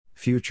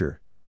future.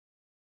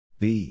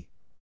 The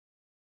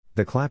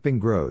clapping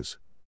grows.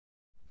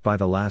 By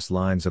the last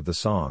lines of the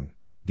song,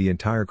 the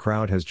entire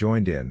crowd has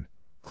joined in,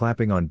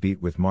 clapping on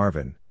beat with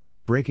Marvin,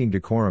 breaking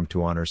decorum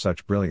to honor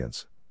such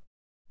brilliance.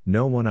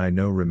 No one I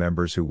know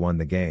remembers who won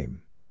the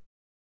game.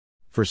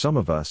 For some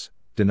of us,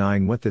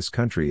 denying what this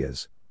country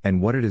is,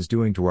 and what it is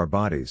doing to our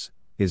bodies,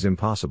 is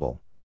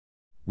impossible.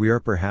 We are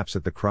perhaps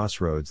at the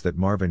crossroads that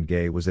Marvin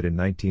Gaye was at in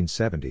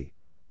 1970,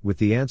 with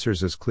the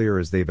answers as clear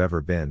as they've ever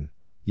been,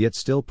 yet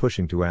still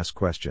pushing to ask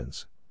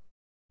questions.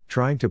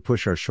 Trying to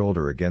push our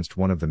shoulder against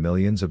one of the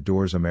millions of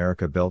doors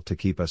America built to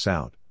keep us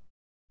out.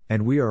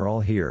 And we are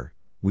all here,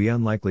 we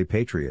unlikely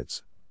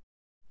patriots.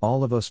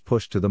 All of us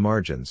pushed to the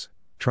margins,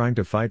 trying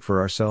to fight for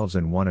ourselves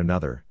and one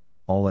another,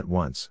 all at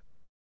once.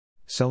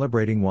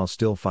 Celebrating while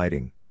still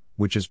fighting,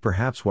 which is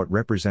perhaps what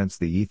represents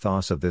the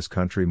ethos of this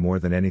country more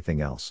than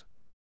anything else.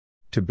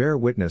 To bear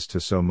witness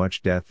to so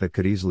much death that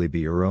could easily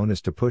be your own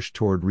is to push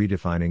toward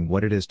redefining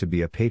what it is to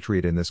be a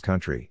patriot in this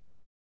country.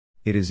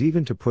 It is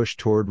even to push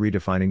toward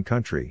redefining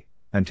country,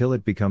 until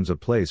it becomes a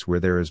place where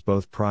there is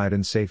both pride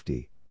and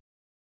safety.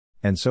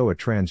 And so a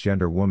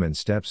transgender woman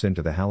steps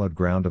into the hallowed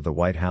ground of the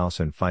White House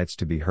and fights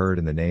to be heard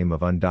in the name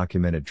of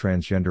undocumented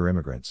transgender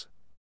immigrants.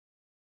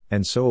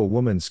 And so a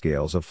woman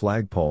scales a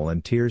flagpole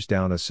and tears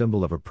down a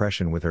symbol of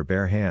oppression with her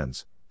bare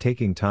hands,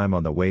 taking time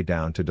on the way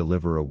down to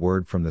deliver a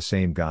word from the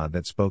same God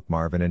that spoke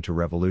Marvin into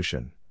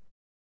revolution.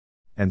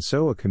 And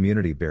so a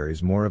community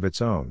buries more of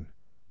its own,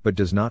 but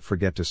does not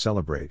forget to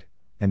celebrate,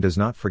 and does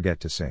not forget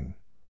to sing.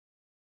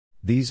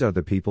 These are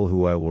the people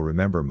who I will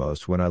remember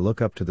most when I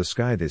look up to the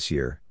sky this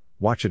year,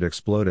 watch it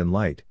explode in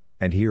light,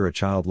 and hear a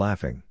child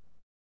laughing.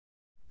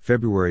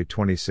 February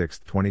 26,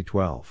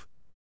 2012.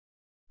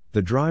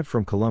 The drive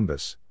from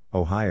Columbus,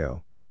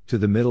 Ohio, to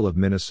the middle of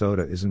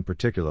Minnesota isn't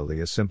particularly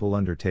a simple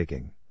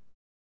undertaking.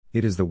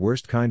 It is the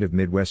worst kind of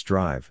Midwest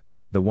drive,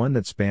 the one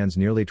that spans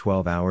nearly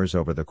 12 hours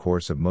over the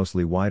course of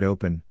mostly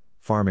wide-open,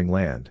 farming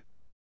land.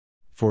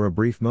 For a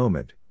brief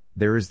moment,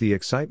 there is the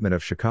excitement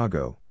of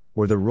Chicago,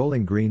 or the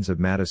rolling greens of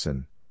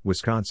Madison,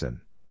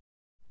 Wisconsin.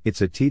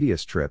 It's a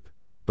tedious trip,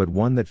 but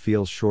one that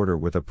feels shorter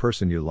with a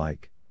person you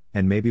like,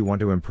 and maybe want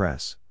to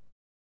impress.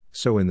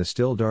 So in the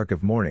still dark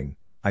of morning,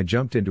 I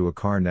jumped into a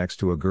car next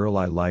to a girl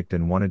I liked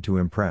and wanted to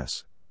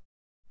impress.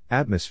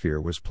 Atmosphere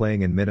was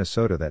playing in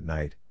Minnesota that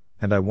night,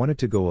 and I wanted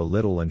to go a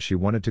little and she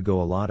wanted to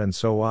go a lot, and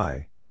so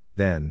I,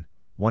 then,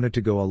 wanted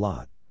to go a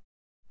lot.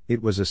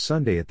 It was a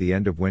Sunday at the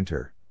end of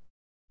winter.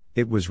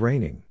 It was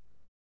raining.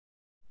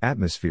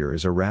 Atmosphere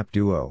is a rap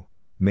duo,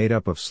 made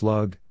up of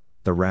Slug,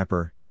 the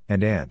rapper,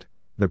 and Ant,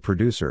 the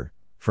producer,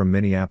 from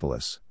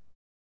Minneapolis.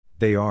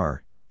 They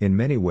are, in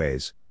many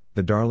ways,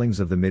 the darlings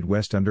of the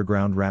Midwest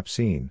underground rap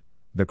scene,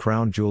 the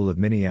crown jewel of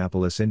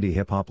Minneapolis indie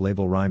hip-hop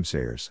label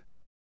Rhymesayers.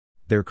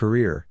 Their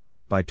career,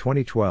 by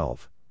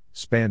 2012,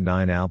 spanned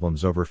 9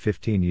 albums over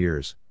 15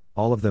 years,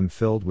 all of them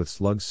filled with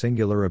Slug's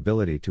singular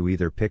ability to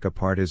either pick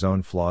apart his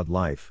own flawed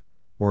life,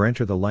 or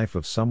enter the life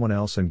of someone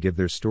else and give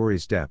their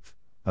stories depth,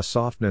 a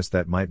softness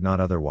that might not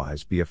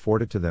otherwise be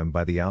afforded to them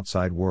by the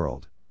outside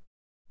world.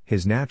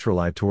 His natural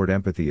eye toward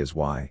empathy is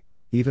why,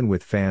 even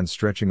with fans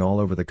stretching all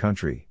over the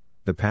country,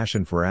 the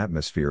passion for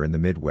Atmosphere in the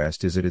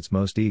Midwest is at its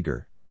most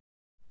eager.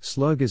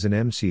 Slug is an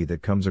MC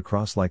that comes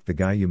across like the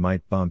guy you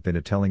might bump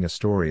into telling a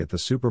story at the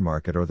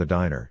supermarket or the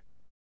diner.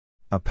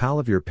 A pal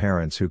of your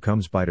parents who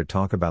comes by to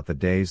talk about the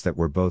days that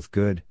were both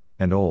good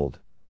and old.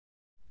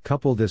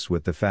 Couple this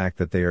with the fact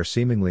that they are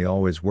seemingly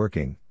always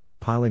working,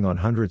 piling on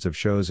hundreds of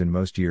shows in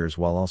most years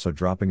while also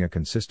dropping a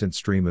consistent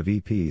stream of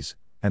EPs,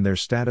 and their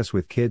status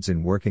with kids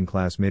in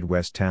working-class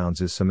Midwest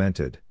towns is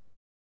cemented.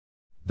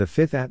 The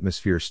 5th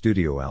Atmosphere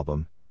studio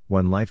album,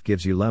 When Life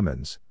Gives You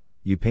Lemons,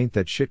 You Paint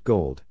That Shit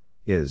Gold,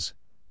 is,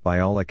 by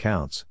all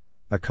accounts,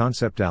 a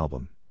concept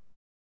album.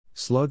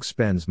 Slug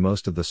spends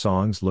most of the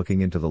songs looking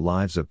into the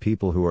lives of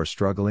people who are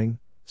struggling,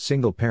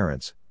 single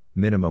parents,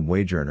 minimum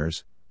wage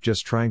earners,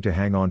 just trying to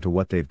hang on to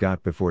what they've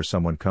got before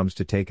someone comes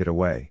to take it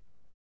away.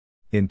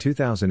 In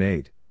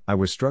 2008, I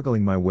was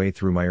struggling my way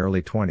through my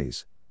early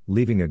 20s,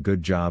 leaving a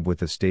good job with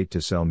the state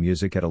to sell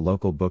music at a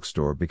local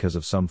bookstore because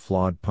of some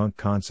flawed punk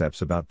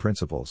concepts about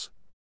principles.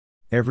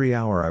 Every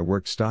hour I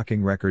worked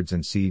stocking records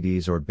and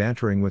CDs or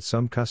bantering with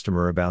some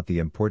customer about the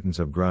importance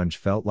of grunge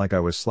felt like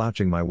I was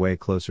slouching my way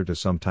closer to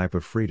some type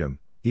of freedom,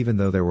 even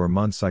though there were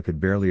months I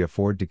could barely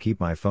afford to keep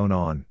my phone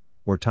on,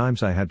 or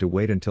times I had to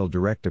wait until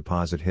direct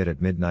deposit hit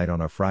at midnight on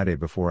a Friday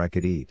before I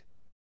could eat.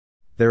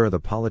 There are the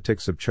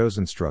politics of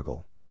chosen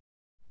struggle.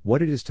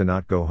 What it is to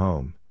not go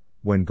home,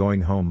 when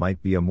going home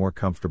might be a more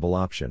comfortable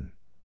option.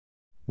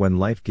 When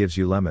Life Gives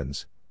You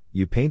Lemons,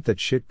 You Paint That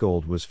Shit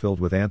Gold was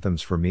filled with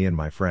anthems for me and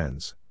my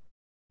friends.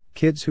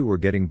 Kids who were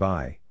getting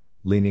by,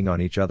 leaning on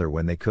each other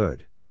when they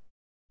could.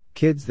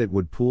 Kids that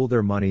would pool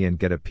their money and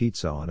get a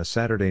pizza on a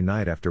Saturday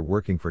night after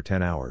working for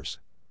 10 hours.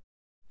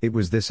 It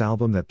was this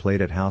album that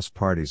played at house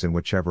parties in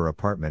whichever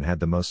apartment had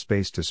the most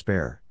space to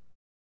spare.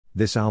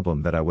 This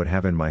album that I would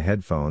have in my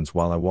headphones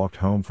while I walked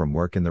home from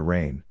work in the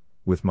rain,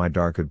 with my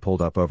dark hood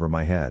pulled up over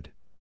my head.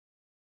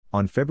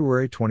 On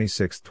February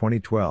 26,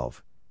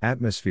 2012,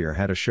 Atmosphere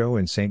had a show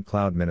in St.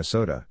 Cloud,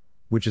 Minnesota,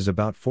 which is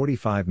about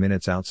 45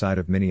 minutes outside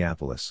of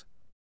Minneapolis.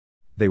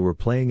 They were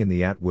playing in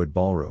the Atwood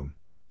Ballroom,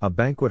 a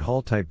banquet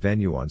hall type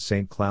venue on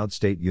St. Cloud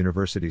State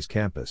University's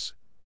campus.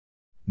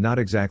 Not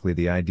exactly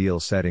the ideal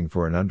setting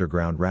for an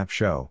underground rap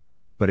show,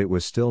 but it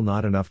was still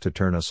not enough to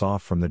turn us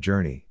off from the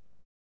journey.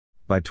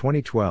 By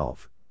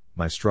 2012,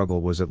 my struggle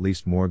was at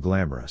least more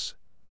glamorous.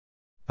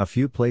 A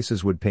few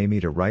places would pay me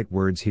to write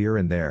words here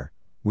and there,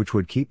 which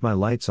would keep my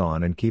lights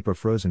on and keep a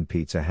frozen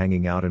pizza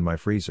hanging out in my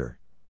freezer.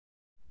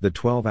 The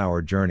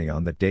 12-hour journey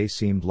on that day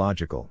seemed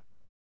logical.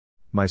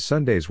 My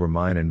Sundays were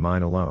mine and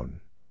mine alone.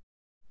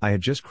 I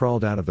had just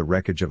crawled out of the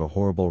wreckage of a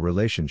horrible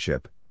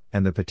relationship,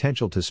 and the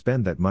potential to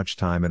spend that much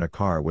time in a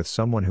car with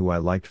someone who I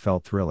liked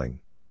felt thrilling.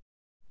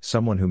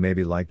 Someone who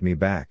maybe liked me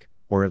back,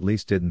 or at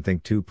least didn't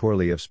think too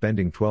poorly of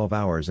spending 12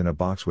 hours in a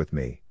box with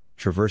me,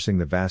 traversing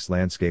the vast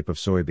landscape of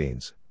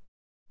soybeans.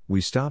 We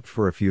stopped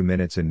for a few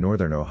minutes in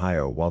northern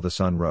Ohio while the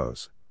sun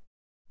rose.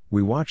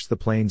 We watched the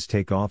planes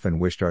take off and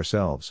wished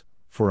ourselves,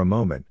 for a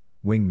moment,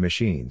 winged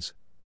machines.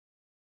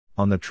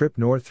 On the trip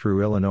north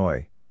through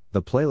Illinois,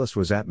 the playlist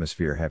was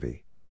atmosphere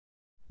heavy.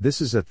 This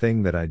is a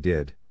thing that I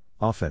did,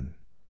 often.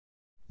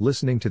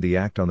 Listening to the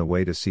act on the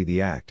way to see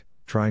the act,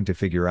 trying to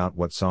figure out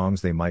what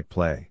songs they might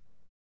play.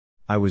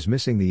 I was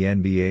missing the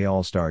NBA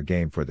All-Star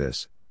Game for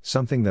this,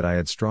 something that I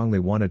had strongly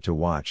wanted to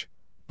watch,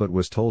 but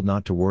was told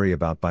not to worry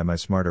about by my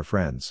smarter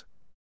friends.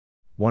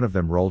 One of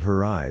them rolled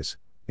her eyes,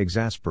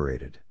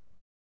 exasperated.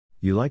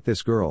 "You like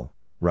this girl,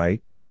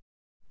 right?"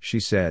 she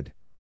said.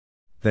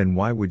 "Then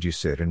why would you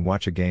sit and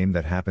watch a game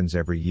that happens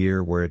every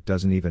year where it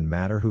doesn't even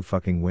matter who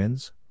fucking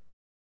wins?"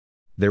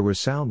 There was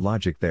sound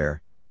logic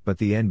there, but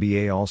the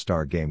NBA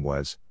All-Star Game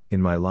was, in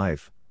my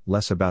life,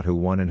 less about who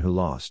won and who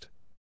lost.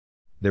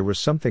 There was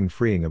something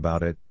freeing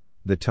about it,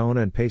 the tone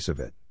and pace of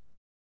it.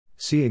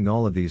 Seeing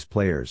all of these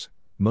players,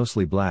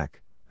 mostly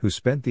black, who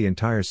spent the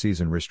entire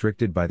season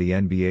restricted by the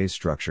NBA's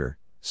structure,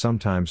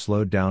 sometimes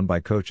slowed down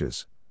by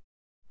coaches.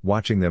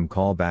 Watching them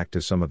call back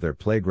to some of their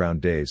playground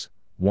days,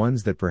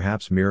 ones that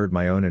perhaps mirrored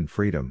my own in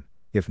freedom,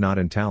 if not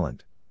in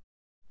talent.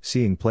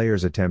 Seeing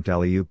players attempt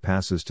alley-oop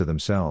passes to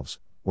themselves,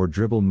 or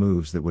dribble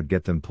moves that would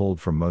get them pulled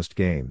from most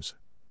games.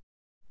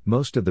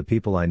 Most of the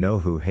people I know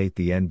who hate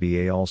the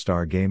NBA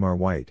All-Star Game are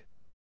white.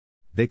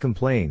 They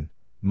complain,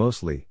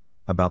 mostly,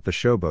 about the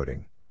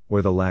showboating,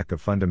 or the lack of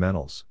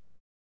fundamentals.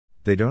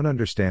 They don't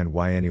understand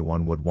why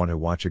anyone would want to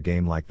watch a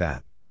game like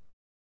that.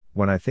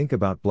 When I think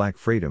about black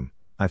freedom,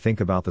 I think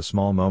about the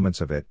small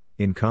moments of it,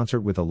 in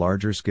concert with a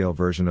larger-scale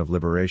version of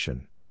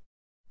liberation.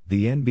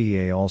 The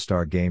NBA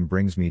All-Star Game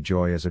brings me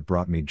joy as it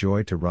brought me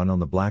joy to run on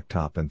the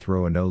blacktop and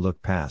throw a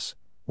no-look pass,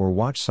 or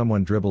watch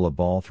someone dribble a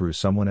ball through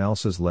someone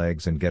else's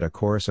legs and get a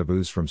chorus of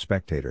oohs from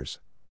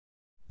spectators.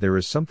 There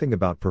is something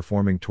about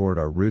performing toward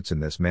our roots in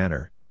this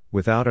manner,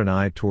 without an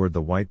eye toward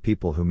the white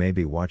people who may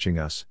be watching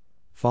us,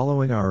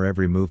 following our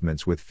every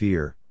movements with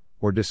fear,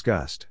 or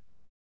disgust.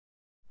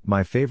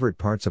 My favorite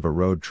parts of a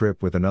road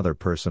trip with another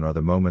person are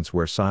the moments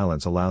where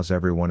silence allows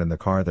everyone in the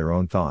car their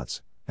own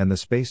thoughts, and the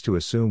space to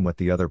assume what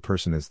the other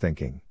person is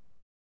thinking.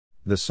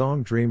 The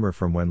song Dreamer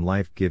from When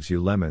Life Gives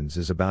You Lemons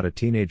is about a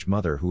teenage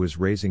mother who is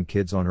raising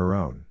kids on her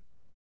own.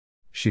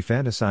 She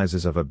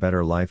fantasizes of a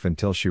better life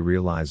until she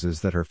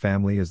realizes that her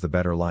family is the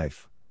better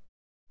life.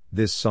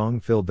 This song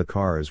filled the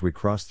car as we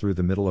crossed through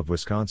the middle of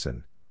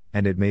Wisconsin,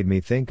 and it made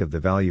me think of the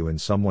value in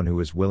someone who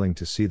is willing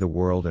to see the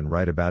world and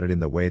write about it in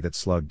the way that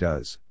Slug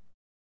does.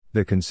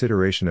 The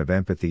consideration of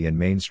empathy in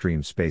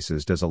mainstream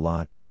spaces does a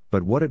lot,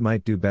 but what it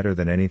might do better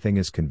than anything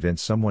is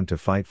convince someone to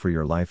fight for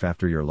your life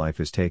after your life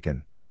is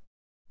taken.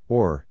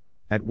 Or,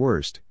 at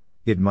worst,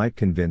 it might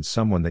convince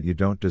someone that you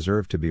don't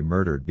deserve to be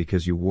murdered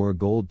because you wore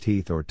gold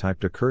teeth or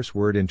typed a curse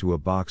word into a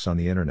box on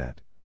the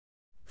internet.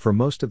 For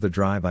most of the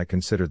drive I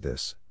considered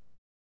this.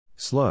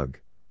 Slug,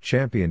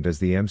 championed as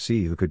the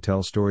MC who could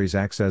tell stories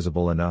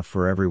accessible enough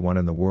for everyone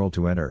in the world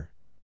to enter.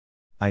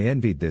 I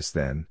envied this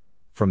then,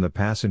 from the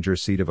passenger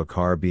seat of a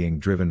car being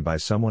driven by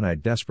someone I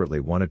desperately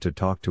wanted to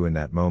talk to in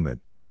that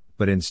moment,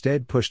 but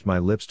instead pushed my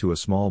lips to a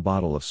small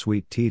bottle of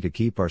sweet tea to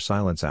keep our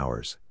silence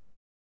hours.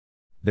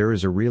 There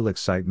is a real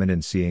excitement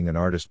in seeing an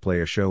artist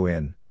play a show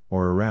in,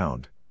 or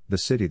around, the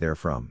city they're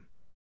from.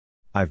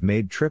 I've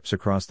made trips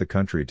across the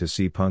country to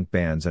see punk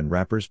bands and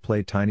rappers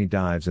play tiny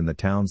dives in the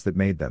towns that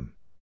made them.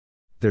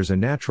 There's a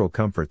natural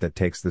comfort that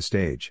takes the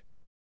stage.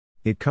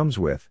 It comes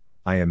with,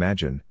 I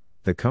imagine,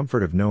 the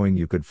comfort of knowing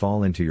you could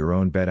fall into your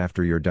own bed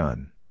after you're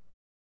done.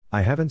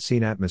 I haven't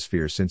seen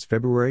Atmosphere since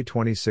February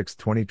 26,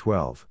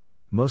 2012,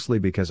 mostly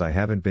because I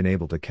haven't been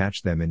able to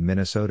catch them in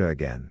Minnesota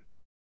again.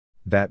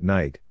 That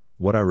night,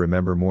 what I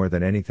remember more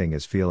than anything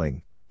is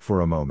feeling, for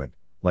a moment,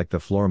 like the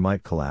floor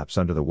might collapse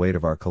under the weight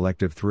of our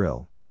collective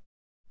thrill.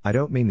 I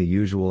don't mean the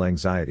usual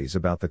anxieties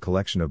about the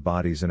collection of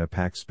bodies in a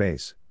packed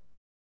space.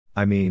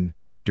 I mean,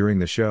 during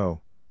the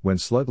show, when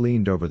Slug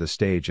leaned over the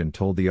stage and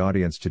told the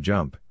audience to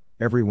jump,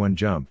 everyone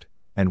jumped,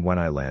 and when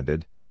I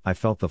landed, I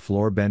felt the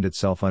floor bend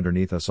itself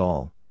underneath us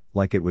all,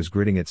 like it was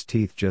gritting its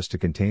teeth just to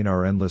contain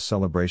our endless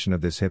celebration of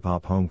this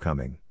hip-hop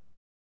homecoming.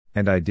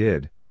 And I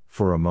did,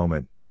 for a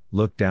moment,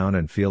 Look down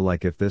and feel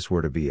like if this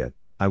were to be it,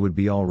 I would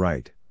be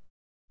alright.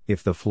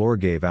 If the floor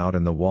gave out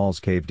and the walls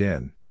caved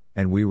in,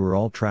 and we were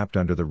all trapped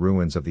under the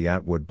ruins of the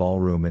Atwood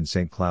Ballroom in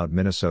St. Cloud,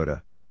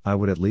 Minnesota, I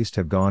would at least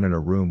have gone in a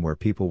room where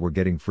people were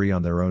getting free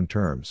on their own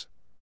terms.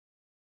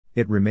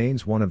 It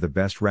remains one of the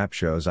best rap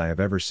shows I have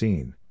ever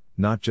seen,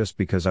 not just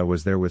because I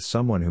was there with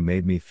someone who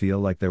made me feel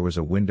like there was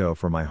a window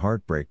for my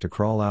heartbreak to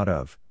crawl out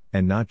of,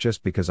 and not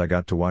just because I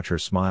got to watch her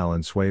smile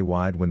and sway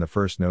wide when the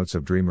first notes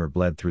of Dreamer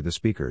bled through the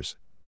speakers.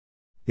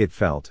 It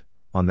felt,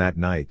 on that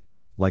night,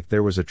 like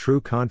there was a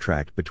true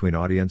contract between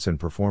audience and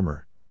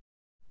performer.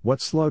 What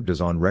Slug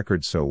does on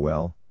record so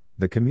well,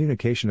 the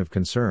communication of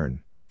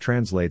concern,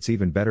 translates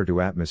even better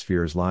to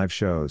Atmosphere's live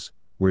shows,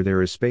 where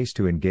there is space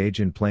to engage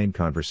in plain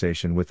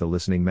conversation with the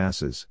listening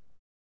masses.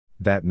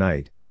 That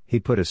night, he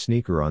put a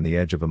sneaker on the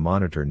edge of a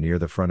monitor near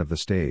the front of the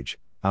stage,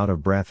 out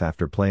of breath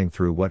after playing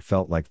through what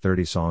felt like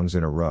 30 songs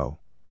in a row.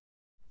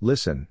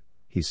 "Listen,"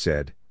 he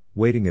said,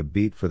 waiting a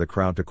beat for the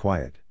crowd to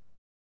quiet.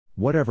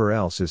 "Whatever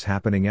else is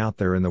happening out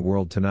there in the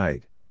world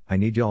tonight, I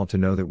need y'all to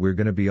know that we're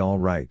gonna be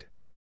alright.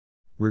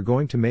 We're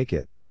going to make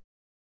it.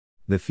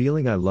 The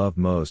feeling I love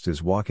most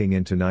is walking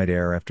into night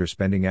air after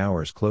spending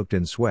hours cloaked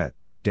in sweat,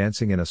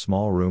 dancing in a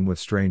small room with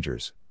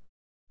strangers.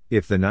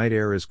 If the night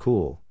air is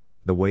cool,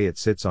 the way it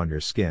sits on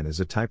your skin is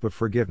a type of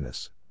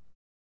forgiveness.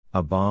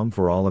 A balm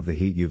for all of the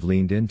heat you've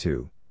leaned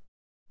into.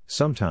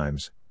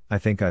 Sometimes, I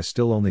think I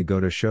still only go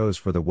to shows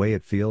for the way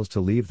it feels to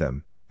leave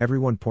them,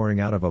 everyone pouring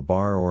out of a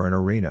bar or an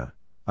arena,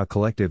 a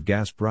collective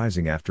gasp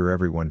rising after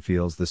everyone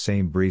feels the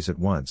same breeze at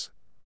once."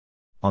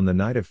 On the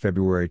night of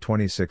February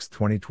 26,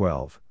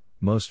 2012,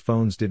 most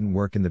phones didn't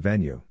work in the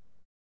venue.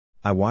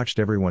 I watched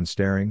everyone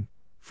staring,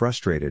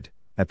 frustrated,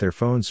 at their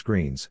phone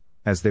screens,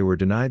 as they were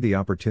denied the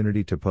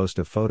opportunity to post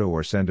a photo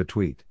or send a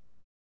tweet.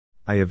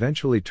 I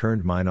eventually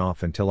turned mine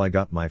off until I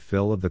got my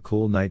fill of the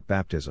cool night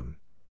baptism.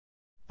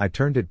 I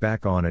turned it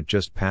back on at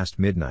just past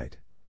midnight.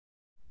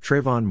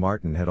 Trayvon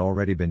Martin had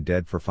already been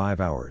dead for 5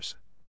 hours.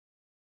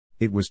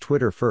 It was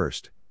Twitter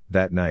first,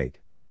 that night.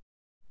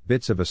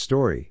 Bits of a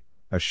story,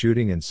 a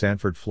shooting in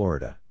Sanford,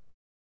 Florida.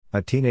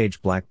 A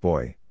teenage black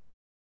boy.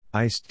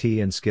 Iced tea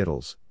and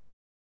Skittles.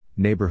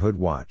 Neighborhood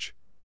watch.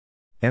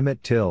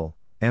 Emmett Till,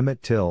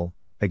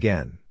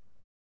 again.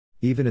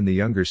 Even in the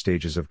younger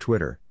stages of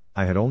Twitter,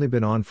 I had only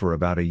been on for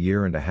about a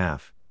year and a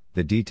half,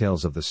 the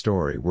details of the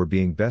story were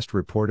being best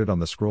reported on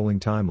the scrolling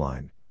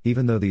timeline,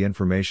 even though the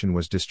information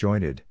was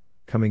disjointed,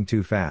 coming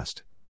too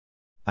fast.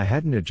 I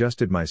hadn't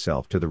adjusted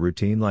myself to the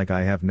routine like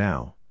I have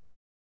now.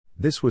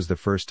 This was the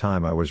first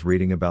time I was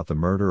reading about the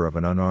murder of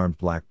an unarmed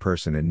black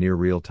person in near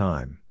real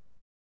time.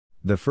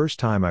 The first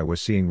time I was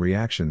seeing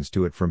reactions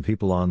to it from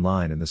people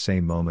online in the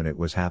same moment it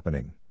was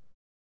happening.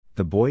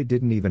 The boy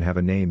didn't even have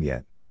a name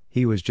yet,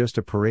 he was just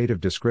a parade of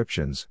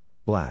descriptions: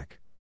 black,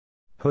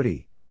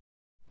 hoodie,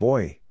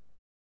 boy,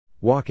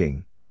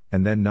 walking,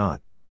 and then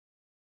not.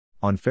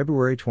 On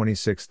February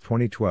 26,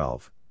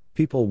 2012,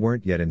 people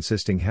weren't yet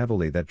insisting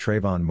heavily that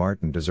Trayvon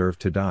Martin deserved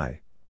to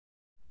die.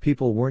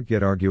 People weren't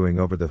yet arguing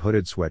over the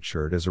hooded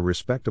sweatshirt as a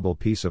respectable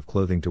piece of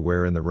clothing to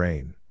wear in the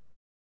rain.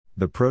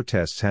 The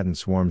protests hadn't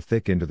swarmed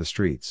thick into the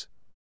streets.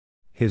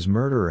 His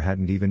murderer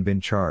hadn't even been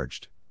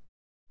charged.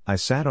 I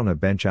sat on a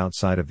bench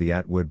outside of the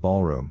Atwood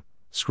Ballroom,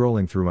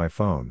 scrolling through my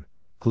phone,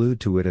 glued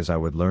to it as I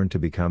would learn to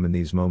become in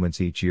these moments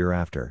each year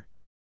after.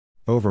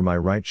 Over my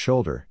right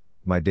shoulder,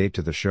 my date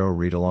to the show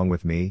read along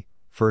with me,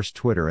 first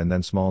Twitter and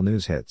then small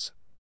news hits.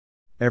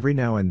 Every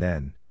now and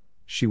then,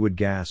 she would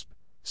gasp,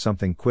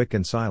 something quick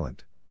and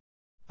silent.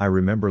 I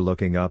remember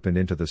looking up and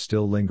into the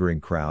still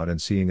lingering crowd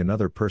and seeing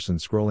another person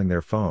scrolling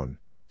their phone,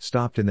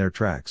 stopped in their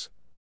tracks.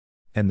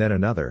 And then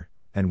another,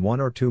 and one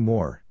or two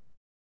more.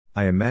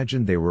 I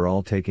imagined they were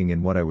all taking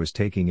in what I was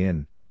taking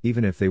in,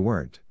 even if they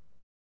weren't.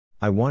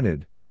 I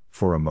wanted,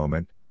 for a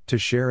moment, to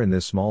share in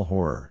this small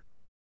horror.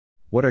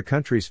 What a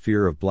country's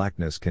fear of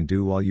blackness can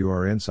do while you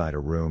are inside a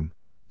room,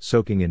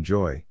 soaking in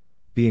joy,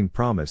 being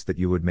promised that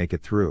you would make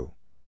it through.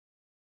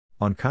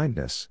 On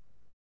kindness.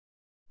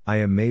 I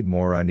am made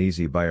more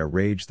uneasy by a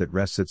rage that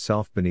rests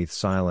itself beneath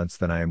silence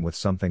than I am with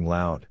something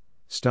loud,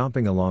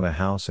 stomping along a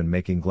house and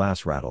making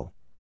glass rattle.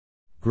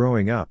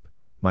 Growing up,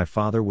 my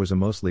father was a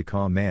mostly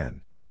calm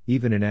man,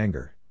 even in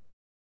anger.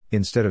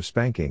 Instead of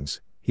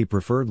spankings, he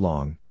preferred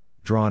long,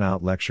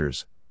 drawn-out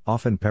lectures,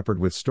 often peppered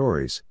with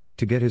stories,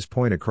 to get his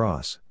point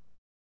across.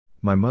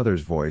 My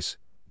mother's voice,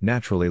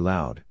 naturally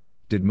loud,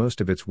 did most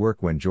of its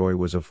work when joy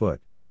was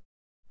afoot.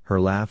 Her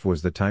laugh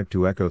was the type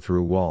to echo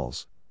through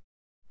walls.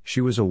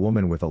 She was a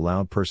woman with a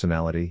loud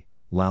personality,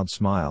 loud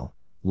smile,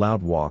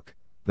 loud walk,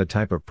 the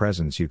type of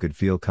presence you could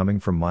feel coming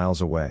from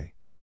miles away.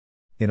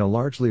 In a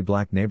largely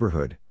black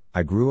neighborhood,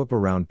 I grew up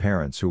around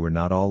parents who were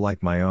not all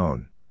like my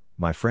own.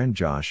 My friend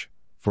Josh,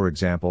 for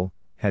example,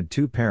 had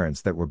two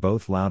parents that were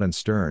both loud and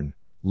stern,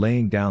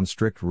 laying down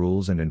strict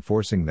rules and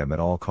enforcing them at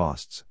all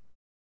costs.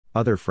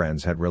 Other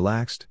friends had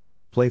relaxed,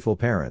 playful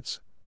parents.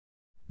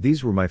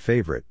 These were my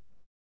favorite.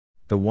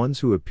 The ones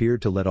who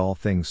appeared to let all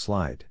things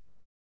slide.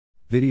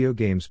 Video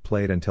games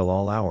played until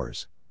all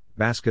hours,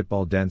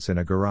 basketball dents in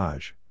a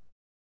garage.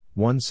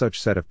 One such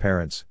set of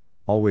parents,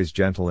 always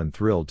gentle and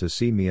thrilled to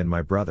see me and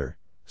my brother,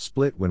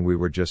 split when we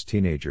were just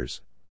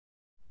teenagers.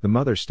 The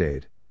mother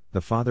stayed, the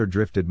father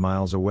drifted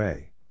miles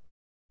away.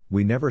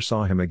 We never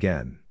saw him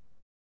again.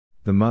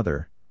 The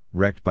mother,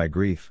 wrecked by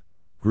grief,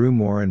 grew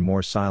more and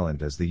more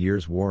silent as the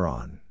years wore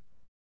on.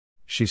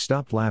 She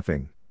stopped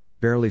laughing,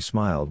 barely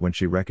smiled when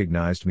she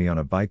recognized me on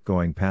a bike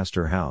going past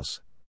her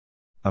house.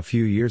 A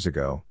few years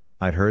ago,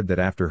 I'd heard that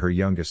after her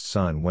youngest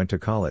son went to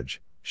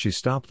college, she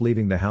stopped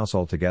leaving the house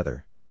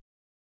altogether.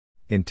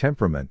 In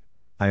temperament,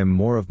 I am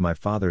more of my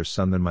father's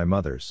son than my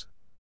mother's.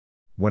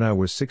 When I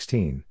was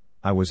 16,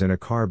 I was in a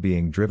car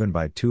being driven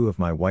by two of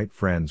my white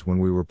friends when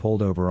we were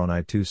pulled over on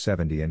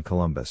I-270 in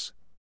Columbus.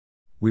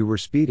 We were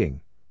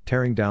speeding,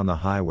 tearing down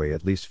the highway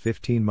at least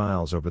 15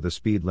 miles over the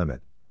speed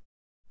limit.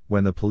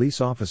 When the police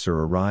officer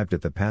arrived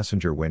at the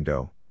passenger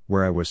window,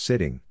 where I was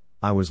sitting,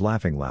 I was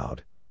laughing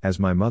loud, as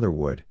my mother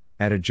would,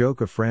 at a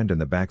joke a friend in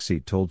the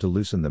backseat told to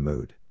loosen the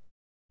mood.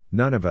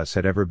 None of us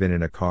had ever been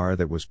in a car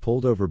that was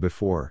pulled over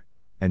before,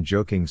 and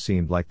joking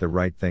seemed like the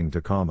right thing to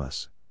calm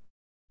us.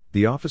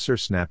 The officer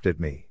snapped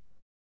at me.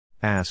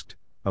 Asked,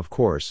 of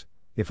course,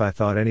 if I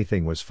thought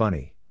anything was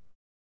funny.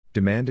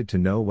 Demanded to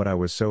know what I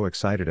was so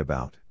excited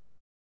about.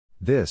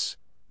 This,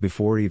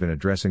 before even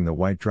addressing the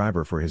white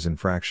driver for his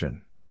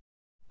infraction.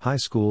 High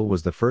school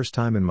was the first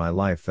time in my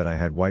life that I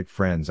had white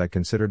friends I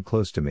considered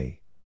close to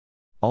me.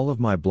 All of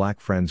my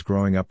black friends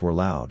growing up were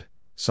loud,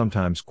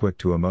 sometimes quick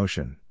to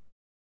emotion.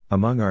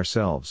 Among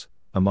ourselves,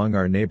 among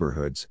our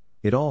neighborhoods,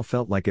 it all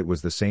felt like it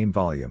was the same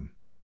volume.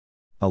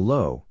 A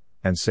low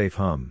and safe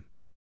hum.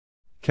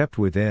 Kept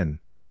within,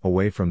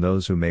 away from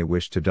those who may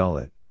wish to dull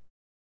it.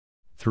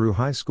 Through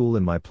high school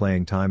and my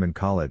playing time in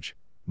college,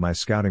 my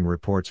scouting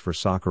reports for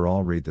soccer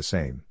all read the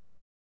same.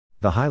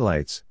 The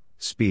highlights,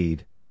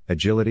 speed,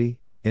 agility,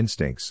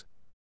 instincts.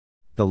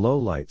 The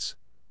lowlights,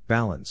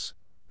 balance,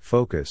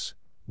 focus,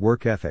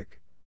 work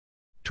ethic.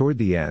 Toward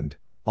the end,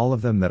 all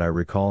of them that I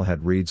recall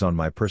had reads on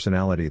my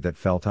personality that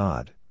felt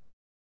odd.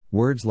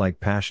 Words like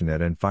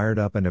passionate and fired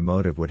up and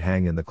emotive would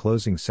hang in the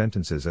closing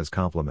sentences as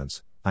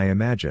compliments, I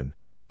imagine,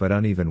 but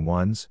uneven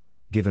ones,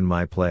 given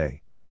my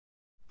play.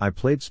 I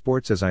played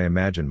sports as I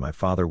imagined my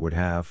father would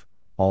have,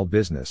 all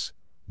business,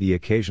 the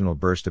occasional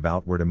burst of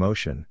outward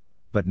emotion,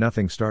 but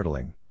nothing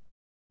startling.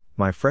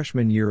 My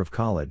freshman year of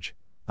college,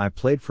 I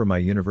played for my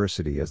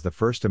university as the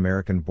first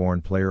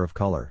American-born player of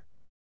color.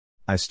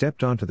 I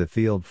stepped onto the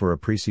field for a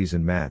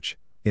preseason match,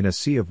 in a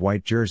sea of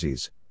white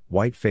jerseys,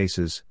 white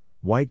faces,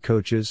 white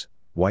coaches,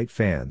 white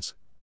fans.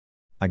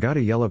 I got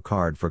a yellow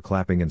card for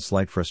clapping in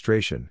slight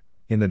frustration,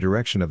 in the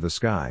direction of the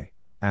sky,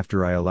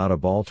 after I allowed a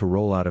ball to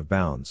roll out of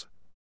bounds.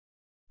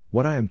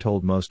 What I am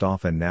told most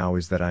often now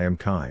is that I am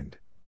kind.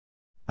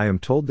 I am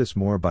told this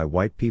more by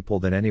white people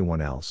than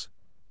anyone else,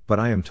 but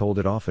I am told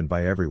it often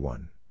by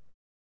everyone.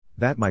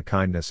 That my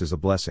kindness is a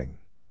blessing.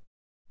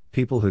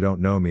 People who don't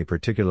know me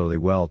particularly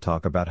well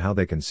talk about how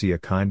they can see a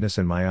kindness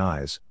in my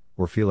eyes,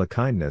 or feel a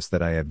kindness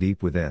that I have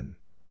deep within.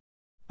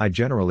 I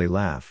generally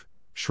laugh,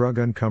 shrug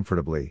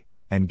uncomfortably,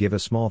 and give a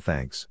small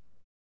thanks.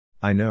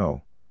 I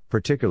know,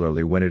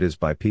 particularly when it is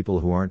by people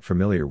who aren't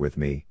familiar with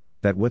me,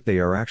 that what they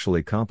are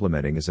actually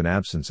complimenting is an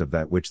absence of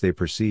that which they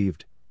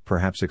perceived,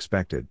 perhaps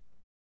expected.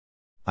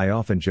 I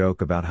often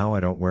joke about how I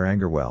don't wear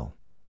anger well.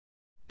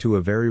 To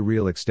a very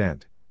real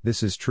extent,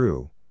 this is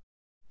true.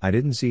 I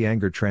didn't see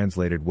anger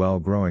translated well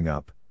growing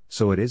up,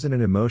 so it isn't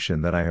an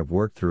emotion that I have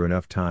worked through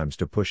enough times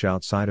to push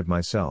outside of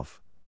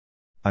myself.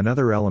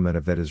 Another element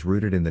of that is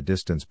rooted in the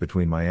distance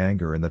between my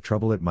anger and the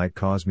trouble it might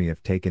cause me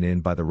if taken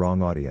in by the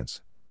wrong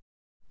audience.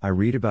 I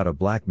read about a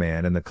black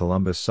man in the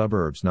Columbus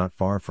suburbs not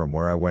far from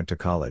where I went to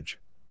college.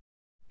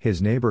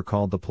 His neighbor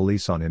called the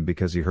police on him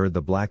because he heard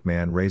the black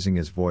man raising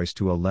his voice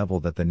to a level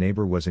that the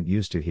neighbor wasn't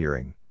used to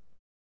hearing.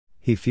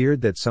 He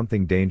feared that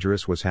something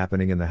dangerous was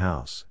happening in the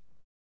house.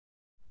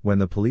 When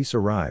the police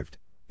arrived,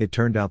 it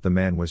turned out the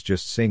man was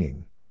just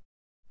singing.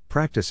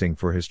 Practicing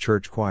for his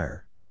church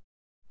choir.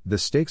 The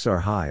stakes are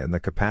high and the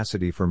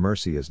capacity for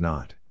mercy is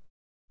not.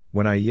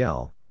 When I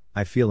yell,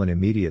 I feel an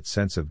immediate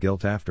sense of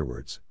guilt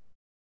afterwards.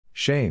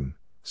 Shame,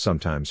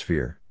 sometimes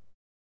fear.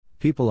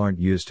 People aren't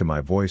used to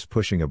my voice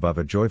pushing above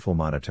a joyful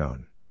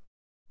monotone.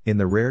 In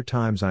the rare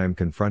times I am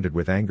confronted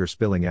with anger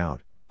spilling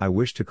out, I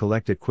wish to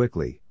collect it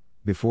quickly,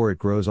 before it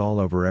grows all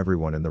over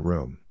everyone in the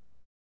room.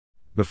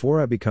 Before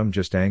I become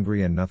just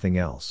angry and nothing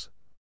else.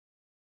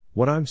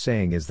 What I'm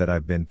saying is that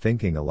I've been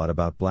thinking a lot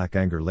about black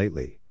anger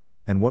lately,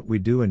 and what we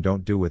do and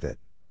don't do with it.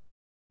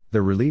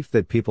 The relief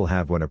that people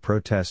have when a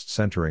protest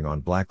centering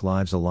on black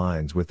lives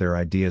aligns with their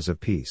ideas of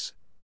peace.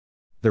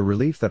 The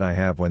relief that I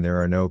have when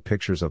there are no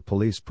pictures of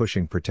police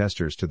pushing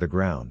protesters to the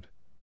ground.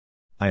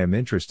 I am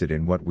interested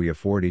in what we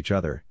afford each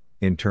other,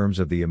 in terms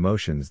of the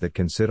emotions that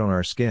can sit on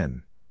our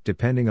skin,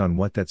 depending on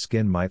what that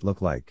skin might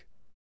look like.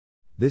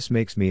 This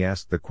makes me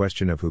ask the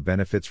question of who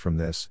benefits from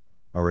this,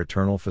 our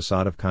eternal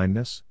facade of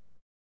kindness?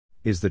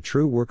 Is the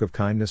true work of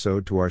kindness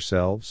owed to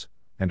ourselves,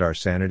 and our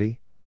sanity?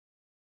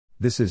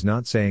 This is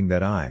not saying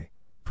that I,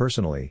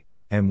 personally,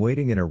 am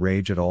waiting in a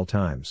rage at all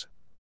times.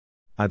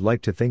 I'd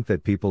like to think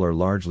that people are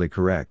largely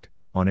correct.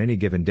 On any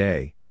given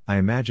day, I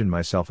imagine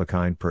myself a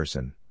kind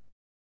person.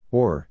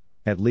 Or,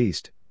 at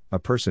least, a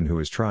person who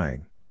is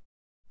trying.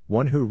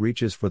 One who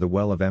reaches for the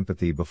well of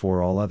empathy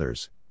before all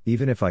others,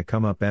 even if I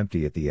come up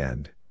empty at the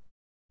end.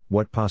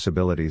 What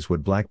possibilities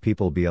would black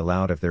people be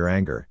allowed if their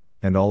anger,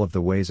 and all of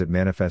the ways it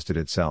manifested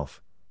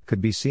itself,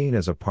 could be seen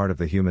as a part of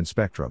the human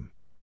spectrum?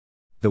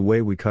 The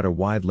way we cut a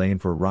wide lane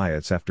for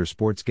riots after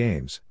sports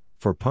games,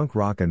 for punk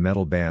rock and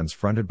metal bands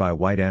fronted by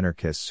white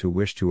anarchists who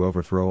wish to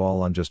overthrow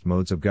all unjust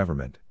modes of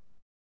government.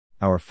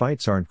 Our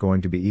fights aren't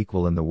going to be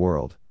equal in the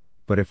world,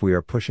 but if we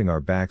are pushing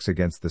our backs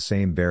against the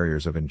same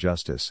barriers of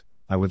injustice,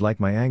 I would like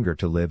my anger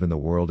to live in the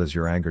world as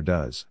your anger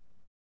does.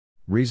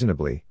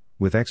 Reasonably,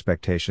 with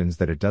expectations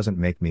that it doesn't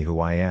make me who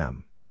I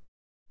am.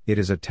 It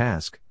is a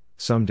task,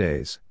 some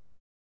days,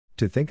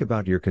 to think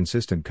about your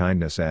consistent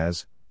kindness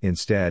as,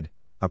 instead,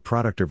 a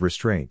product of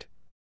restraint.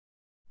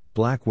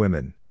 Black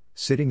women,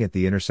 sitting at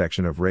the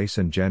intersection of race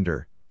and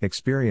gender,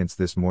 experience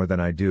this more than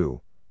I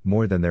do,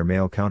 more than their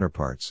male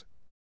counterparts.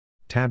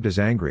 Tabbed as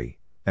angry,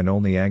 and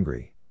only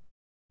angry.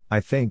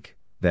 I think,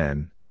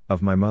 then,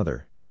 of my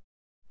mother.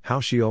 How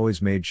she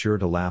always made sure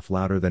to laugh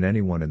louder than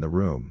anyone in the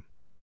room.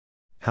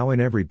 How in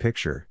every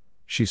picture,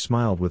 she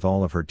smiled with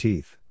all of her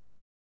teeth.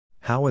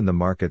 How in the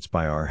markets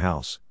by our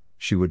house,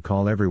 she would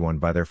call everyone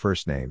by their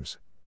first names.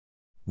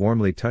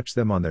 Warmly touch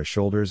them on their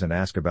shoulders and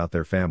ask about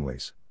their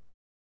families.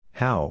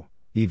 How,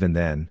 even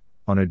then,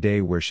 on a day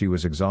where she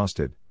was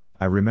exhausted,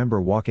 I remember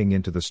walking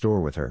into the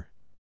store with her.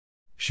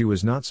 She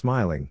was not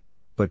smiling,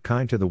 but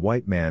kind to the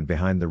white man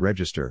behind the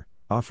register,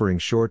 offering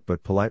short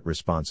but polite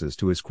responses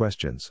to his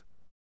questions.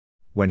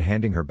 When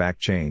handing her back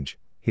change,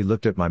 he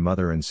looked at my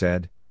mother and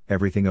said,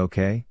 "Everything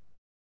okay?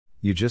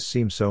 You just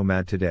seem so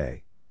mad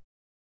today."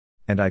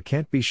 And I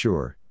can't be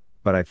sure,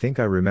 but I think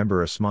I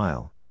remember a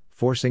smile,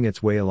 forcing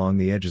its way along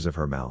the edges of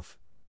her mouth.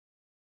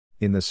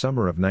 In the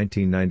summer of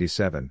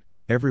 1997,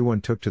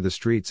 everyone took to the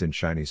streets in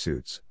shiny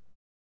suits.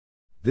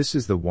 This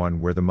is the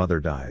one where the mother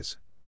dies.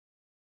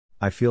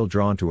 I feel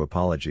drawn to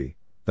apology,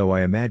 though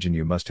I imagine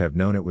you must have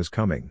known it was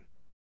coming.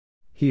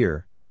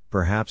 Here,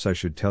 perhaps I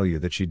should tell you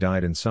that she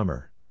died in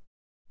summer.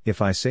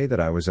 If I say that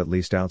I was at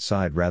least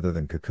outside rather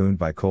than cocooned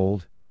by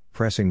cold,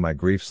 pressing my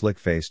grief-slick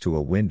face to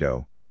a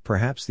window,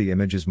 perhaps the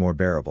image is more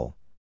bearable.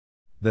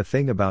 The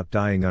thing about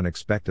dying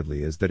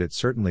unexpectedly is that it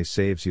certainly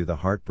saves you the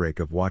heartbreak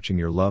of watching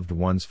your loved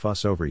ones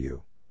fuss over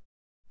you.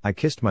 I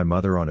kissed my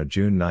mother on a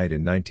June night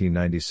in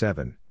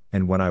 1997,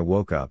 and when I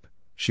woke up,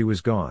 she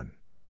was gone.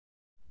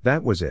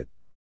 That was it.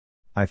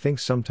 I think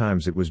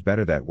sometimes it was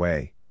better that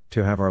way,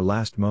 to have our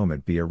last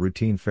moment be a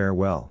routine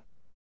farewell.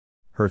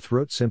 Her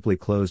throat simply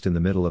closed in the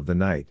middle of the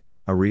night,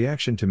 a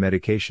reaction to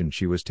medication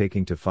she was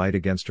taking to fight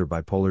against her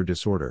bipolar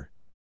disorder.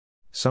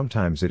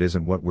 Sometimes it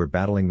isn't what we're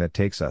battling that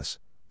takes us,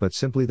 but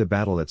simply the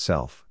battle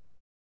itself.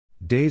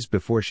 Days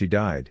before she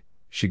died,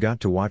 she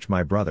got to watch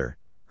my brother,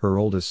 her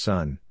oldest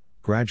son,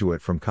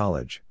 graduate from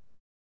college.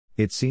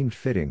 It seemed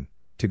fitting,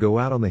 to go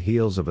out on the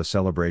heels of a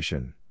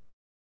celebration.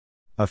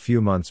 A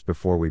few months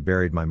before we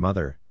buried my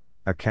mother,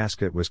 a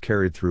casket was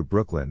carried through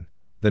Brooklyn,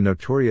 the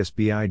Notorious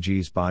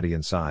B.I.G.'s body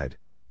inside,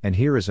 and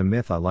here is a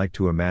myth I like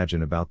to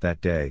imagine about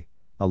that day: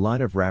 a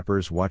line of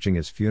rappers watching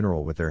his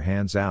funeral with their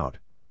hands out,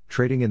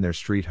 trading in their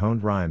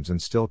street-honed rhymes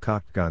and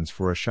still-cocked guns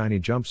for a shiny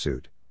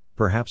jumpsuit,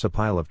 perhaps a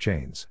pile of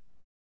chains.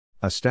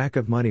 A stack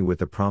of money with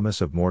the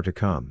promise of more to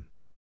come.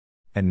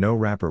 And no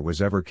rapper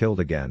was ever killed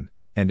again,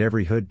 and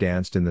every hood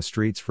danced in the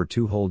streets for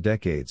 2 whole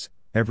decades,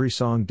 every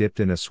song dipped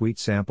in a sweet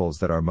samples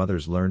that our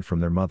mothers learned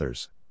from their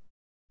mothers.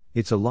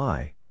 It's a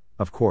lie,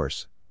 of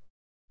course.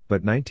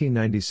 But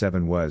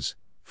 1997 was,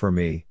 for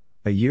me,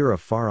 a year of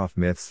far-off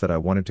myths that I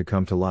wanted to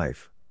come to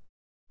life.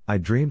 I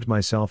dreamed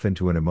myself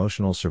into an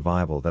emotional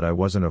survival that I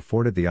wasn't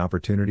afforded the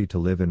opportunity to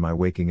live in my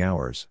waking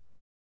hours.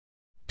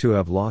 To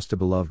have lost a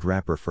beloved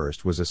rapper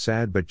first was a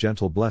sad but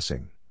gentle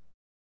blessing.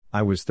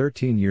 I was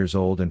 13 years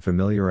old and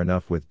familiar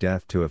enough with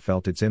death to have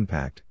felt its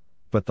impact,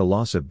 but the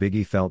loss of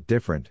Biggie felt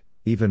different,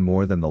 even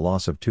more than the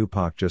loss of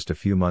Tupac just a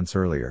few months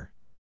earlier.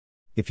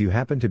 If you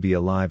happen to be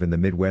alive in the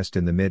Midwest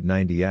in the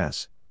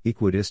mid-90s,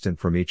 equidistant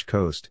from each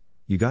coast,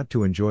 you got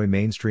to enjoy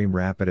mainstream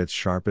rap at its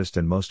sharpest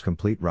and most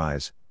complete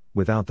rise,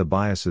 without the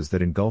biases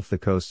that engulfed the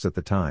coasts at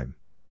the time.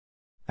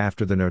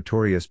 After the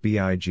Notorious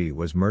B.I.G.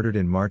 was murdered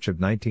in March of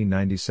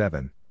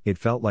 1997, it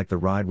felt like the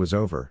ride was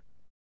over.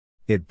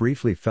 It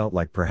briefly felt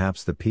like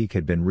perhaps the peak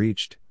had been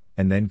reached,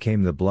 and then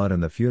came the blood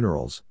and the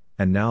funerals,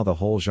 and now the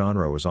whole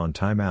genre was on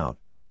timeout,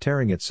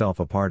 tearing itself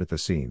apart at the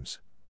seams.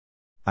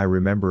 I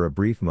remember a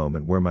brief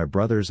moment where my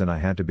brothers and I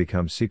had to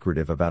become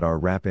secretive about our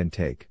rap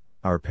intake,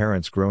 our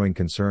parents growing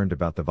concerned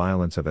about the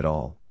violence of it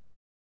all.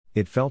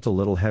 It felt a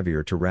little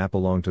heavier to rap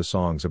along to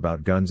songs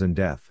about guns and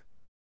death.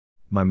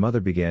 My mother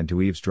began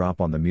to eavesdrop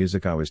on the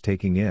music I was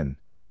taking in,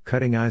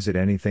 cutting eyes at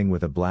anything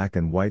with a black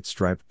and white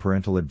striped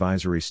parental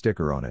advisory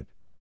sticker on it.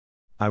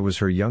 I was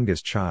her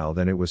youngest child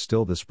and it was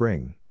still the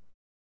spring.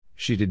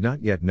 She did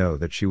not yet know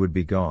that she would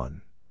be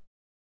gone.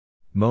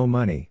 Mo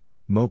money,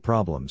 mo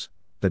problems,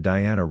 the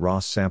Diana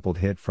Ross sampled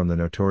hit from the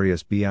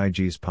Notorious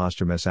B.I.G.'s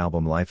posthumous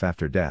album Life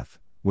After Death,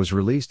 was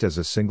released as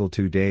a single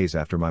 2 days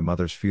after my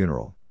mother's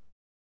funeral.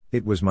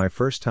 It was my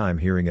first time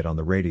hearing it on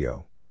the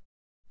radio.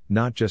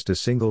 Not just a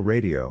single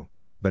radio,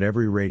 but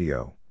every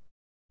radio.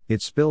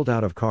 It spilled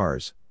out of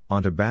cars,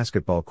 onto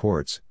basketball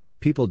courts,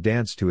 people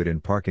danced to it in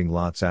parking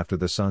lots after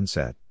the sun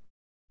set.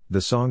 The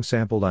song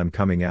sampled I'm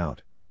Coming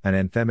Out, an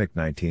anthemic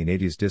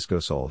 1980s disco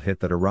soul hit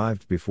that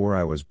arrived before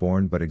I was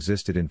born but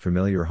existed in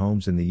familiar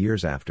homes in the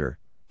years after,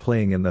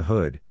 playing in the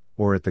hood,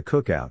 or at the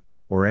cookout,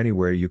 or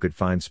anywhere you could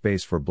find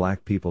space for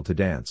black people to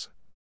dance.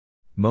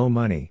 Mo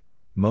Money,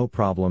 Mo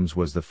Problems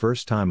was the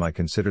first time I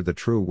considered the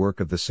true work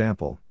of the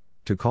sample,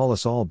 to call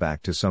us all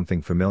back to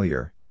something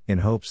familiar, in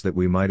hopes that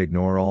we might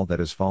ignore all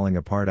that is falling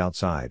apart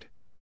outside.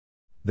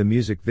 The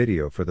music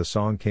video for the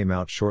song came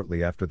out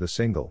shortly after the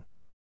single.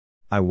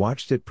 I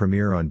watched it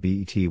premiere on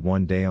BET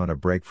one day on a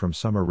break from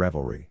summer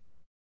revelry.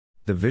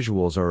 The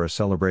visuals are a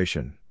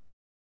celebration.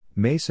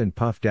 Mase and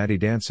Puff Daddy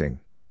dancing,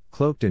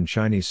 cloaked in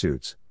shiny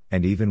suits,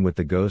 and even with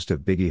the ghost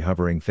of Biggie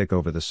hovering thick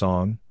over the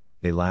song,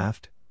 they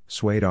laughed,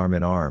 swayed arm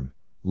in arm,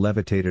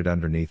 levitated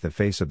underneath the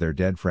face of their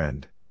dead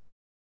friend.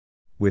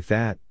 With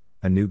that,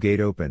 a new gate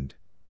opened.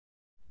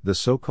 The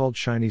so-called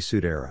shiny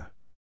suit era.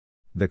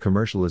 The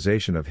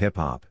commercialization of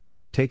hip-hop,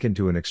 taken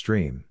to an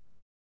extreme.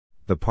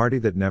 The party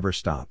that never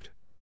stopped.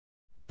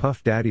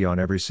 Puff Daddy on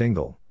every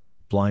single,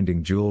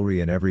 blinding jewelry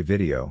in every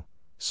video,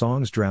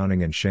 songs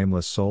drowning in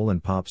shameless soul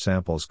and pop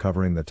samples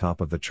covering the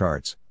top of the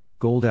charts,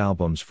 gold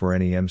albums for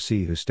any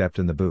MC who stepped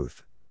in the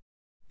booth.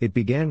 It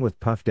began with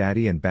Puff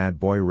Daddy and Bad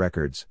Boy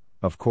Records,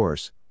 of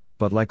course,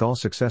 but like all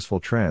successful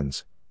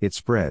trends, it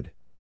spread.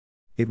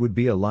 It would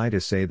be a lie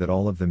to say that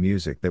all of the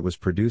music that was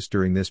produced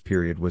during this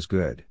period was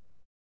good.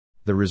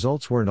 The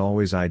results weren't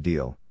always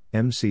ideal.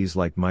 MCs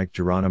like Mike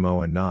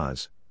Geronimo and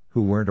Nas,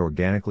 who weren't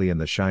organically in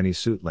the shiny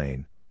suit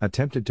lane,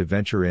 attempted to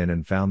venture in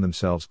and found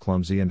themselves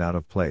clumsy and out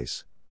of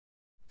place.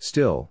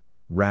 Still,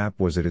 rap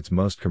was at its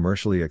most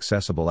commercially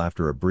accessible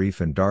after a brief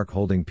and dark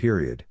holding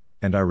period,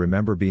 and I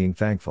remember being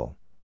thankful.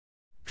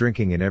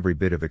 Drinking in every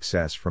bit of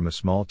excess from a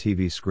small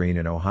TV screen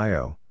in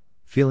Ohio,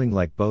 feeling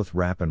like both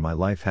rap and my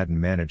life hadn't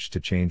managed to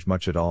change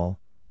much at all,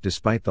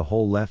 despite the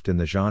hole left in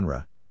the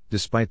genre,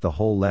 despite the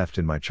hole left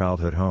in my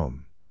childhood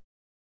home.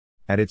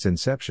 At its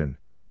inception,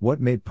 what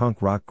made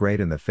punk rock great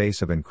in the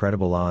face of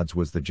incredible odds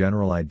was the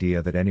general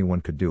idea that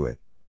anyone could do it.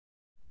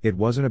 It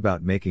wasn't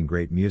about making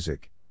great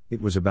music,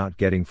 it was about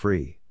getting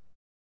free.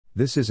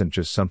 This isn't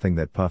just something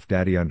that Puff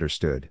Daddy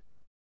understood.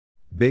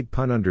 Big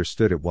Pun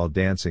understood it while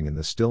dancing in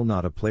the Still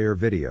Not a Player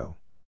video.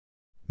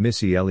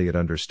 Missy Elliott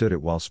understood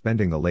it while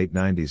spending the late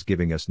 90s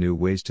giving us new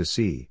ways to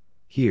see,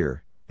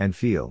 hear, and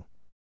feel.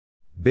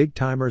 Big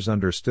timers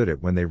understood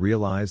it when they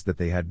realized that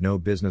they had no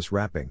business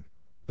rapping,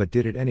 but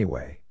did it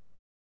anyway.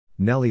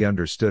 Nelly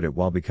understood it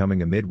while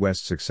becoming a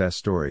Midwest success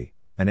story,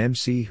 an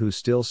MC who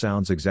still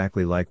sounds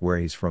exactly like where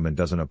he's from and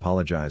doesn't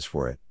apologize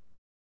for it.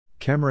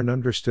 Cameron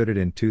understood it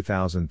in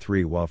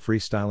 2003 while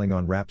freestyling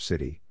on Rap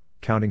City,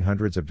 counting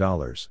hundreds of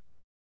dollars.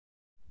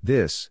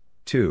 This,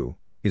 too,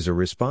 is a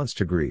response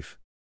to grief.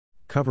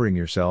 Covering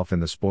yourself in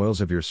the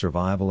spoils of your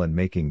survival and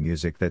making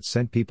music that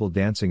sent people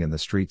dancing in the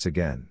streets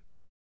again.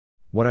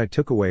 What I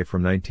took away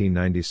from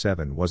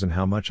 1997 wasn't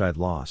how much I'd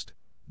lost,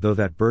 though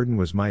that burden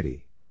was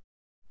mighty.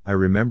 I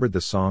remembered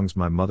the songs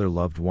my mother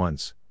loved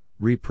once,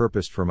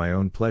 repurposed for my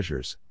own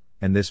pleasures,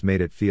 and this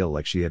made it feel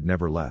like she had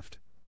never left.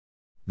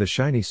 The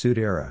shiny suit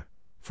era,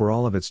 for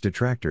all of its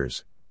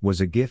detractors,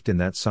 was a gift in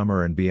that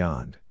summer and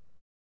beyond.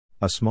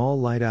 A small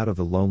light out of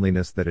the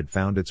loneliness that had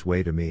found its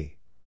way to me.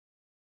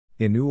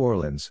 In New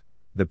Orleans,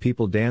 the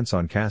people dance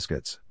on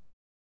caskets.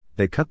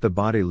 They cut the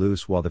body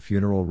loose while the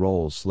funeral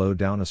rolls slow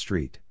down a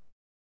street.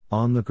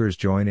 Onlookers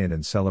join in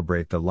and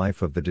celebrate the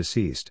life of the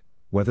deceased,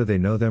 whether they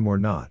know them or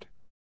not.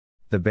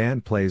 The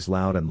band plays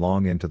loud and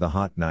long into the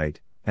hot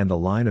night, and the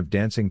line of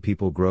dancing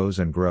people grows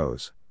and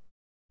grows.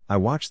 I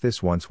watched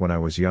this once when I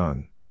was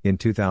young, in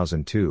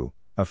 2002,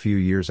 a few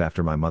years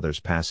after my mother's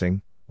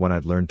passing, when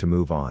I'd learned to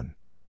move on.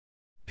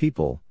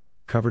 People,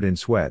 covered in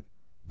sweat,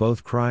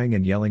 both crying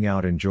and yelling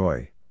out in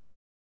joy.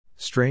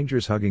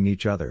 Strangers hugging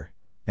each other,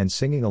 and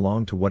singing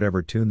along to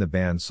whatever tune the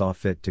band saw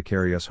fit to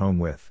carry us home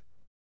with.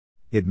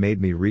 It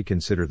made me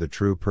reconsider the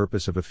true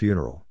purpose of a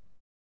funeral.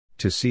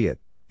 To see it,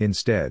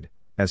 instead,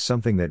 as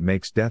something that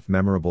makes death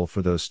memorable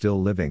for those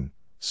still living,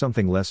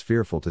 something less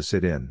fearful to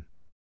sit in.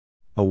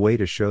 A way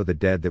to show the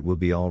dead that we'll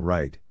be all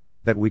right,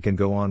 that we can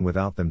go on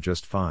without them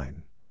just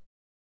fine.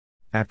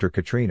 After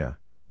Katrina,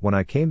 when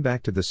I came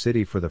back to the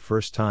city for the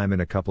first time in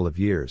a couple of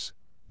years,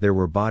 there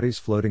were bodies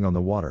floating on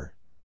the water.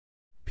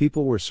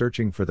 People were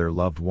searching for their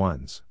loved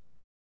ones.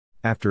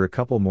 After a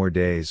couple more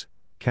days,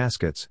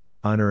 caskets,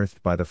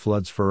 unearthed by the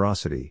flood's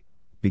ferocity,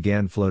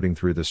 began floating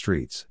through the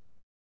streets.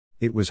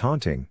 It was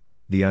haunting,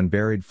 the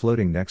unburied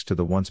floating next to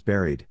the once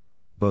buried,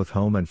 both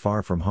home and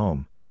far from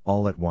home,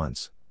 all at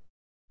once.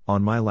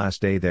 On my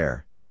last day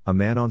there, a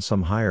man on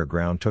some higher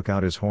ground took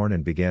out his horn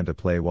and began to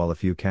play while a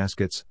few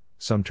caskets,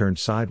 some turned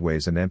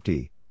sideways and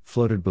empty,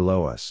 floated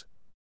below us.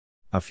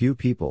 A few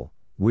people,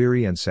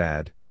 weary and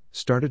sad,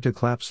 started to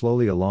clap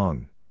slowly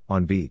along,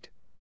 on beat.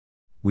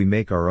 We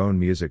make our own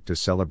music to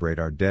celebrate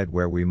our dead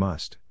where we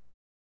must.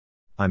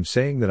 I'm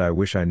saying that I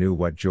wish I knew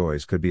what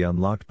joys could be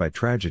unlocked by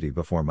tragedy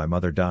before my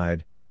mother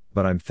died,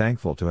 but I'm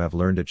thankful to have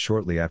learned it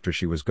shortly after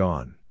she was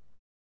gone.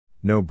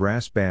 No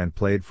brass band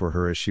played for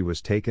her as she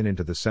was taken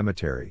into the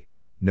cemetery,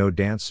 no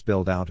dance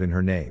spilled out in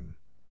her name.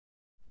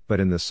 But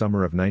in the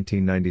summer of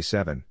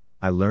 1997,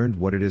 I learned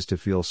what it is to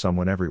feel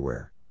someone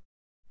everywhere.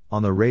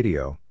 On the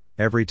radio,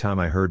 every time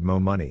I heard Mo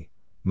Money,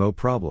 Mo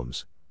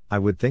Problems, I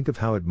would think of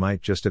how it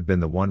might just have been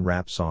the one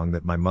rap song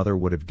that my mother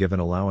would have given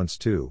allowance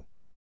to.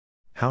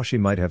 How she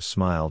might have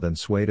smiled and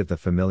swayed at the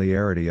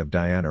familiarity of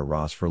Diana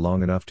Ross for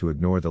long enough to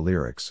ignore the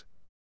lyrics.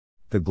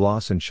 The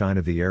gloss and shine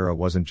of the era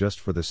wasn't just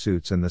for the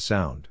suits and the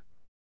sound.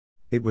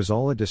 It was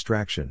all a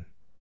distraction.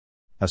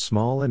 A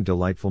small and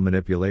delightful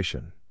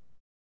manipulation.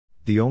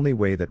 The only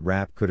way that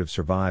rap could have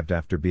survived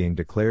after being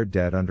declared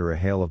dead under a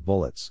hail of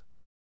bullets.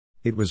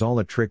 It was all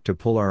a trick to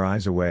pull our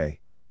eyes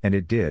away, and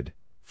it did,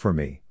 for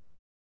me.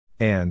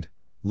 And,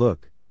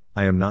 look,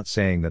 I am not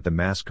saying that the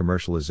mass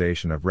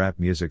commercialization of rap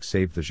music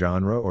saved the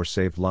genre or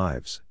saved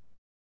lives.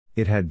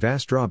 It had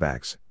vast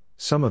drawbacks,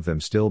 some of them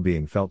still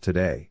being felt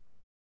today.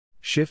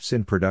 Shifts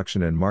in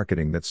production and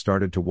marketing that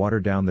started to water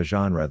down the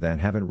genre then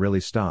haven't really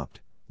stopped,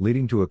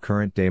 leading to a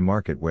current-day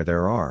market where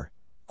there are,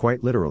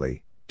 quite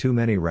literally, too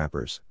many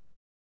rappers.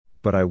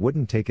 But I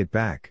wouldn't take it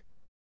back.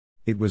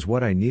 It was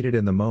what I needed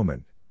in the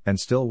moment, and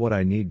still what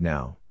I need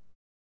now.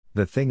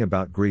 The thing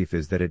about grief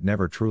is that it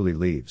never truly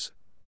leaves.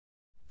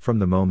 From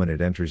the moment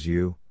it enters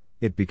you,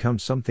 it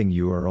becomes something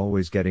you are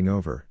always getting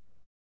over.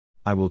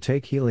 I will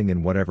take healing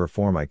in whatever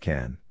form I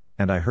can,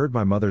 and I heard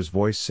my mother's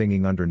voice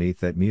singing underneath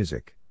that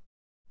music.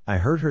 I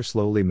heard her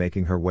slowly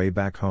making her way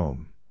back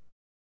home.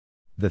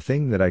 The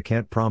thing that I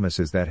can't promise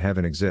is that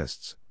heaven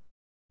exists.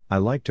 I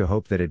like to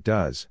hope that it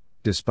does,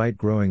 despite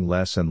growing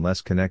less and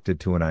less connected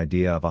to an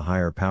idea of a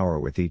higher power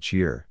with each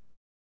year.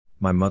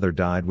 My mother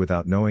died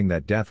without knowing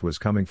that death was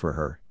coming for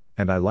her,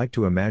 and I like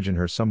to imagine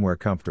her somewhere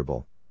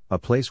comfortable, a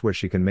place where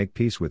she can make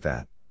peace with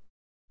that.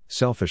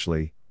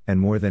 Selfishly, and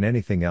more than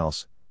anything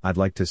else, I'd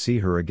like to see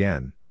her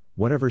again,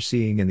 whatever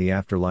seeing in the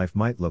afterlife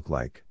might look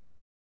like.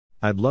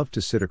 I'd love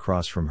to sit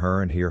across from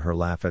her and hear her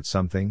laugh at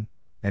something,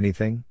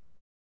 anything.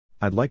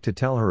 I'd like to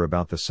tell her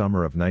about the summer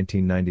of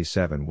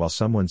 1997 while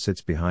someone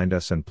sits behind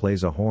us and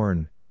plays a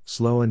horn,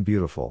 slow and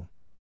beautiful.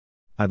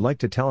 I'd like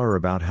to tell her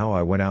about how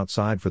I went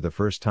outside for the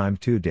first time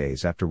 2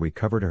 days after we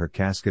covered her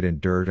casket in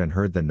dirt and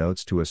heard the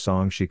notes to a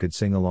song she could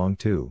sing along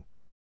to.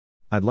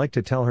 I'd like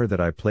to tell her that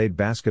I played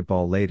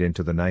basketball late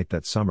into the night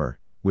that summer,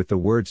 with the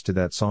words to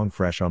that song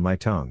fresh on my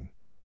tongue.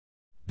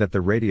 That the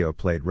radio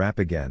played rap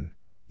again,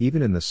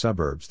 even in the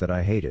suburbs that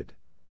I hated.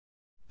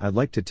 I'd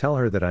like to tell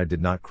her that I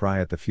did not cry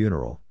at the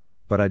funeral,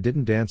 but I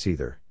didn't dance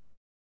either.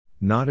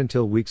 Not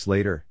until weeks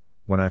later,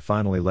 when I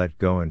finally let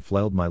go and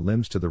flailed my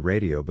limbs to the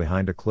radio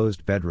behind a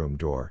closed bedroom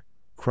door,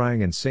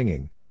 crying and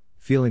singing,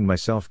 feeling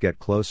myself get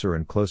closer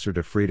and closer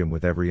to freedom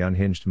with every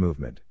unhinged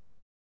movement.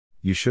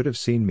 You should have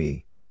seen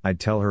me, I'd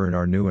tell her in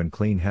our new and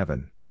clean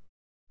heaven.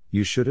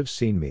 You should have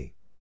seen me.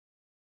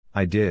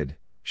 I did,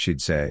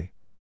 she'd say.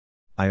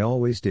 I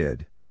always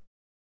did.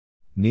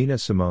 Nina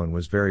Simone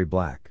was very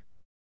black.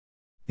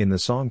 In the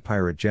song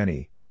Pirate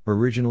Jenny,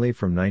 originally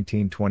from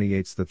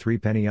 1928's The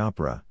Threepenny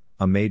Opera,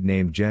 a maid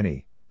named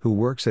Jenny, who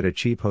works at a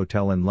cheap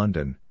hotel in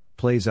London,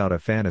 plays out a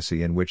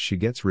fantasy in which she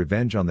gets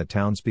revenge on the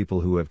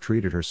townspeople who have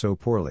treated her so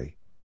poorly.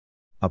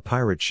 A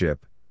pirate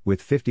ship,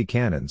 with 50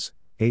 cannons,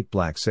 8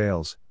 black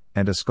sails,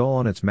 and a skull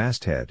on its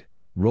masthead,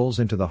 rolls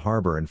into the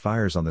harbor and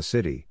fires on the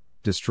city,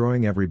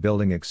 destroying every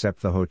building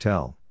except the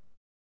hotel.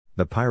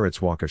 The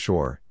pirates walk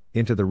ashore,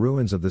 into the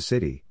ruins of the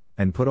city,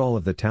 and put all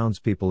of the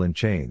townspeople in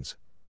chains.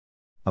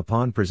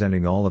 Upon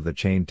presenting all of the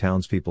chained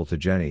townspeople to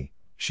Jenny,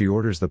 she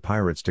orders the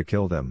pirates to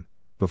kill them,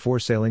 before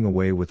sailing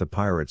away with the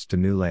pirates to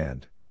new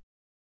land.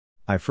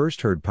 I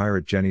first heard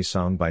Pirate Jenny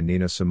sung by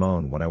Nina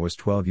Simone when I was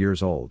 12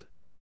 years old.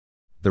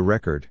 The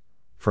record,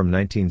 from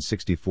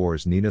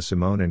 1964's Nina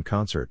Simone in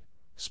concert,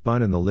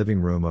 spun in the living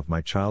room of my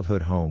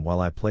childhood home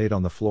while I played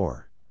on the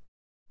floor.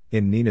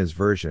 In Nina's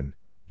version,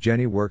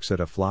 Jenny works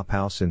at a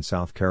flophouse in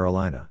South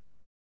Carolina.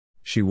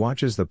 She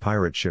watches the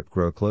pirate ship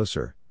grow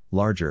closer,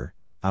 larger,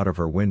 out of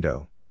her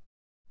window.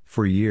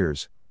 For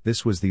years,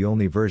 this was the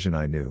only version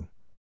I knew.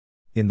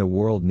 In the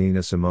world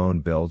Nina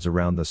Simone builds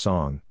around the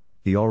song,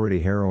 the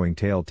already harrowing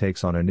tale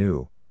takes on a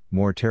new,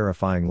 more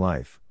terrifying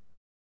life.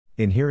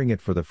 In hearing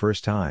it for the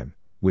first time,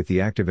 with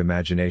the active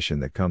imagination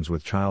that comes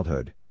with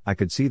childhood, I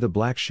could see the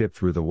black ship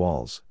through the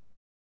walls.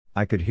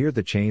 I could hear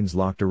the chains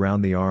locked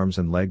around the arms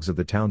and legs of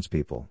the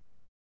townspeople.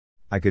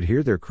 I could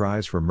hear their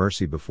cries for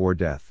mercy before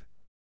death.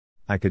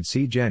 I could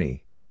see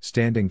Jenny,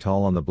 standing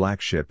tall on the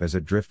black ship as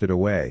it drifted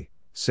away,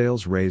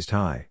 sails raised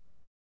high.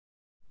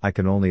 I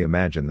can only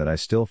imagine that I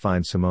still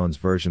find Simone's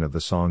version of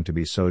the song to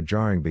be so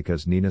jarring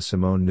because Nina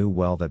Simone knew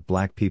well that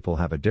black people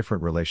have a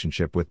different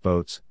relationship with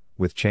boats,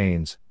 with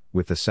chains,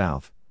 with the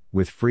South,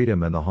 with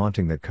freedom and the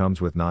haunting that comes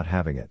with not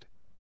having it.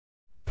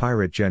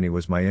 Pirate Jenny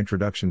was my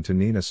introduction to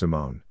Nina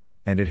Simone,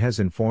 and it has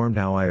informed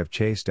how I have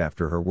chased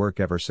after her work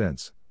ever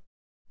since.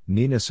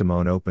 Nina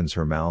Simone opens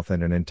her mouth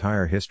and an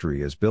entire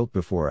history is built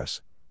before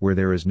us, where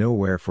there is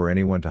nowhere for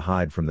anyone to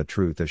hide from the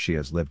truth as she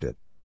has lived it.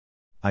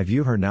 I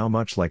view her now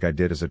much like I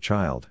did as a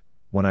child,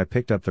 when I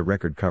picked up the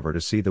record cover to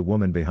see the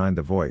woman behind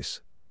the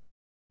voice.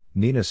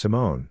 Nina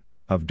Simone,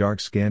 of dark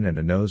skin and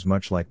a nose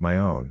much like my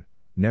own,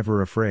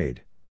 never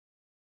afraid.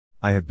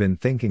 I have been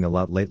thinking a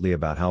lot lately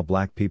about how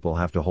black people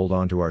have to hold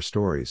on to our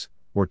stories,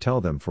 or tell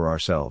them for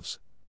ourselves.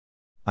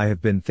 I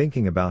have been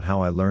thinking about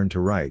how I learned to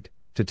write,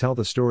 to tell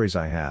the stories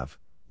I have,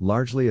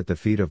 largely at the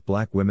feet of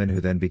black women who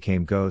then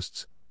became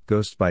ghosts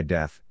by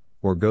death,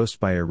 or ghosts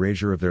by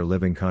erasure of their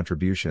living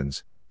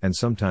contributions, and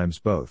sometimes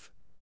both.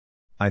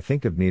 I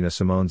think of Nina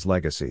Simone's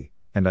legacy,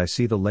 and I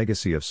see the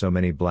legacy of so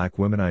many black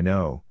women I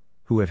know,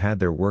 who have had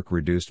their work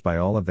reduced by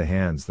all of the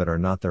hands that are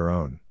not their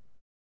own.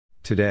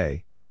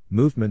 Today,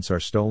 movements are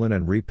stolen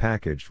and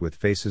repackaged with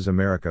faces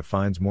America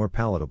finds more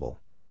palatable.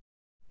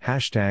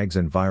 Hashtags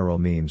and viral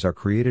memes are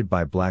created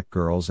by black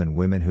girls and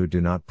women who do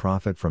not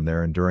profit from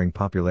their enduring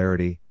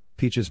popularity.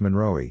 Peaches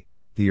Monroe,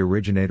 the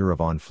originator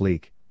of On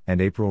Fleek, and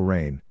April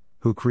Rain,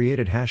 who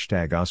created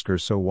hashtag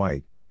Oscars So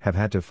White, have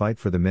had to fight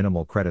for the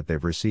minimal credit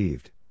they've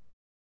received.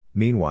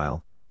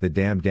 Meanwhile, the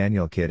damn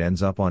Daniel kid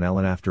ends up on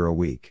Ellen after a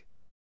week.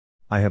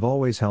 I have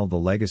always held the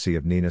legacy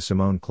of Nina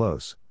Simone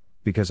close,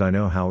 because I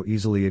know how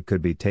easily it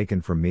could be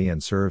taken from me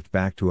and served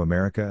back to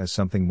America as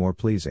something more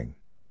pleasing.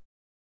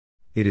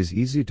 It is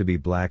easy to be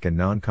black and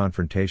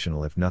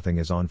non-confrontational if nothing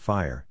is on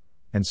fire,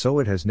 and so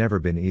it has never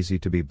been easy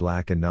to be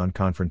black and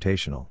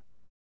non-confrontational.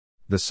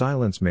 The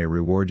silence may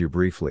reward you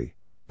briefly,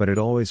 but it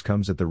always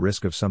comes at the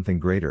risk of something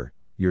greater: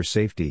 your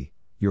safety,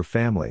 your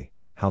family,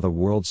 how the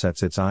world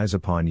sets its eyes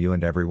upon you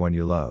and everyone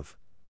you love.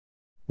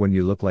 When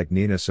you look like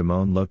Nina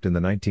Simone looked in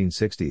the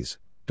 1960s,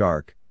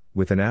 dark,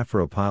 with an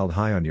afro piled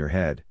high on your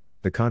head,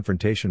 the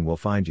confrontation will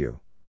find you.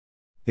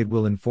 It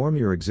will inform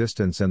your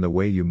existence and the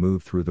way you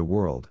move through the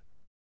world.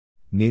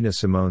 Nina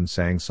Simone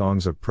sang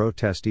songs of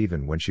protest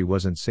even when she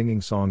wasn't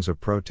singing songs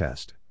of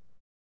protest.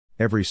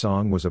 Every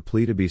song was a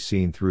plea to be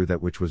seen through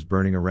that which was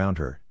burning around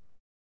her.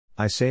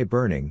 I say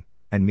burning,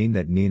 and mean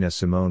that Nina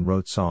Simone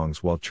wrote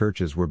songs while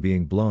churches were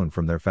being blown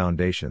from their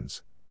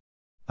foundations.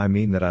 I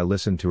mean that I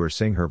listened to her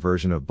sing her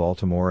version of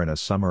Baltimore in a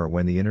summer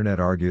when the internet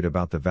argued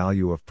about the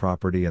value of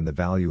property and the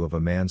value of a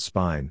man's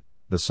spine,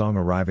 the song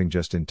arriving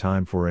just in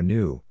time for a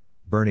new,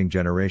 burning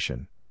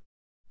generation.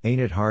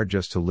 Ain't it hard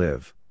just to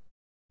live?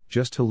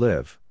 Just to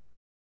live.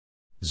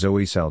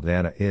 Zoe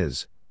Saldana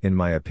is, in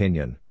my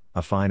opinion,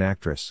 a fine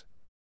actress.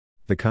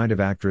 The kind of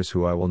actress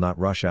who I will not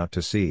rush out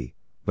to see,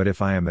 but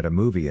if I am at a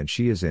movie and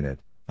she is in it,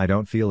 I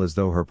don't feel as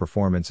though her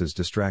performance is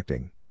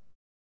distracting.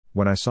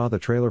 When I saw the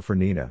trailer for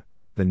Nina,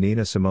 the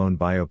Nina Simone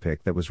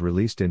biopic that was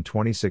released in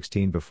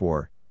 2016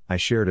 before, I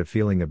shared a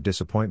feeling of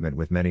disappointment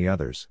with many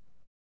others.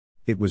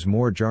 It was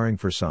more jarring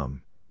for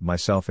some,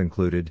 myself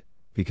included,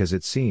 because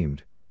it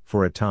seemed,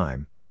 for a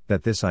time,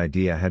 that this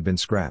idea had been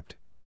scrapped.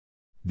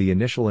 The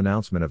initial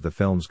announcement of the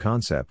film's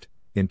concept,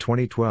 in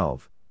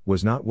 2012,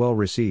 was not well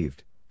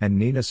received, and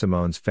Nina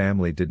Simone's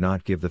family did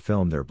not give the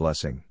film their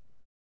blessing.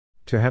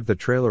 To have the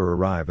trailer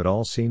arrive at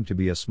all seemed to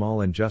be a small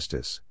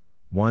injustice,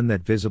 one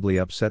that visibly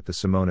upset the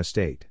Simone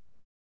estate.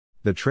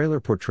 The trailer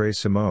portrays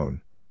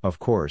Simone, of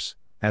course,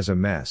 as a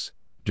mess,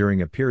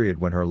 during a period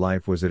when her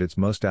life was at its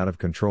most out of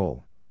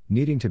control,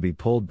 needing to be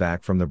pulled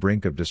back from the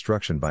brink of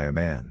destruction by a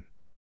man.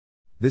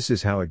 This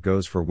is how it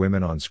goes for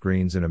women on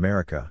screens in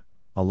America: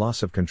 a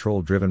loss of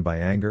control driven by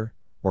anger,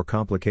 or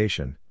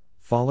complication,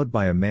 followed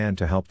by a man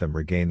to help them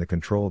regain the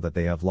control that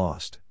they have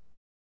lost.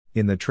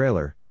 In the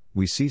trailer,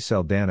 we see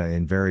Saldana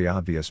in very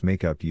obvious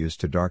makeup used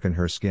to darken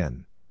her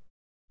skin.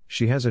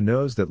 She has a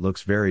nose that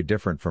looks very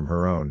different from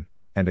her own,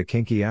 and a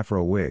kinky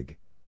afro wig.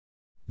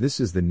 This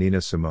is the Nina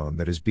Simone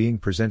that is being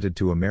presented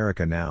to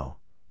America now,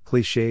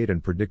 cliched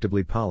and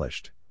predictably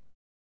polished.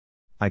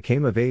 I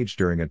came of age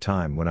during a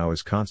time when I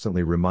was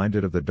constantly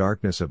reminded of the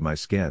darkness of my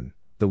skin,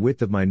 the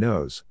width of my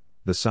nose,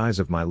 the size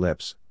of my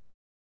lips.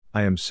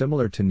 I am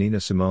similar to Nina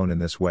Simone in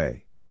this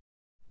way.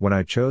 When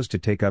I chose to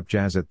take up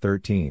jazz at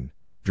 13,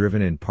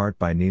 driven in part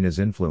by Nina's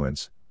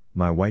influence,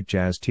 my white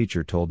jazz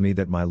teacher told me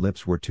that my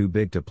lips were too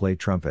big to play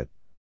trumpet.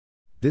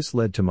 This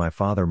led to my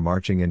father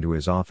marching into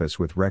his office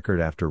with record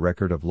after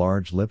record of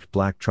large-lipped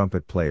black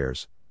trumpet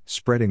players,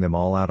 spreading them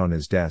all out on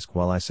his desk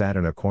while I sat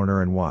in a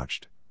corner and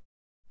watched.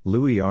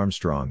 Louis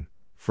Armstrong,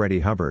 Freddie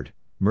Hubbard,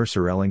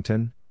 Mercer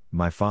Ellington,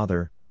 my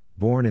father,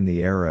 born in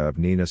the era of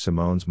Nina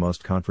Simone's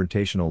most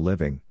confrontational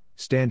living,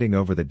 standing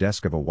over the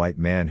desk of a white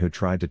man who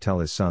tried to tell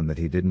his son that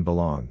he didn't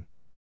belong.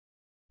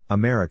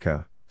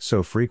 America,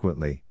 so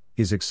frequently,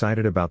 is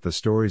excited about the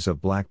stories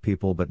of black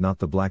people but not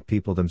the black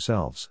people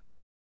themselves.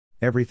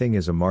 Everything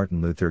is a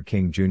Martin Luther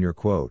King Jr.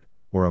 quote,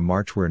 or a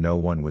march where no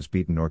one was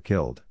beaten or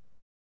killed.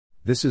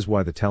 This is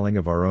why the telling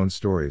of our own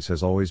stories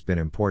has always been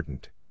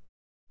important.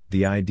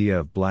 The idea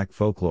of black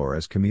folklore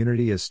as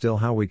community is still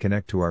how we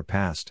connect to our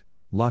past,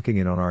 locking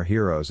in on our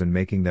heroes and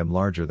making them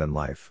larger than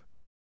life.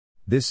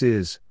 This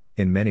is,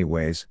 in many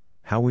ways,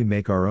 how we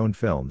make our own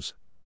films.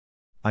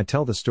 I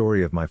tell the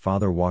story of my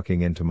father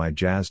walking into my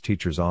jazz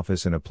teacher's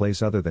office in a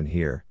place other than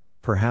here,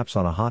 perhaps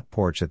on a hot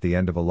porch at the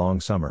end of a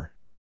long summer.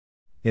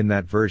 In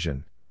that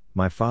version,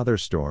 my father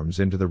storms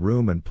into the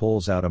room and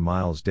pulls out a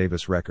Miles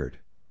Davis record.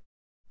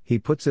 He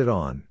puts it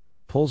on,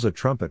 pulls a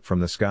trumpet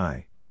from the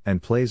sky,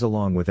 and plays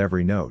along with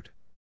every note.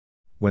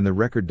 When the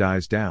record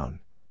dies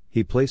down,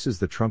 he places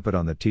the trumpet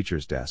on the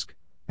teacher's desk,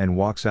 and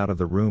walks out of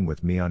the room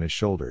with me on his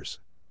shoulders.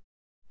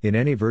 In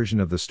any version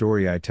of the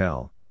story I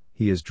tell,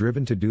 he is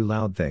driven to do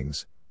loud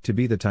things, to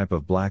be the type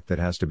of black that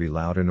has to be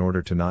loud in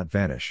order to not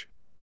vanish.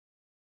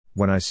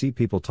 When I see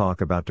people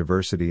talk about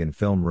diversity in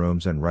film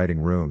rooms and writing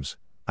rooms,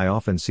 I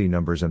often see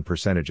numbers and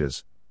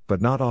percentages,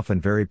 but not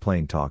often very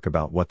plain talk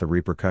about what the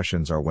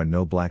repercussions are when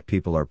no black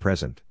people are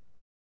present.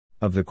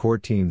 Of the core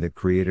team that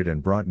created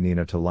and brought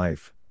Nina to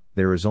life,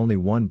 there is only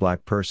one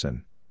black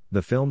person.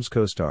 The film's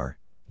co-star,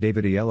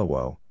 David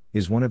Oyelowo,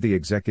 is one of the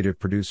executive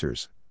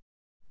producers.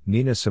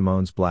 Nina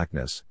Simone's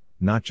blackness,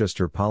 not just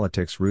her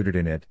politics rooted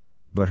in it,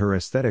 but her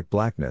aesthetic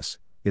blackness,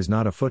 is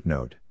not a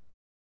footnote.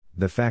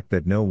 The fact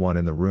that no one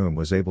in the room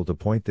was able to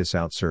point this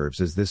out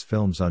serves as this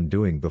film's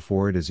undoing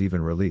before it is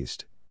even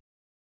released.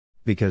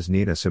 Because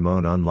Nina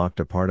Simone unlocked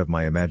a part of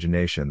my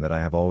imagination that I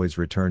have always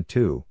returned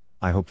to,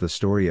 I hope the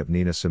story of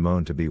Nina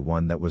Simone to be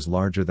one that was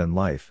larger than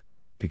life,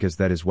 because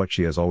that is what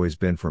she has always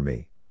been for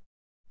me.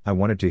 I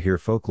wanted to hear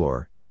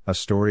folklore, a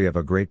story of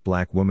a great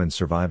black woman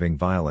surviving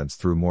violence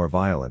through more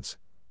violence,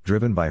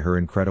 driven by her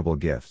incredible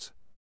gifts.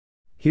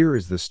 Here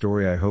is the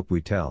story I hope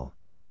we tell.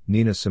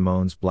 Nina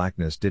Simone's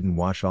blackness didn't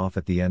wash off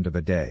at the end of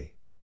a day.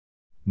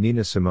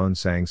 Nina Simone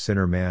sang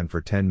Sinner Man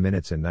for 10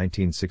 minutes in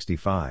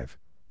 1965,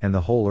 and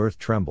the whole earth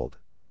trembled.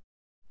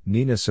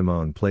 Nina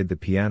Simone played the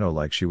piano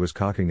like she was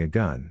cocking a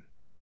gun.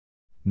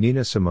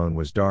 Nina Simone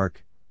was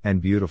dark, and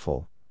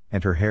beautiful,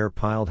 and her hair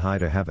piled high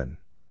to heaven.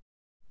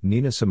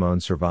 Nina Simone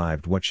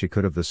survived what she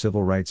could of the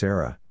civil rights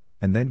era,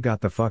 and then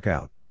got the fuck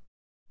out.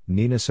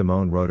 Nina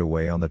Simone rode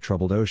away on the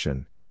troubled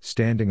ocean,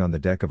 standing on the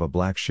deck of a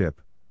black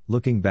ship,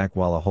 looking back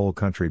while a whole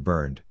country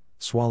burned,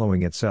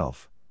 swallowing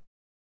itself.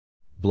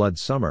 Blood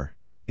Summer,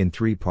 in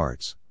 3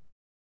 parts.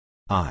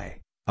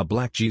 A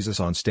Black Jesus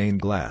on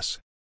Stained Glass.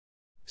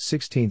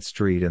 16th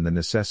Street and the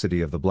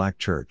Necessity of the Black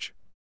Church.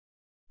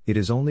 It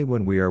is only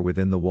when we are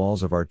within the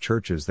walls of our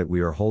churches that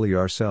we are wholly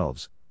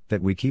ourselves,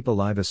 that we keep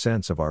alive a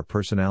sense of our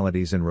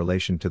personalities in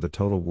relation to the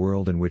total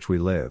world in which we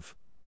live.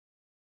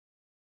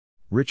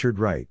 Richard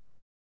Wright.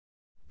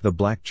 The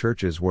black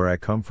churches where I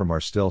come from are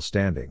still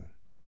standing.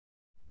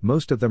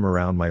 Most of them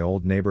around my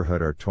old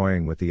neighborhood are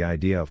toying with the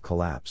idea of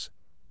collapse,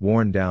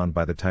 worn down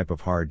by the type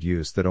of hard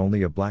use that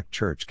only a black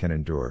church can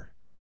endure.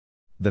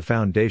 The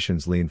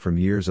foundations lean from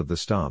years of the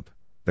stomp,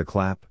 the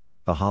clap,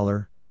 the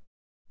holler.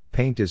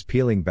 Paint is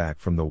peeling back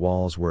from the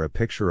walls where a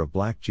picture of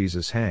black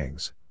Jesus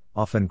hangs,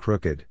 often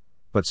crooked,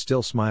 but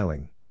still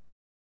smiling.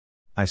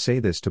 I say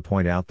this to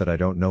point out that I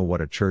don't know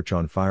what a church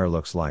on fire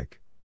looks like.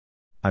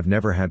 I've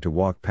never had to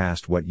walk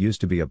past what used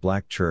to be a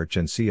black church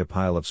and see a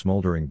pile of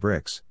smoldering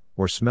bricks,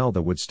 or smell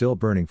the wood still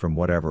burning from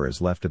whatever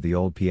is left of the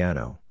old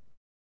piano.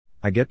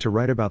 I get to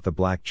write about the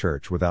black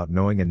church without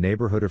knowing a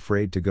neighborhood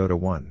afraid to go to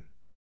one.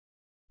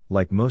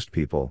 Like most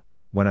people,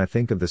 when I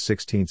think of the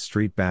 16th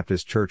Street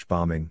Baptist Church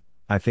bombing,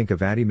 I think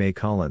of Addie Mae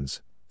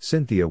Collins,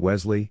 Cynthia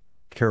Wesley,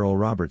 Carol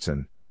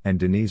Robertson, and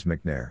Denise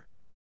McNair.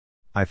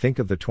 I think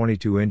of the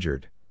 22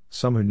 injured,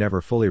 some who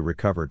never fully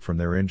recovered from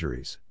their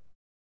injuries.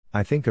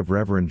 I think of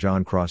Reverend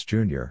John Cross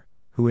Jr.,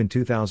 who in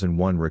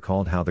 2001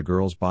 recalled how the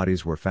girls'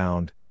 bodies were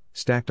found,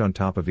 stacked on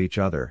top of each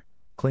other,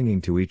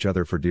 clinging to each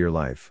other for dear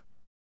life.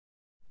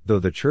 Though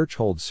the church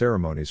holds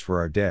ceremonies for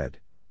our dead,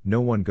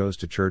 no one goes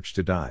to church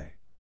to die.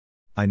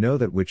 I know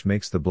that which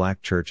makes the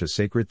black church a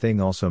sacred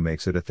thing also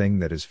makes it a thing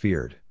that is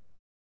feared.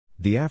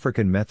 The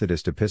African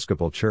Methodist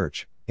Episcopal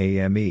Church,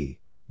 AME,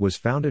 was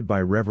founded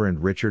by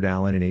Reverend Richard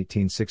Allen in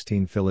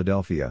 1816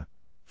 Philadelphia,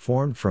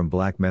 formed from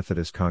black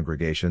Methodist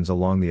congregations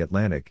along the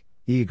Atlantic,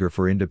 eager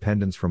for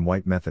independence from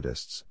white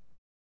Methodists.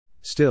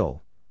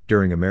 Still,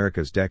 during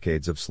America's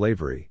decades of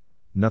slavery,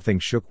 nothing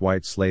shook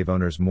white slave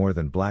owners more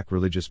than black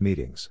religious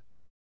meetings.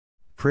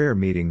 Prayer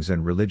meetings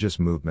and religious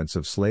movements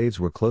of slaves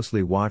were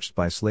closely watched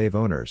by slave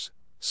owners.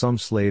 Some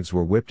slaves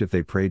were whipped if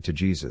they prayed to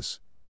Jesus.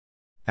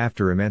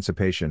 After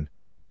emancipation,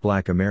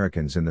 black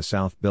Americans in the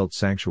South built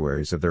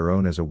sanctuaries of their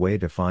own as a way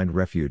to find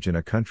refuge in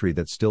a country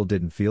that still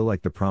didn't feel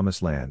like the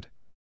promised land.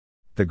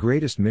 The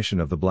greatest mission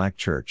of the black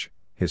church,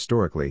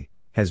 historically,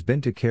 has been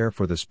to care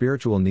for the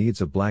spiritual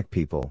needs of black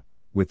people,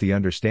 with the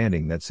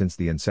understanding that since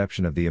the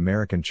inception of the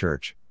American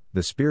church,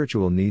 the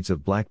spiritual needs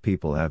of black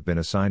people have been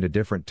assigned a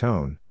different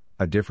tone,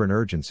 a different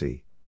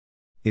urgency.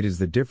 It is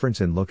the difference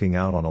in looking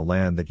out on a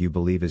land that you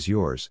believe is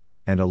yours,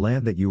 and a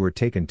land that you were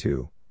taken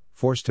to,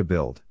 forced to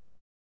build.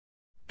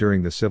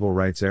 During the civil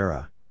rights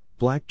era,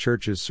 black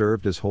churches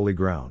served as holy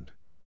ground.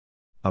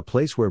 A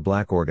place where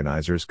black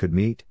organizers could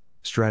meet,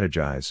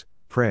 strategize,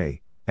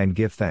 pray, and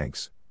give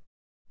thanks.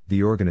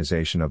 The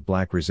organization of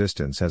black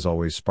resistance has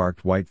always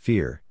sparked white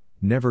fear,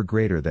 never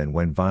greater than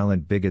when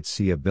violent bigots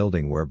see a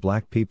building where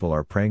black people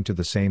are praying to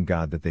the same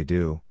God that they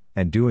do,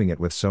 and doing it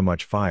with so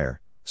much fire,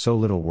 so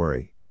little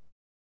worry.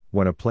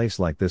 When a place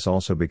like this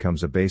also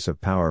becomes a base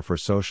of power for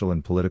social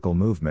and political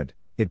movement,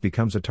 it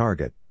becomes a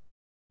target.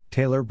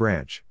 Taylor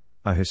Branch,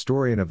 a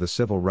historian of the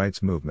civil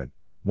rights movement,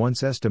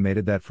 once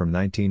estimated that from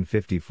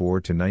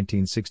 1954 to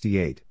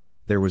 1968,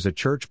 there was a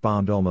church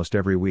bombed almost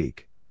every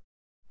week.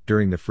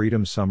 During the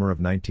Freedom Summer of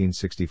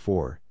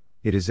 1964,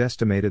 it is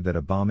estimated that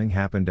a bombing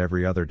happened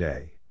every other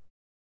day.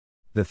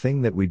 The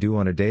thing that we do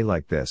on a day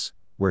like this,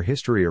 where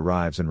history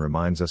arrives and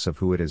reminds us of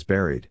who it has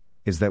buried,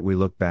 is that we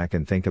look back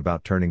and think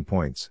about turning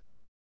points.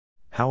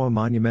 How a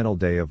monumental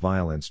day of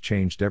violence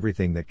changed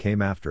everything that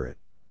came after it.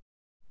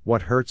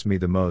 What hurts me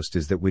the most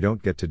is that we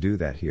don't get to do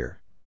that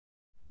here.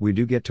 We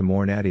do get to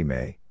mourn Addie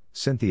Mae,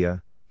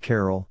 Cynthia,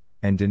 Carol,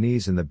 and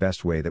Denise in the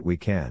best way that we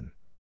can.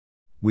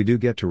 We do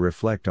get to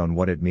reflect on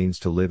what it means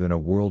to live in a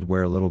world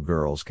where little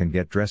girls can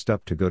get dressed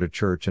up to go to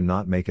church and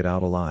not make it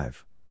out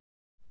alive.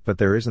 But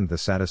there isn't the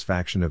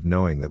satisfaction of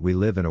knowing that we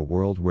live in a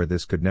world where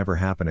this could never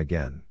happen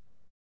again.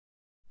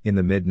 In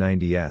the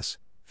mid-90s,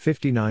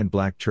 59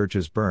 black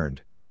churches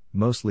burned,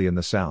 mostly in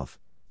the South,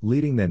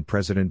 leading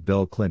then-President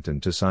Bill Clinton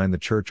to sign the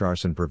Church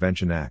Arson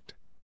Prevention Act.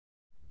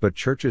 But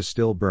churches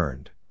still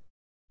burned.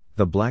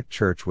 The black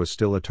church was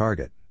still a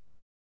target.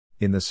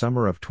 In the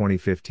summer of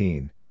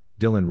 2015,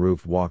 Dylan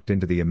Roof walked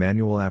into the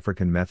Emmanuel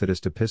African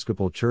Methodist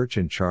Episcopal Church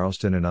in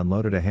Charleston and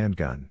unloaded a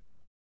handgun.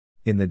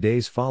 In the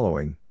days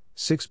following,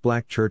 6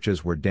 black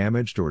churches were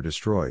damaged or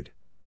destroyed.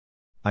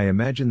 I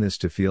imagine this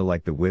to feel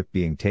like the whip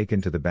being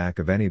taken to the back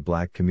of any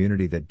black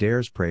community that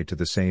dares pray to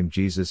the same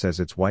Jesus as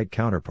its white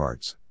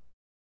counterparts.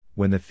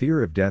 When the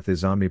fear of death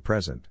is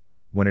omnipresent,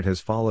 when it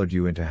has followed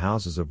you into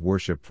houses of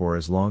worship for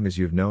as long as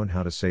you've known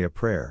how to say a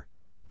prayer,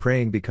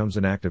 praying becomes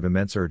an act of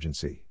immense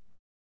urgency.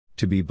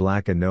 To be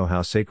black and know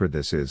how sacred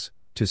this is,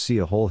 to see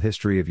a whole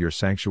history of your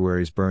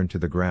sanctuaries burned to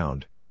the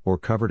ground, or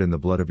covered in the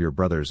blood of your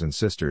brothers and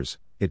sisters,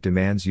 it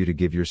demands you to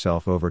give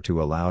yourself over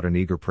to a loud and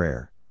eager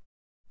prayer.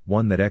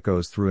 One that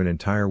echoes through an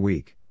entire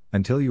week,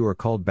 until you are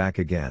called back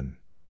again.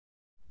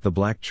 The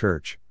Black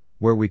Church,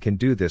 where we can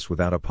do this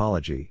without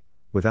apology,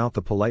 without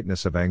the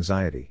politeness of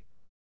anxiety.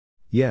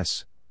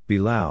 Yes, be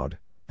loud,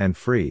 and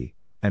free,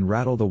 and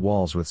rattle the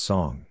walls with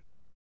song.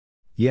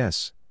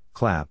 Yes,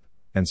 clap,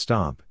 and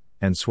stomp,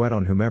 and sweat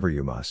on whomever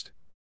you must.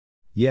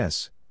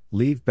 Yes,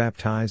 leave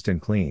baptized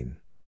and clean.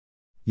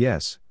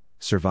 Yes,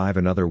 survive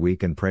another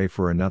week and pray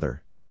for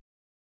another.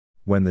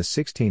 When the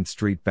 16th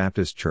Street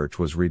Baptist Church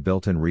was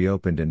rebuilt and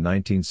reopened in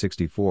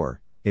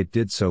 1964, it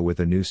did so with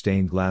a new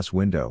stained glass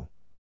window.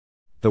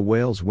 The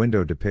Wales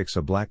window depicts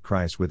a black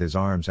Christ with his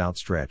arms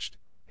outstretched,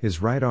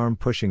 his right arm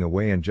pushing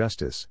away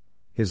injustice,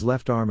 his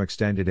left arm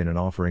extended in an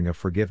offering of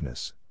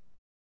forgiveness.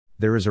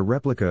 There is a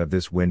replica of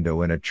this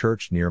window in a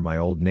church near my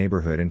old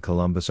neighborhood in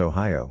Columbus,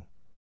 Ohio.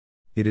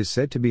 It is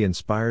said to be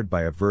inspired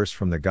by a verse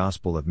from the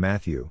Gospel of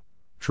Matthew,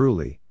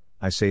 "Truly,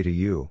 I say to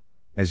you,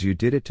 as you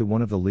did it to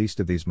one of the least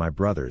of these my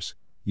brothers,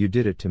 you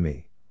did it to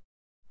me."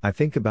 I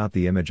think about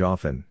the image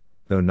often,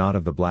 though not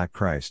of the black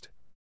Christ.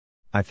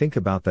 I think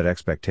about that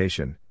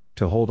expectation,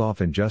 to hold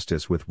off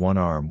injustice with one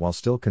arm while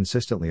still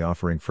consistently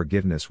offering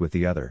forgiveness with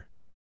the other.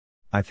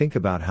 I think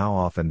about how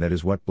often that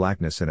is what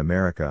blackness in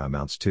America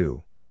amounts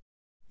to.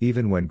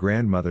 Even when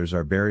grandmothers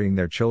are burying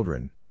their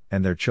children,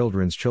 and their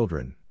children's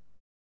children.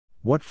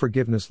 What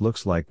forgiveness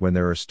looks like when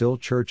there are still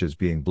churches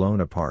being blown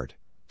apart,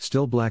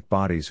 still black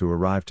bodies who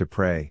arrived to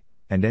pray,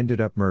 and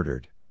ended up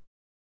murdered.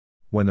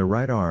 When the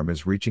right arm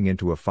is reaching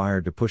into a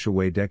fire to push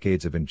away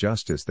decades of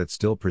injustice that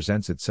still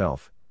presents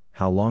itself,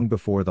 how long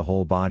before the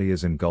whole body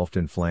is engulfed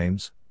in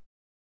flames?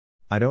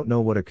 I don't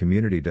know what a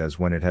community does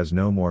when it has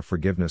no more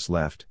forgiveness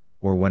left,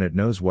 or when it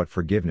knows what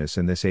forgiveness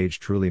in this age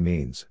truly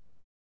means.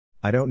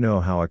 I don't know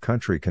how a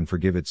country can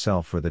forgive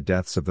itself for the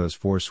deaths of those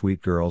 4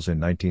 sweet girls in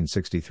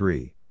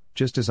 1963,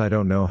 just as I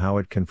don't know how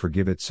it can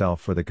forgive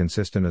itself for the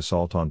consistent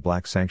assault on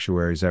black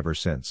sanctuaries ever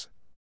since.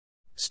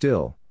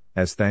 Still,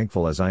 as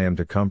thankful as I am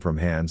to come from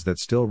hands that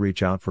still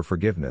reach out for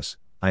forgiveness,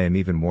 I am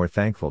even more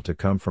thankful to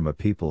come from a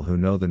people who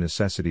know the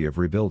necessity of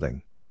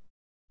rebuilding.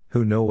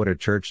 Who know what a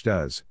church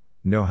does,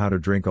 know how to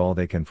drink all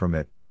they can from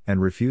it,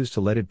 and refuse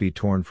to let it be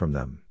torn from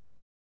them.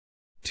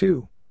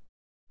 2.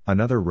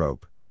 Another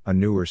rope, a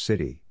newer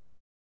city.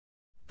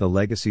 The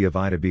legacy of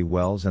Ida B.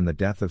 Wells and the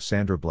death of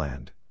Sandra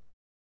Bland.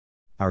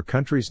 Our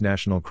country's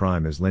national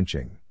crime is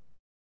lynching.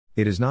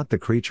 It is not the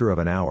creature of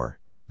an hour,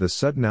 the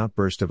sudden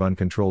outburst of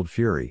uncontrolled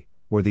fury,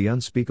 or the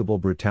unspeakable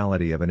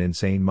brutality of an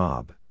insane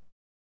mob.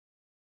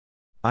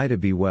 Ida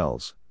B.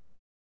 Wells.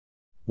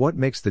 What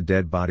makes the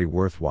dead body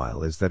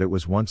worthwhile is that it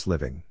was once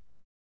living.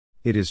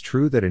 It is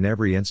true that in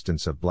every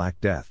instance of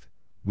Black Death,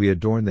 we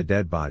adorn the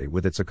dead body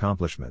with its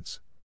accomplishments.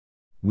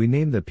 We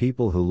name the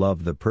people who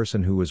loved the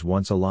person who was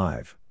once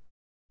alive.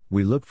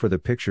 We look for the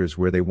pictures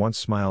where they once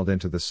smiled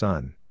into the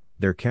sun,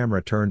 their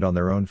camera turned on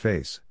their own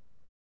face.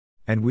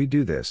 And we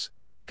do this,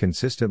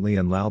 consistently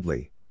and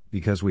loudly,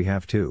 because we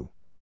have to.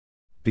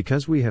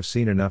 Because we have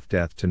seen enough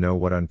death to know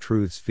what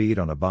untruths feed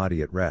on a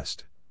body at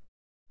rest.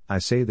 I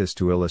say this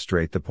to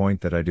illustrate the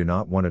point that I do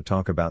not want to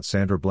talk about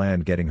Sandra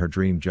Bland getting her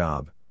dream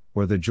job,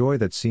 or the joy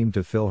that seemed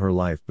to fill her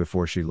life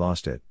before she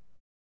lost it.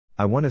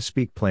 I want to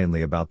speak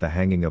plainly about the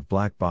hanging of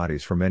black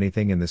bodies from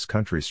anything in this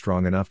country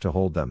strong enough to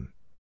hold them.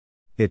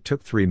 It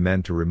took 3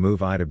 men to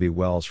remove Ida B.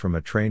 Wells from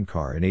a train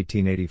car in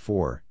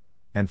 1884,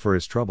 and for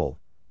his trouble,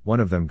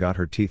 one of them got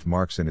her teeth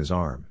marks in his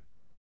arm.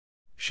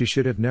 She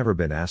should have never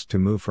been asked to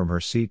move from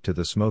her seat to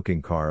the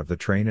smoking car of the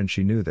train, and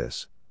she knew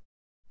this.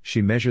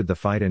 She measured the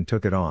fight and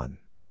took it on.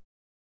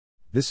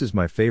 This is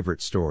my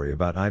favorite story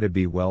about Ida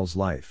B. Wells'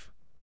 life.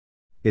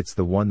 It's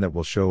the one that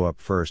will show up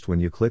first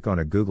when you click on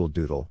a Google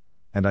Doodle,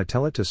 and I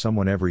tell it to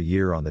someone every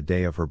year on the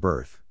day of her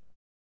birth.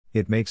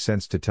 It makes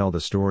sense to tell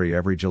the story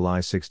every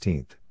July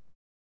 16th.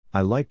 I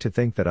like to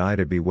think that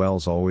Ida B.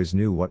 Wells always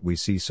knew what we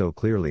see so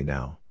clearly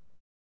now.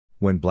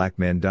 When black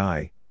men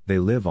die, they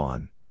live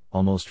on,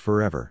 almost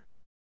forever.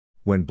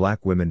 When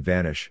black women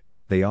vanish,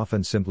 they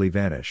often simply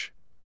vanish.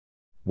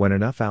 When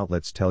enough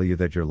outlets tell you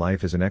that your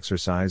life is an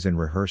exercise in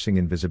rehearsing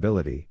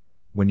invisibility,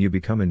 when you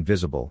become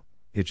invisible,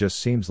 it just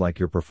seems like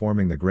you're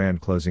performing the grand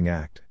closing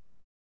act.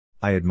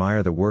 I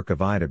admire the work of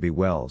Ida B.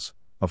 Wells,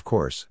 of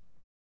course.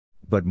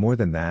 But more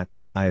than that,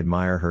 I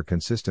admire her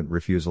consistent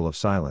refusal of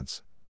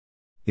silence.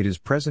 It is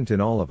present in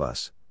all of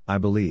us, I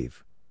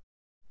believe.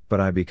 But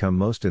I become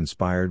most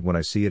inspired when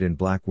I see it in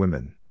black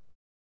women.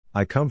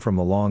 I come from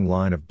a long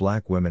line of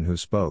black women who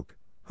spoke,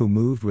 who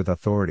moved with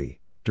authority,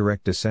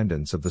 direct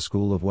descendants of the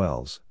school of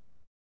Wells.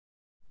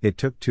 It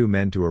took 2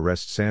 men to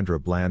arrest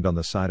Sandra Bland on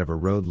the side of a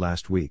road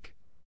last week.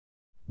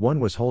 One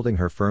was holding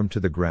her firm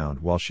to the ground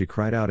while she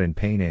cried out in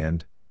pain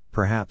and,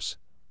 perhaps,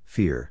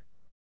 fear.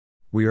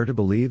 We are to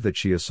believe that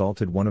she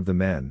assaulted one of the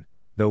men,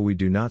 though we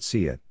do not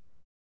see it.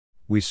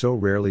 We so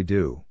rarely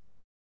do.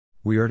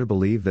 We are to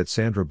believe that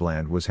Sandra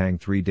Bland was hanged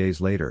 3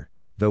 days later,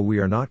 though we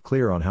are not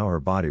clear on how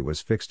her body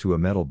was fixed to a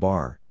metal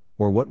bar,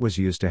 or what was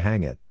used to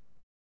hang it.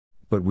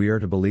 But we are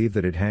to believe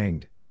that it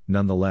hanged,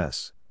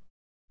 nonetheless.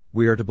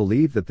 We are to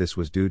believe that this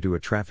was due to a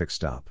traffic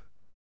stop.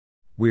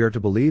 We are to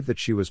believe that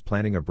she was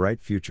planning a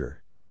bright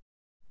future.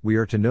 We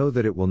are to know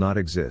that it will not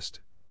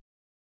exist.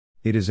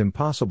 It is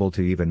impossible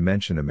to even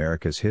mention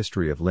America's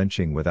history of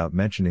lynching without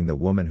mentioning the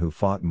woman who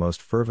fought most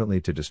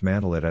fervently to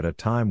dismantle it at a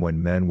time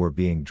when men were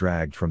being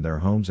dragged from their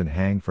homes and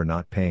hanged for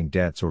not paying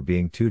debts or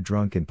being too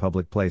drunk in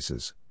public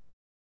places.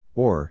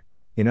 Or,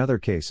 in other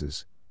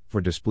cases,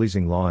 for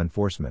displeasing law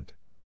enforcement.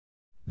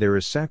 There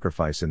is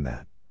sacrifice in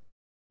that.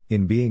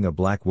 In being a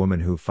black woman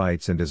who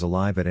fights and is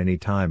alive at any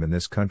time in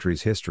this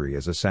country's history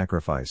is a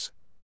sacrifice.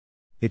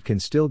 It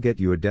can still get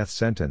you a death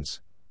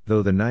sentence,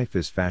 though the knife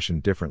is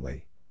fashioned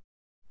differently.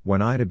 When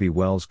Ida B.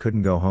 Wells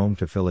couldn't go home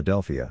to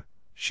Philadelphia,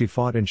 she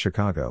fought in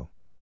Chicago.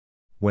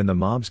 When the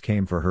mobs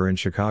came for her in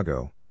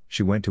Chicago,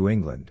 she went to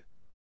England.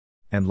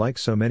 And like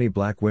so many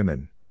black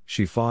women,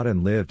 she fought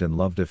and lived and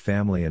loved a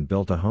family and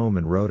built a home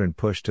and rode and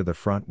pushed to the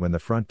front when the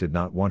front did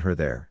not want her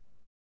there.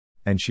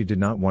 And she did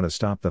not want to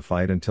stop the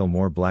fight until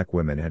more black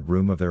women had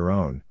room of their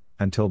own,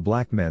 until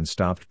black men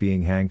stopped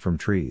being hanged from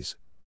trees.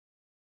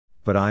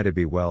 But Ida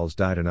B. Wells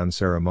died an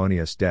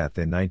unceremonious death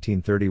in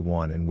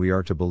 1931, and we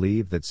are to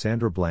believe that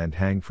Sandra Bland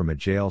hanged from a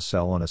jail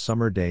cell on a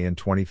summer day in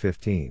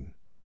 2015.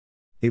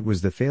 It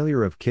was the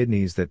failure of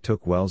kidneys that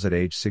took Wells at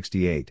age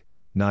 68,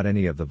 not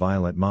any of the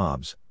violent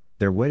mobs,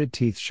 their wetted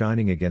teeth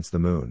shining against the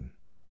moon.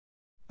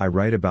 I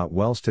write about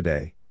Wells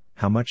today,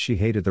 how much she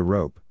hated the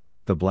rope,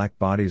 the black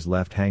bodies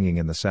left hanging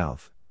in the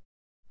South.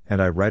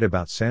 And I write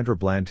about Sandra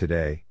Bland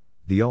today,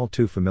 the all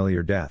too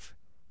familiar death,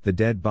 the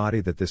dead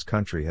body that this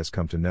country has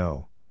come to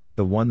know,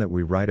 the one that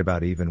we write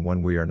about even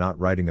when we are not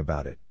writing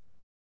about it.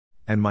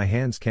 And my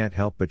hands can't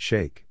help but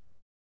shake.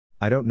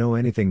 I don't know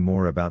anything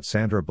more about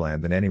Sandra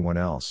Bland than anyone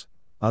else,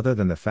 other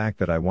than the fact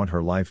that I want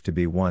her life to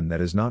be one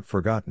that is not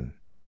forgotten.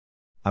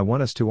 I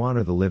want us to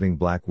honor the living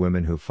black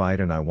women who fight,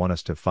 and I want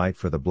us to fight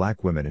for the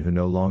black women who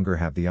no longer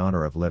have the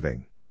honor of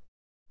living.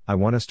 I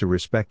want us to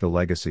respect the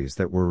legacies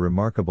that were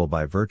remarkable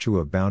by virtue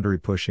of boundary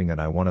pushing, and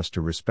I want us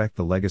to respect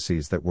the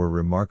legacies that were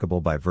remarkable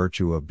by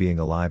virtue of being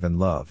alive and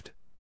loved.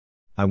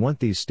 I want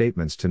these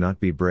statements to not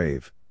be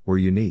brave, or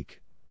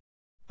unique.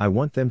 I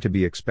want them to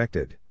be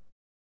expected.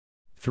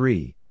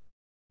 3.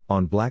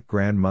 On Black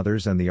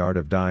Grandmothers and the Art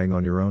of Dying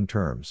on Your Own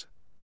Terms.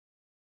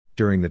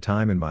 During the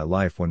time in my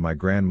life when my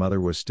grandmother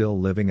was still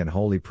living and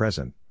wholly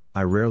present,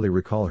 I rarely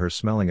recall her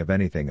smelling of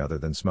anything other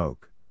than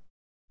smoke.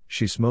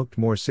 She smoked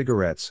more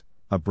cigarettes,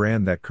 a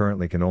brand that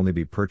currently can only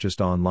be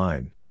purchased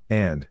online,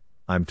 and,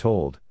 I'm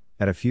told,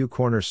 at a few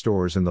corner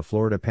stores in the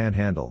Florida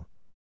Panhandle.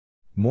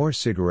 More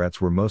cigarettes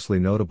were mostly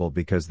notable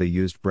because they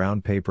used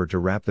brown paper to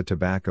wrap the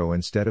tobacco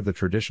instead of the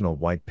traditional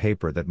white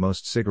paper that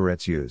most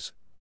cigarettes use.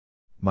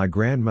 My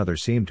grandmother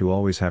seemed to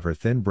always have her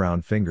thin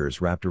brown fingers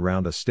wrapped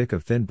around a stick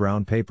of thin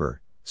brown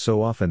paper,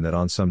 so often that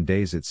on some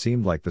days it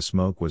seemed like the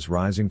smoke was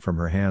rising from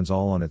her hands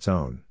all on its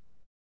own.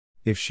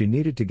 If she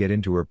needed to get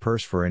into her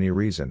purse for any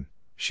reason,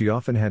 she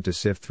often had to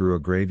sift through a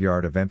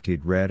graveyard of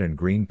emptied red and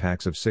green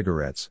packs of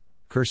cigarettes,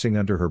 cursing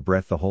under her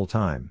breath the whole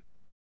time.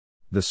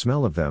 The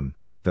smell of them,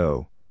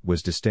 though,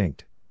 was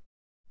distinct.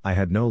 I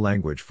had no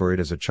language for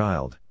it as a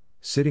child,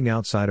 sitting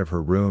outside of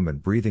her room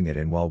and breathing it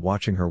in while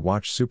watching her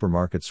watch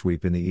Supermarket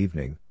Sweep in the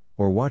evening,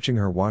 or watching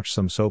her watch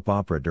some soap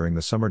opera during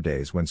the summer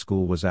days when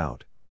school was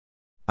out.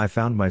 I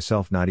found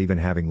myself not even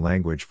having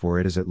language for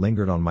it as it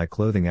lingered on my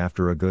clothing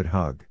after a good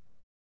hug.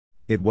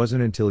 It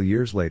wasn't until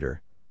years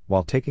later,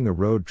 while taking a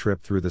road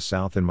trip through the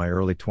South in my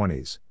early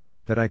 20s,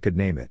 that I could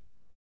name it.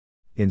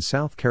 In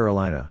South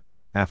Carolina,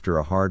 after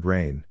a hard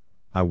rain,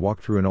 I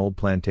walked through an old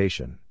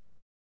plantation.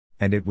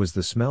 And it was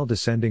the smell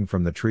descending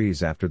from the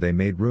trees after they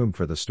made room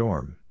for the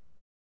storm.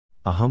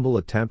 A humble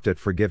attempt at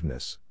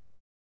forgiveness.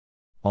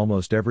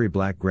 Almost every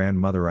black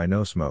grandmother I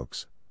know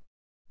smokes.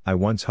 I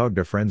once hugged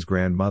a friend's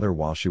grandmother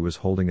while she was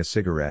holding a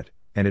cigarette,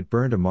 and it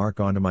burned a mark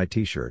onto my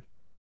t-shirt.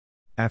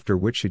 After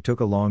which she took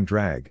a long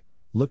drag,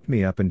 looked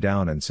me up and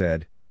down and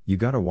said, "You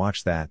gotta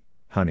watch that,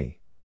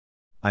 honey."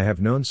 I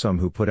have known some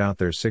who put out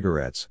their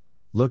cigarettes,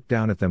 look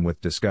down at them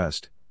with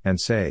disgust, and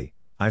say,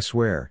 "I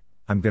swear,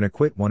 I'm gonna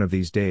quit one of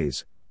these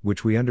days,"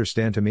 which we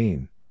understand to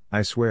mean,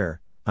 "I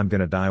swear, I'm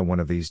gonna die one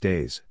of these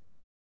days."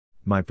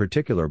 My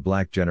particular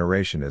black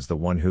generation is the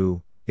one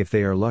who, if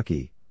they are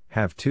lucky,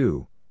 have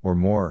two, or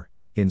more,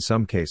 in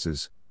some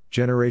cases,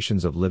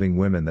 generations of living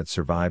women that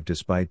survive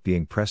despite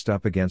being pressed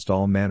up against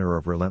all manner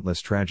of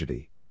relentless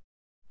tragedy.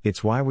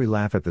 It's why we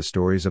laugh at the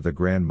stories of the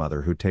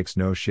grandmother who takes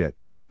no shit,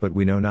 but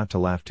we know not to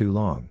laugh too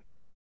long.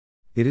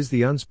 It is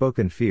the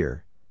unspoken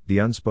fear, the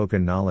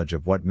unspoken knowledge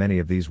of what many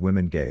of these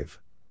women gave.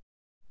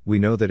 We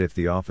know that if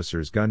the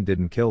officer's gun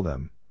didn't kill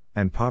them,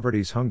 and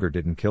poverty's hunger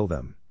didn't kill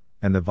them,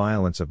 and the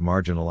violence of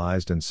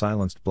marginalized and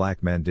silenced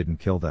black men didn't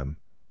kill them,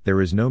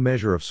 there is no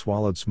measure of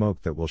swallowed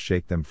smoke that will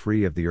shake them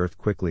free of the earth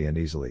quickly and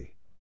easily.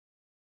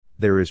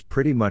 There is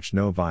pretty much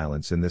no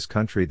violence in this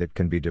country that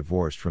can be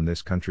divorced from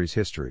this country's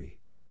history.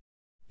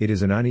 It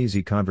is an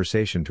uneasy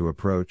conversation to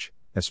approach,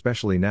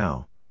 especially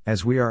now,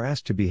 as we are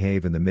asked to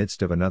behave in the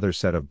midst of another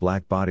set of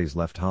black bodies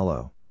left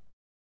hollow.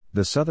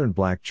 The Southern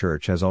Black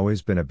Church has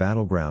always been a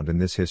battleground in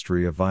this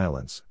history of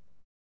violence.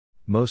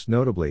 Most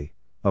notably,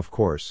 of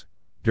course,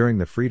 during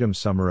the Freedom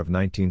Summer of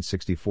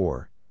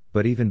 1964,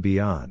 but even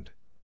beyond.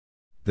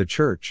 The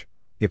Church,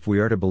 if we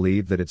are to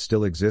believe that it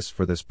still exists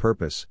for this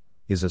purpose,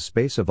 is a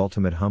space of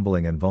ultimate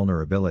humbling and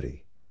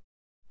vulnerability.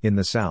 In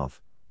the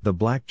South, the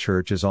Black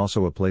Church is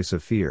also a place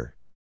of fear.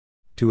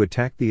 To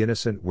attack the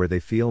innocent where they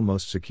feel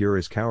most secure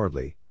is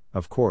cowardly,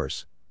 of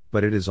course,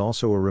 but it is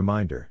also a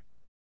reminder.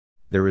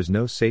 There is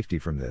no safety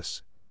from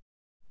this.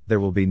 There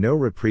will be no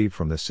reprieve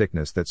from the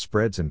sickness that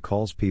spreads and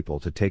calls people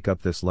to take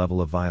up this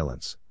level of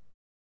violence.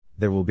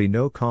 There will be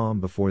no calm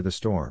before the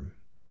storm.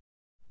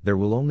 There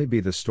will only be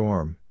the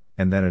storm,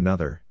 and then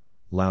another,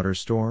 louder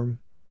storm.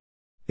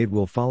 It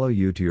will follow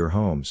you to your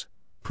homes,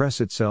 press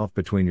itself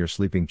between your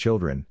sleeping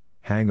children,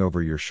 hang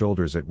over your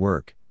shoulders at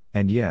work,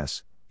 and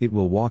yes, it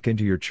will walk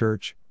into your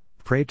church,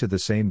 pray to the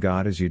same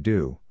God as you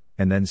do,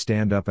 and then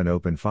stand up and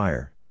open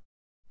fire.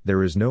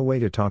 There is no way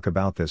to talk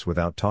about this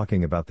without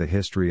talking about the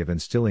history of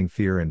instilling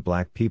fear in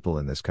black people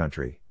in this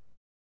country.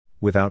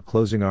 Without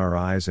closing our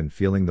eyes and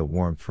feeling the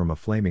warmth from a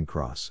flaming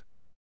cross.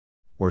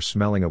 Or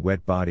smelling a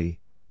wet body,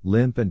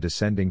 limp and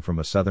descending from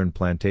a southern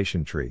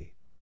plantation tree.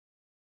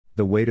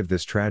 The weight of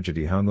this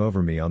tragedy hung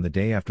over me on the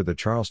day after the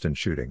Charleston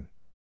shooting.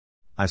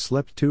 I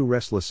slept 2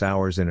 restless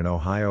hours in an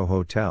Ohio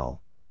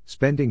hotel,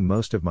 spending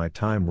most of my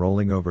time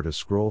rolling over to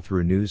scroll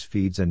through news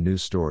feeds and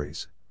news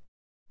stories.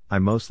 I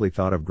mostly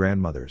thought of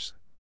grandmothers.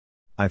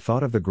 I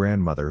thought of the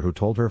grandmother who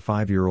told her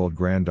 5-year-old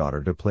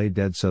granddaughter to play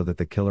dead so that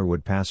the killer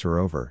would pass her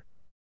over.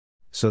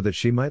 So that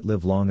she might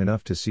live long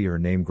enough to see her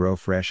name grow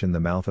fresh in the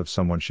mouth of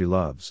someone she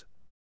loves.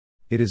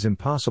 It is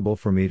impossible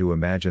for me to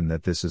imagine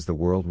that this is the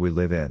world we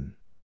live in.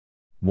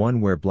 One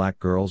where black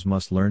girls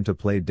must learn to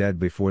play dead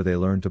before they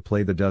learn to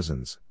play the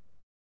dozens.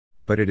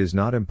 But it is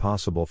not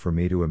impossible for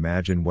me to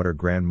imagine what her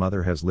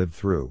grandmother has lived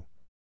through.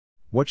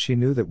 What she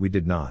knew that we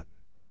did not.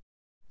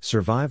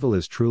 Survival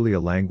is truly a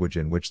language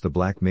in which the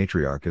black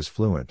matriarch is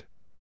fluent.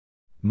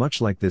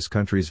 Much like this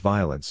country's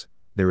violence,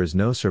 there is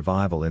no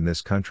survival in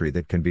this country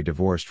that can be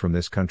divorced from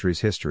this country's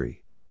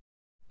history.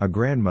 A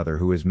grandmother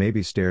who has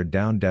maybe stared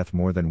down death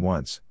more than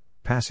once,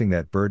 passing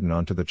that burden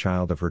on to the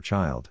child of her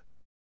child.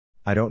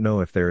 I don't know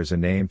if there is a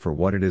name for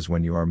what it is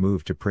when you are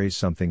moved to praise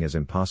something as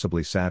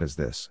impossibly sad as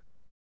this.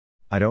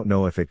 I don't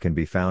know if it can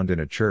be found in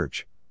a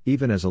church,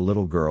 even as a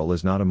little girl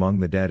is not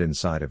among the dead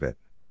inside of it.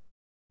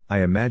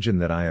 I imagine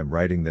that I am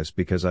writing this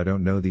because I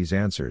don't know these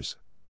answers.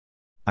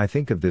 I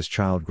think of this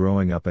child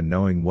growing up and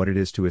knowing what it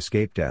is to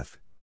escape death.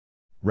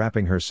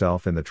 Wrapping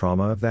herself in the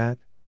trauma of that.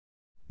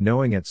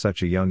 Knowing at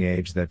such a young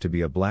age that to be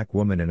a black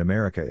woman in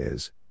America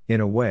is, in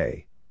a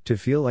way, to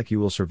feel like you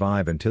will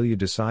survive until you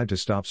decide to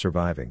stop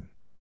surviving.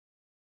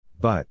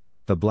 But,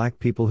 the black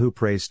people who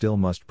pray still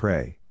must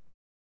pray.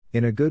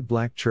 In a good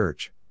black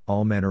church,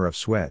 all manner of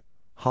sweat,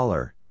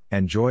 holler,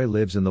 and joy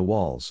lives in the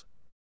walls.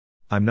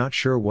 I'm not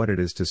sure what it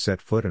is to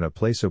set foot in a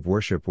place of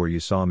worship where you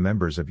saw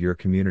members of your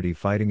community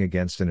fighting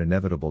against an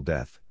inevitable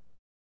death.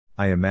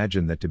 I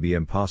imagine that to be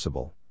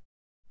impossible.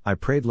 I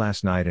prayed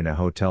last night in a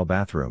hotel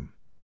bathroom.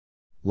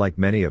 Like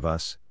many of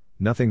us,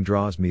 nothing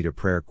draws me to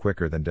prayer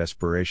quicker than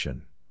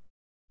desperation.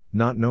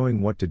 Not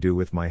knowing what to do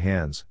with my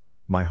hands,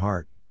 my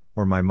heart,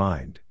 or my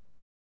mind.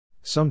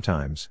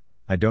 Sometimes,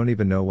 I don't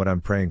even know what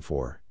I'm praying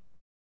for.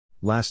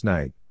 Last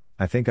night,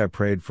 I think I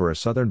prayed for a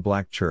southern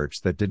black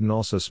church that didn't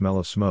also smell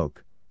of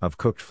smoke, of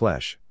cooked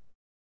flesh.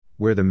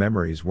 Where the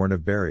memories weren't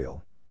of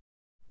burial.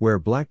 Where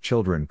black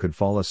children could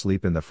fall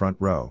asleep in the front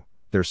row,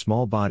 their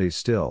small bodies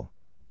still,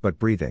 but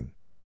breathing.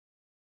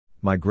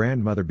 My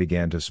grandmother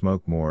began to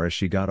smoke more as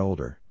she got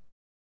older.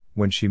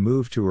 When she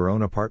moved to her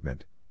own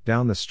apartment,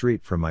 down the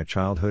street from my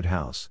childhood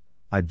house,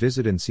 I'd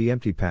visit and see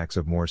empty packs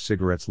of more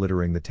cigarettes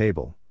littering the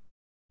table.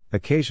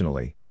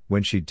 Occasionally,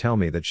 when she'd tell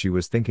me that she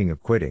was thinking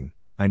of quitting,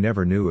 I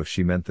never knew if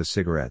she meant the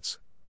cigarettes.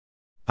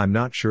 I'm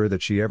not sure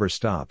that she ever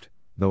stopped,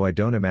 though I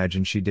don't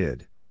imagine she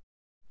did.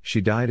 She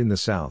died in the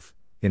South,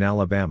 in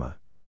Alabama.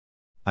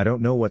 I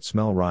don't know what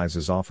smell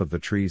rises off of the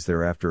trees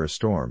there after a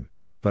storm,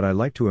 but I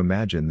like to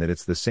imagine that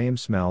it's the same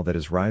smell that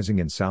is rising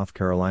in South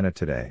Carolina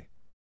today.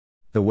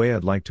 The way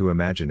I'd like to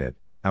imagine it,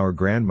 our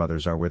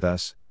grandmothers are with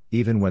us,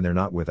 even when they're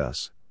not with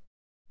us.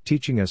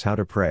 Teaching us how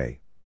to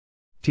pray.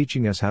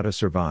 Teaching us how to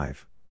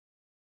survive.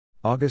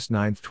 August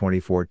 9,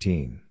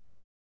 2014.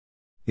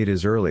 It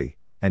is early,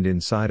 and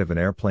inside of an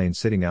airplane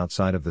sitting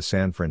outside of the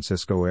San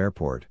Francisco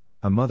airport,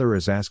 a mother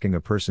is asking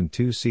a person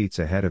 2 seats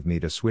ahead of me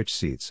to switch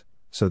seats,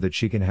 so that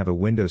she can have a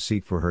window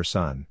seat for her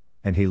son,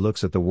 and he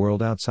looks at the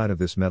world outside of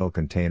this metal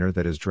container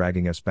that is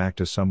dragging us back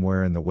to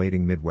somewhere in the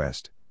waiting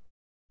Midwest.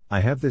 I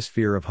have this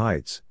fear of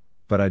heights,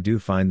 but I do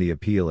find the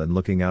appeal in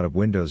looking out of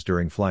windows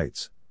during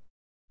flights.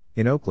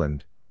 In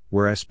Oakland,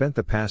 where I spent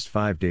the past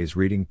 5 days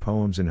reading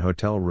poems in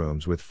hotel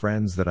rooms with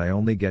friends that I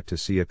only get to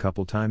see a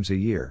couple times a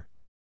year.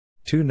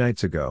 2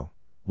 nights ago,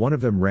 one of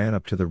them ran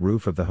up to the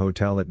roof of the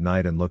hotel at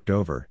night and looked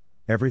over.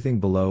 Everything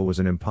below was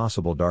an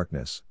impossible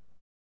darkness.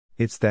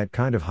 It's that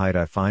kind of height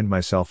I find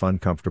myself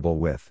uncomfortable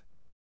with.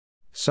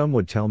 Some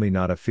would tell me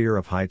not a fear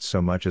of heights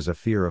so much as a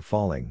fear of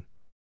falling.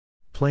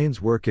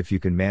 Planes work if you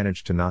can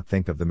manage to not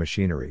think of the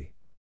machinery.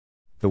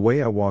 The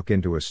way I walk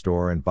into a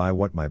store and buy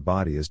what my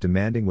body is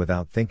demanding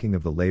without thinking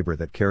of the labor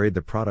that carried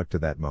the product to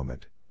that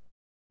moment.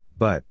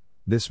 But,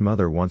 this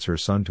mother wants her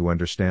son to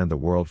understand the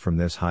world from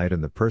this height,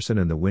 and the person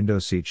in the window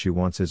seat she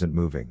wants isn't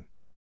moving.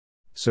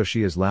 So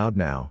she is loud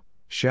now,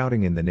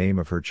 shouting in the name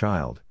of her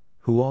child,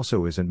 who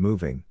also isn't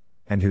moving,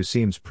 and who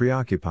seems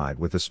preoccupied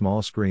with the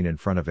small screen in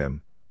front of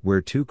him, where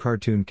 2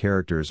 cartoon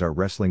characters are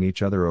wrestling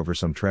each other over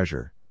some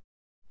treasure.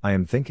 I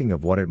am thinking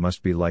of what it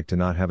must be like to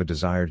not have a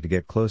desire to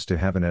get close to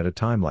heaven at a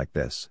time like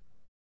this.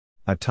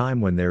 A time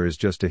when there is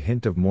just a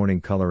hint of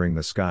morning coloring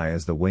the sky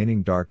as the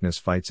waning darkness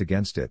fights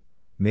against it,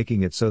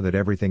 making it so that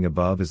everything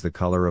above is the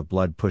color of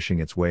blood pushing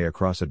its way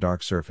across a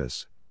dark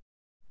surface.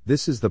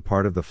 This is the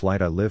part of the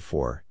flight I live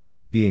for,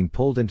 being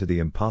pulled into the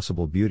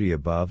impossible beauty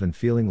above and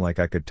feeling like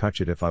I could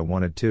touch it if I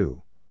wanted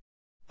to.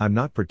 I'm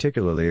not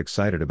particularly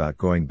excited about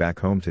going back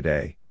home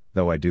today,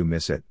 though I do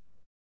miss it.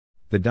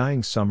 The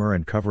dying summer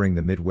and covering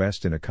the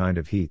Midwest in a kind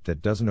of heat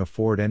that doesn't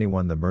afford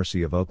anyone the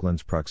mercy of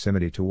Oakland's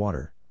proximity to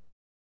water.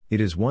 It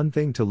is one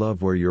thing to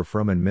love where you're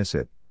from and miss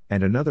it,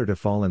 and another to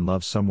fall in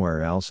love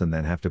somewhere else and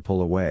then have to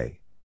pull away.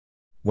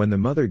 When the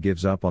mother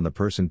gives up on the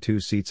person 2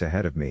 seats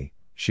ahead of me,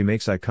 she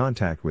makes eye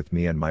contact with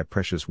me and my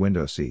precious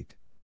window seat.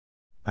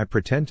 I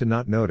pretend to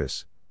not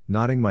notice,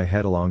 nodding my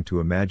head along to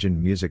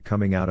imagined music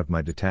coming out of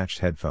my detached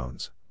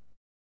headphones.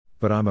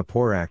 But I'm a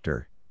poor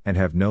actor, and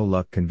have no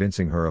luck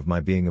convincing her of my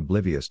being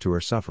oblivious to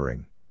her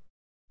suffering.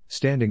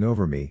 Standing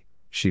over me,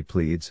 she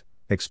pleads,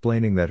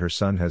 explaining that her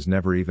son has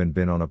never even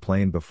been on a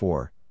plane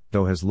before,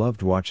 though has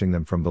loved watching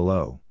them from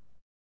below.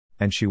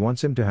 And she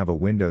wants him to have a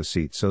window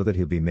seat so that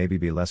he'll maybe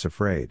be less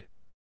afraid.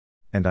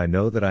 And I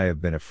know that I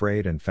have been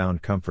afraid and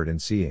found comfort in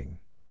seeing.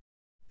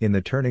 In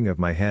the turning of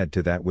my head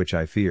to that which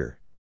I fear.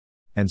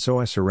 And so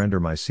I surrender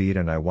my seat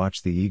and I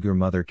watch the eager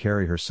mother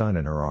carry her son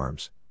in her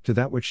arms, to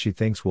that which she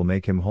thinks will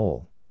make him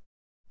whole.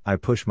 I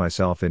push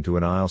myself into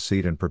an aisle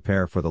seat and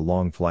prepare for the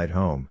long flight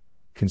home,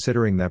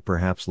 considering that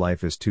perhaps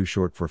life is too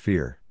short for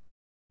fear.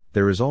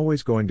 There is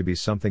always going to be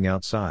something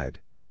outside,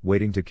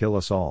 waiting to kill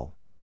us all.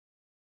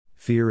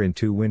 Fear in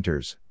 2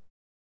 winters.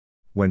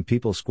 When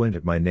people squint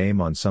at my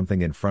name on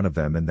something in front of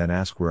them and then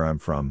ask where I'm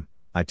from,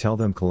 I tell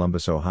them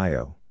Columbus,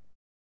 Ohio.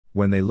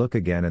 When they look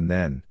again and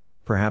then,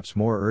 perhaps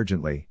more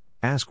urgently,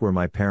 ask where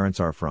my parents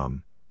are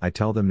from, I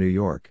tell them New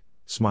York,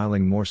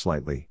 smiling more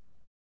slightly.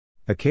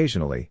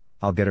 Occasionally,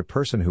 I'll get a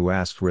person who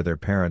asks where their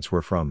parents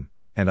were from,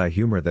 and I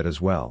humor that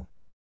as well.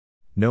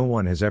 No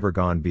one has ever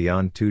gone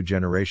beyond 2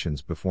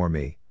 generations before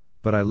me,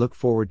 but I look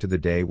forward to the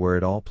day where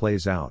it all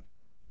plays out,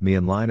 me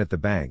in line at the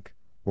bank,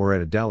 or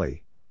at a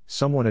deli,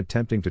 someone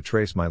attempting to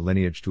trace my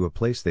lineage to a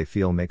place they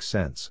feel makes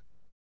sense.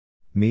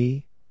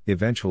 Me,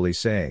 eventually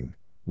saying,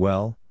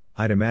 well,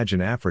 I'd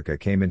imagine Africa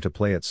came into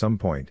play at some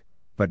point,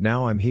 but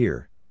now I'm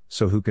here,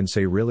 so who can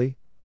say really?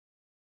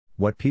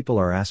 What people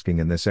are asking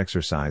in this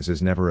exercise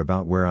is never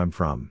about where I'm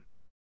from.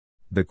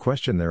 The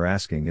question they're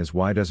asking is,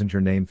 why doesn't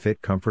your name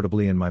fit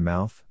comfortably in my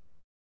mouth?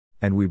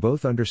 And we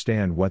both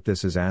understand what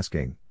this is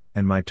asking,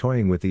 and my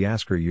toying with the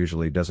asker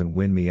usually doesn't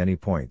win me any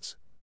points.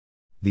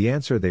 The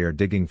answer they are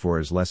digging for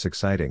is less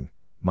exciting.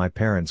 My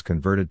parents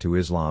converted to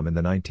Islam in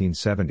the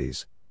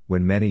 1970s,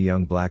 when many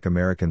young Black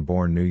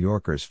American-born New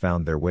Yorkers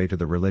found their way to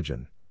the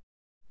religion.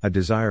 A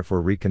desire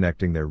for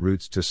reconnecting their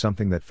roots to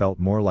something that felt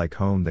more like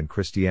home than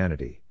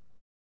Christianity.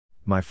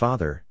 My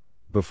father,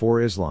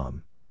 before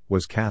Islam,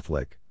 was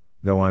Catholic,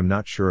 though I'm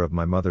not sure of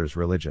my mother's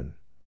religion.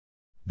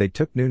 They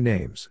took new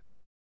names.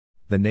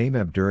 The name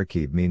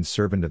Abdurraqib means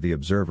servant of the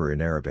observer in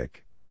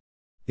Arabic.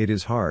 It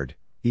is hard,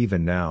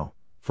 even now,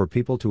 for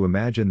people to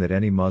imagine that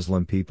any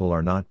Muslim people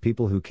are not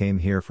people who came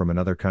here from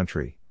another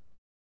country.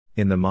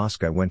 In the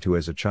mosque I went to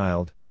as a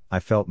child, I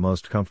felt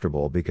most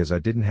comfortable because I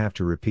didn't have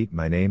to repeat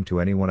my name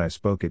to anyone I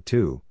spoke it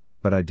to,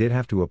 but I did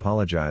have to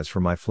apologize for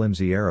my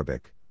flimsy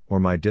Arabic, or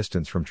my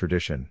distance from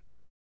tradition.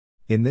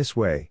 In this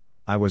way,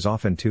 I was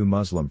often too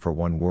Muslim for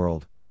one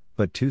world,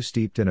 but too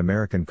steeped in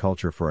American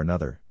culture for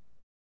another.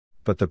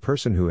 But the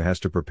person who has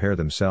to prepare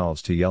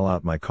themselves to yell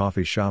out my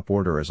coffee shop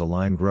order as a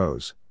line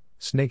grows,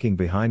 snaking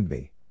behind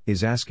me,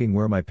 is asking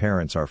where my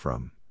parents are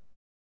from.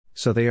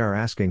 So they are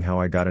asking how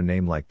I got a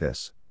name like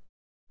this.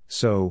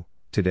 So,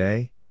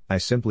 today, I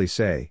simply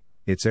say,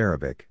 it's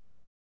Arabic.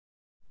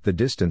 The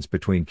distance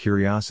between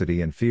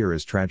curiosity and fear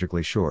is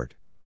tragically short.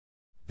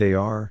 They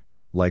are,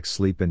 like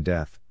sleep and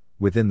death,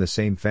 within the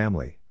same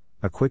family,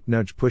 a quick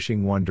nudge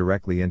pushing one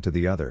directly into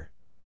the other.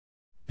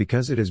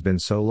 Because it has been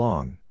so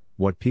long,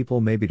 what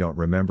people maybe don't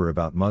remember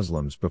about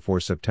Muslims before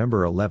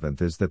September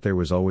 11th is that there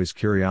was always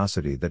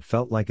curiosity that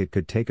felt like it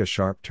could take a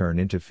sharp turn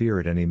into fear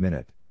at any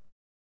minute.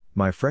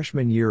 My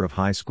freshman year of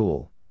high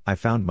school, I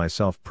found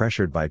myself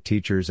pressured by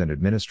teachers and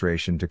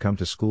administration to come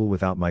to school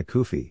without my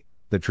kufi,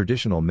 the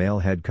traditional male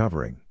head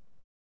covering.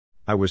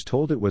 I was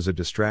told it was a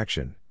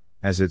distraction,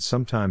 as it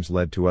sometimes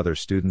led to other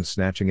students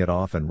snatching it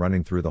off and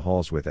running through the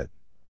halls with it.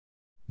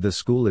 The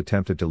school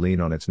attempted to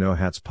lean on its no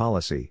hats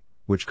policy,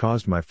 which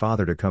caused my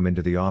father to come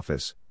into the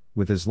office,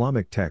 with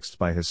Islamic texts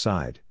by his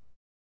side.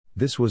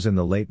 This was in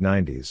the late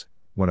 90s,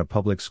 when a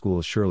public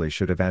school surely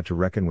should have had to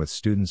reckon with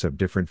students of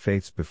different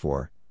faiths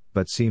before,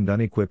 but seemed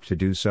unequipped to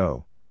do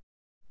so.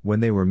 When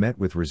they were met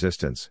with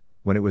resistance,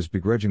 when it was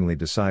begrudgingly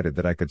decided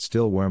that I could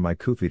still wear my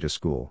kufi to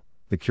school,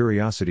 the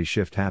curiosity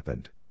shift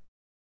happened.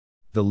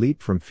 The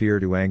leap from fear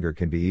to anger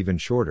can be even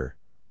shorter,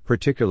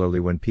 particularly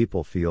when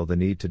people feel the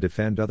need to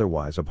defend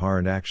otherwise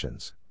abhorrent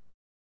actions.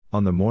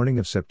 On the morning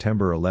of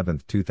September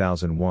 11,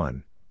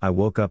 2001, I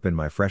woke up in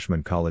my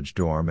freshman college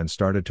dorm and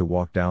started to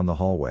walk down the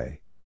hallway.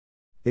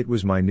 It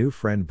was my new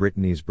friend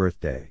Brittany's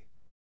birthday.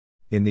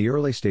 In the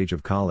early stage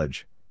of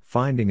college,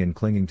 finding and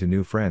clinging to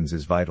new friends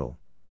is vital.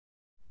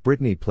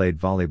 Brittany played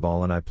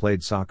volleyball and I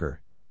played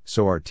soccer,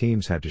 so our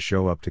teams had to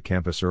show up to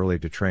campus early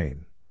to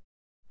train.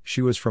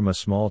 She was from a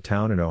small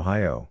town in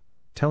Ohio,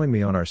 telling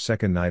me on our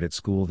second night at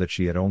school that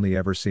she had only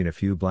ever seen a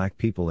few black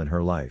people in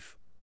her life.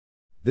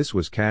 This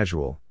was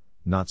casual,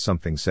 not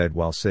something said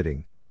while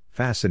sitting,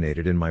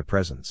 fascinated in my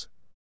presence.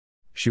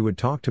 She would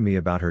talk to me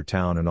about her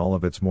town and all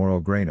of its moral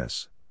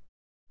grayness.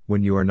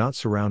 When you are not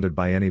surrounded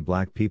by any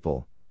black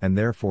people, and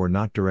therefore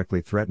not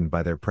directly threatened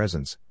by their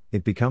presence,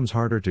 it becomes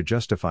harder to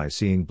justify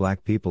seeing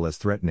black people as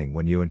threatening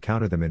when you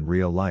encounter them in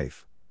real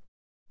life.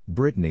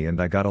 Brittany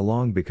and I got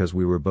along because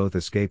we were both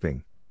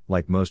escaping,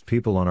 like most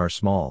people on our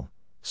small,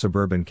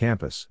 suburban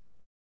campus.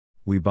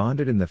 We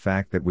bonded in the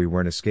fact that we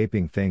weren't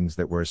escaping things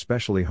that were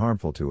especially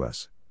harmful to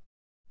us.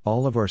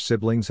 All of our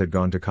siblings had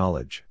gone to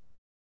college.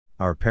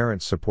 Our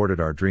parents supported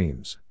our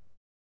dreams.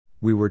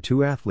 We were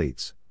two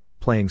athletes,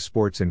 playing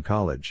sports in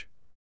college.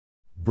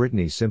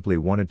 Brittany simply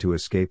wanted to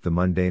escape the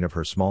mundane of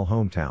her small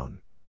hometown.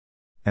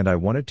 And I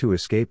wanted to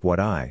escape what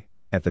I,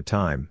 at the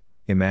time,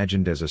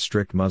 imagined as a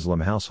strict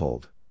Muslim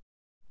household.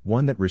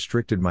 One that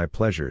restricted my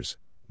pleasures,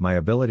 my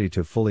ability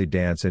to fully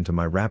dance into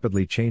my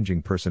rapidly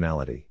changing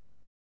personality.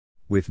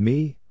 With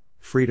me,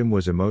 freedom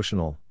was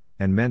emotional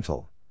and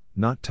mental,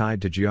 not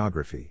tied to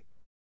geography.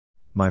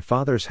 My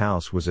father's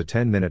house was a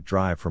 10-minute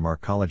drive from our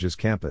college's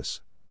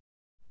campus.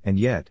 And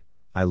yet,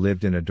 I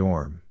lived in a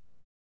dorm.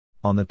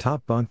 On the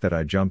top bunk that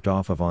I jumped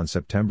off of on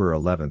September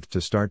 11th to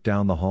start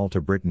down the hall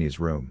to Brittany's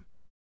room.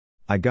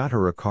 I got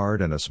her a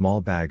card and a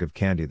small bag of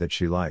candy that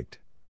she liked.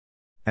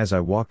 As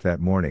I walked that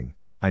morning,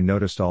 I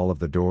noticed all of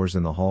the doors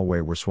in the hallway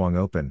were swung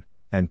open,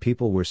 and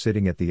people were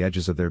sitting at the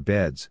edges of their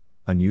beds,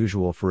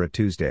 unusual for a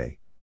Tuesday.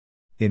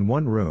 In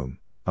one room,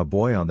 a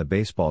boy on the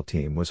baseball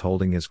team was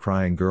holding his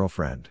crying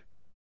girlfriend.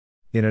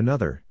 In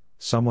another,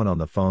 someone on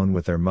the phone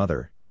with their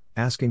mother,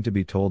 asking to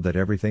be told that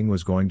everything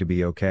was going to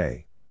be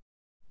okay.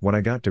 When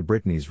I got to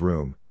Brittany's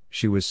room,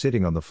 she was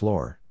sitting on the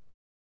floor.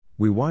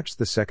 We watched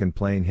the second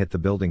plane hit the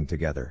building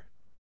together.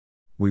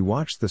 We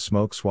watched the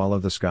smoke swallow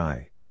the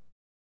sky.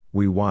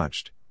 We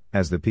watched,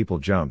 as the people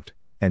jumped,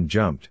 and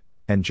jumped,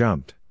 and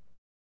jumped.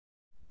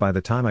 By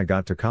the time I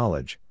got to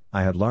college,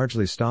 I had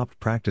largely stopped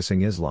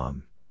practicing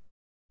Islam.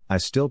 I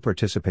still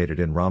participated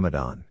in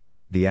Ramadan,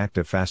 the act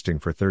of fasting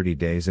for 30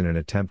 days in an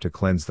attempt to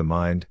cleanse the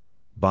mind,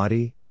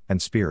 body,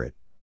 and spirit.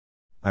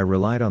 I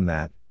relied on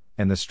that,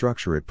 and the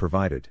structure it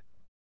provided.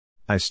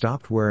 I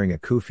stopped wearing a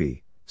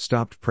kufi,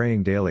 stopped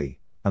praying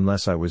daily,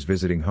 unless I was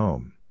visiting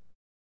home.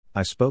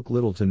 I spoke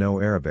little to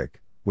no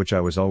Arabic, which I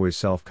was always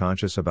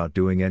self-conscious about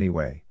doing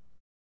anyway.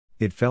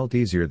 It felt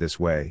easier this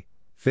way,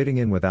 fitting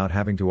in without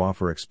having to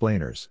offer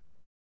explainers.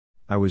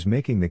 I was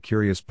making the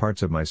curious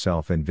parts of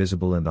myself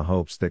invisible in the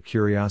hopes that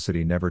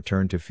curiosity never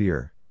turned to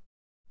fear.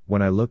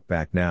 When I look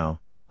back now,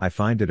 I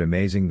find it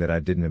amazing that I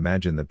didn't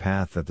imagine the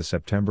path that the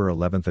September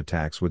 11th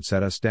attacks would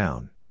set us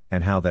down,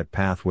 and how that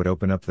path would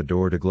open up the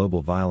door to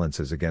global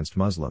violences against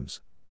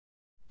Muslims.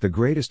 The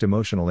greatest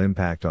emotional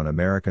impact on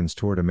Americans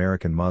toward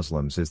American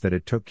Muslims is that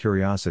it took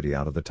curiosity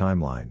out of the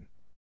timeline.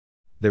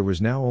 There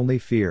was now only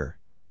fear,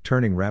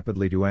 turning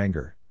rapidly to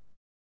anger.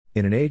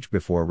 In an age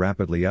before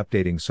rapidly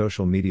updating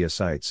social media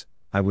sites,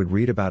 I would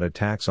read about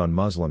attacks on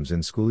Muslims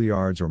in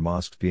schoolyards or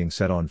mosques being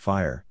set on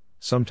fire,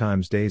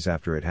 sometimes days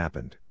after it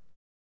happened.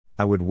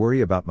 I would worry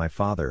about my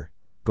father,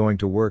 going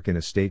to work in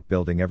a state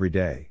building every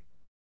day.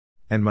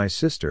 And my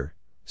sister,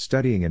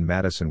 studying in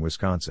Madison,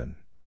 Wisconsin.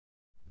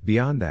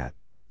 Beyond that,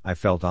 I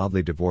felt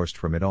oddly divorced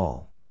from it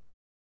all.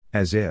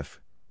 As if,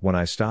 when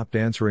I stopped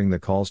answering the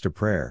calls to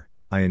prayer,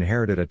 I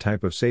inherited a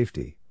type of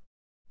safety.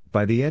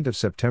 By the end of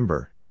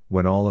September,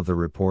 when all of the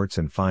reports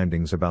and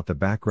findings about the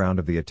background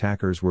of the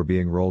attackers were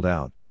being rolled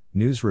out,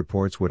 news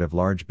reports would have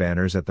large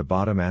banners at the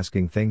bottom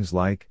asking things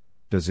like,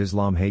 "Does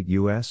Islam hate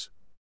US?"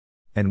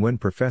 And when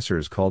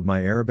professors called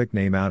my Arabic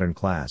name out in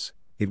class,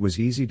 it was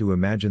easy to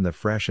imagine the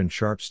fresh and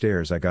sharp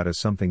stares I got as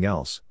something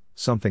else,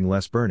 something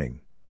less burning.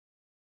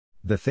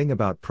 The thing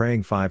about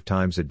praying 5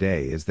 times a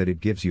day is that it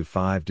gives you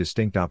 5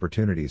 distinct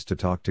opportunities to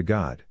talk to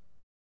God.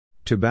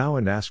 To bow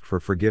and ask for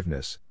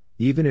forgiveness,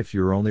 even if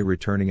you're only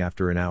returning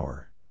after an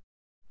hour.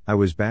 I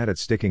was bad at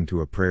sticking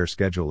to a prayer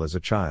schedule as a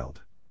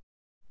child.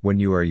 When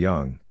you are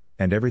young,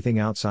 and everything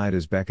outside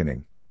is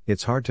beckoning,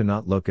 it's hard to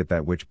not look at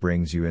that which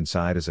brings you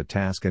inside as a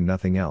task and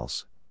nothing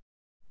else.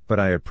 But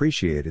I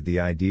appreciated the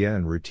idea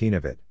and routine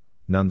of it,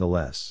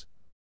 nonetheless.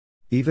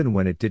 Even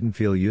when it didn't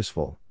feel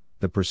useful,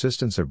 the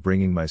persistence of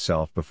bringing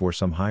myself before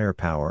some higher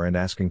power and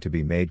asking to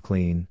be made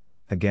clean,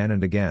 again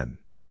and again.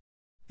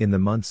 In the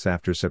months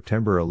after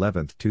September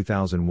 11,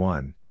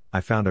 2001, I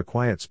found a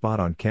quiet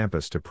spot on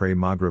campus to pray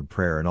Maghrib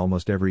prayer in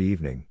almost every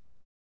evening.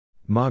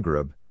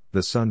 Maghrib,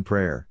 the sun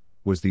prayer,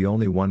 was the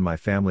only one my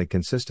family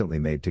consistently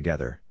made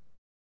together.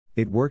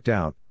 It worked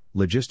out,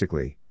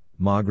 logistically.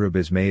 Maghrib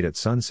is made at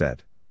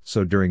sunset,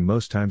 so during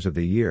most times of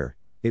the year,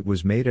 it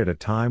was made at a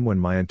time when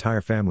my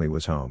entire family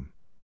was home.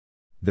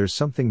 There's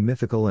something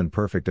mythical and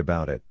perfect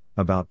about it,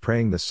 about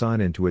praying the sun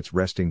into its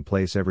resting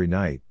place every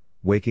night,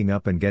 waking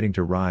up and getting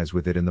to rise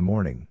with it in the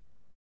morning.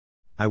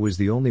 I was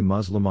the only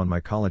Muslim on my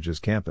college's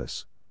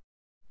campus.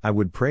 I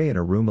would pray in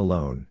a room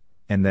alone,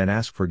 and then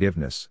ask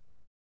forgiveness.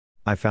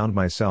 I found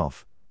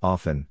myself,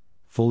 often,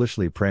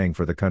 foolishly praying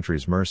for the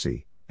country's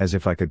mercy, as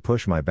if I could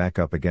push my back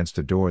up against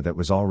a door that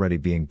was already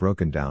being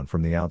broken down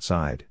from the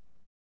outside.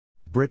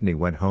 Brittany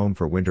went home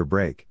for winter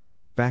break,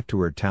 back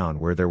to her town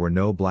where there were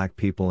no black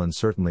people and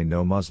certainly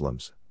no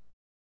Muslims.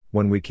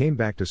 When we came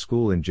back to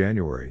school in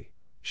January,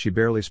 she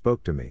barely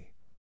spoke to me.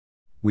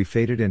 We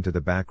faded into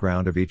the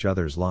background of each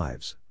other's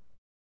lives.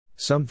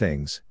 Some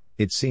things,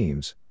 it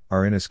seems,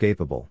 are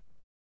inescapable.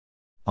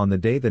 On the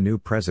day the new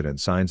president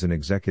signs an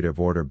executive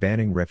order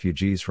banning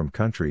refugees from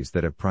countries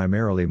that have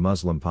primarily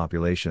Muslim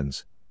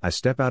populations, I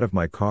step out of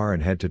my car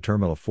and head to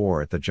Terminal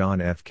 4 at the John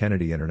F.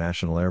 Kennedy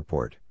International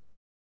Airport.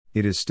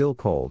 It is still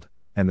cold,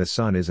 and the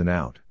sun isn't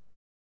out.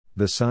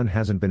 The sun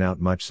hasn't been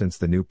out much since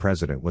the new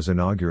president was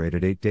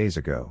inaugurated 8 days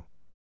ago.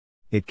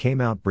 It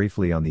came out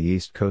briefly on the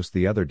East Coast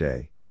the other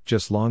day,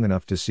 just long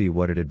enough to see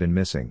what it had been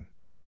missing.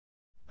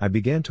 I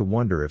began to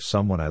wonder if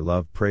someone I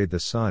loved prayed the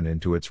sun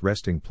into its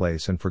resting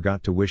place and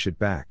forgot to wish it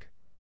back.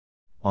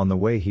 On the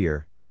way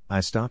here, I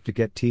stopped to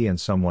get tea and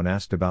someone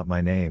asked about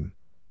my name,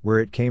 where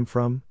it came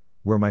from,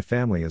 where my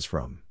family is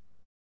from.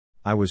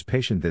 I was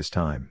patient this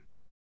time.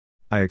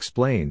 I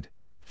explained,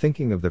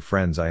 thinking of the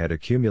friends I had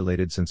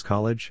accumulated since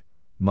college,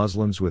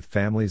 Muslims with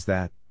families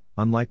that,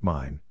 unlike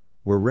mine,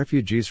 were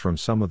refugees from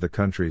some of the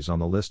countries on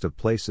the list of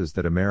places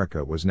that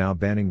America was now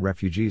banning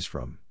refugees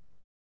from.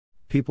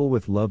 People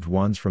with loved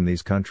ones from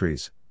these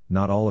countries,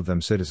 not all of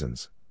them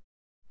citizens.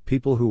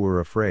 People who were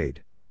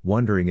afraid,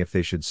 wondering if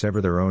they should sever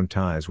their own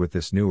ties with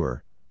this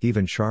newer,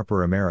 even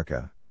sharper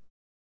America.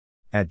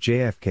 At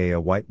JFK,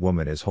 a white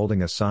woman is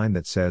holding a sign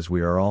that says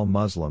 "We are all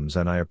Muslims,"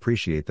 and I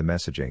appreciate the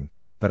messaging,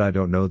 but I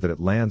don't know that it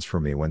lands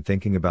for me when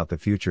thinking about the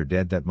future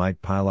dead that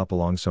might pile up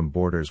along some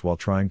borders while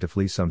trying to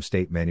flee some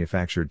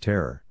state-manufactured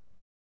terror.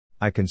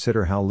 I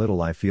consider how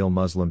little I feel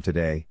Muslim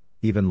today,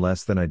 even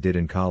less than I did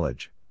in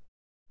college.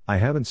 I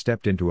haven't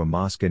stepped into a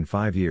mosque in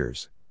 5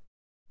 years.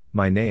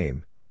 My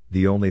name,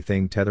 the only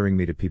thing tethering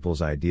me to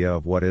people's idea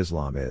of what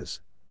Islam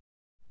is.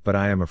 But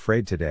I am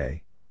afraid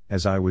today,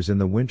 as I was in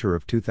the winter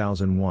of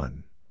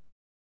 2001.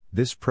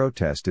 This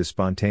protest is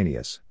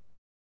spontaneous.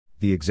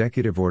 The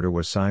executive order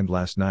was signed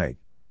last night,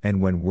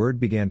 and when word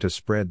began to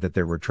spread that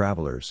there were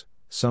travelers,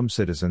 some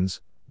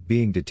citizens,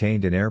 being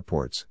detained in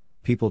airports,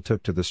 people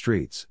took to the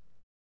streets.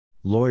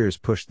 Lawyers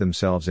pushed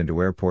themselves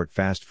into airport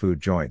fast food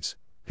joints,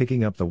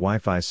 picking up the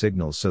Wi-Fi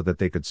signals so that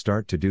they could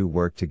start to do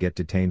work to get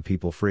detained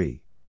people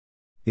free.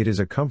 It is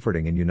a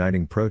comforting and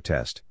uniting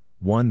protest,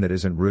 one that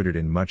isn't rooted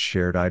in much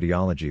shared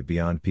ideology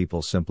beyond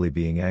people simply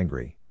being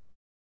angry.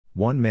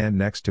 One man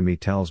next to me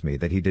tells me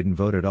that he didn't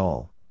vote at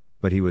all,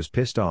 but he was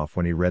pissed off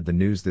when he read the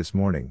news this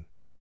morning.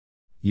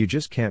 "You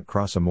just can't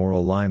cross a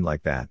moral line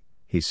like that,"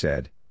 he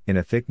said, in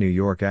a thick New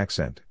York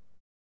accent.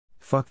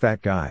 "Fuck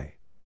that guy.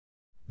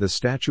 The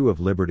Statue of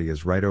Liberty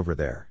is right over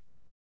there."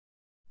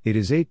 It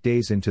is 8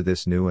 days into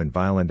this new and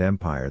violent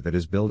empire that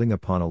is building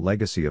upon a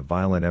legacy of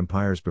violent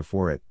empires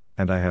before it,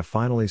 and I have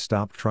finally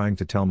stopped trying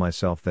to tell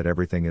myself that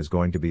everything is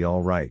going to be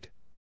all right.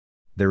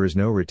 There is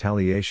no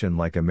retaliation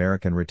like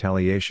American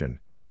retaliation,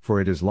 for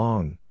it is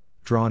long,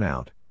 drawn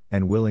out,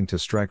 and willing to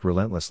strike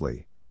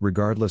relentlessly,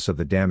 regardless of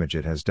the damage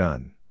it has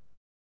done.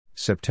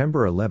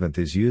 September 11th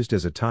is used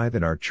as a tithe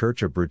in our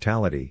church of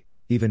brutality,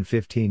 even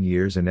 15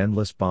 years and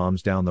endless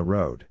bombs down the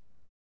road.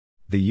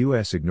 The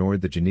U.S.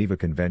 ignored the Geneva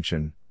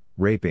Convention,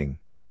 raping,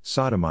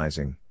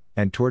 sodomizing,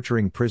 and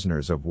torturing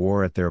prisoners of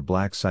war at their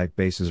black site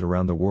bases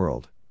around the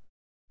world.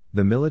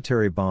 The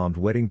military bombed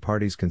wedding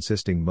parties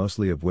consisting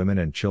mostly of women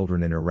and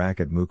children in Iraq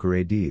at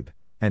Mukher-e-Dib,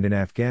 and in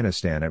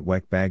Afghanistan at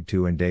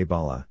Wekbagtu and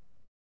Daybala.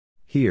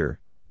 Here,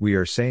 we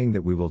are saying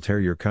that we will tear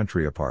your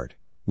country apart,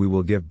 we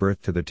will give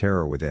birth to the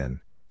terror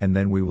within, and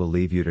then we will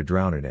leave you to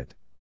drown in it.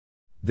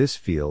 This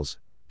feels,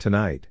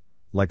 tonight,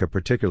 like a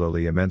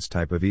particularly immense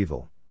type of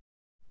evil.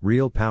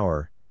 Real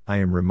power, I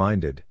am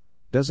reminded,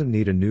 doesn't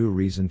need a new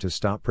reason to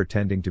stop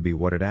pretending to be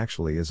what it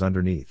actually is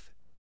underneath.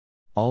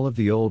 All of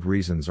the old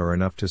reasons are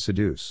enough to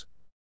seduce.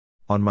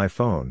 On my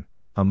phone,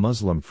 a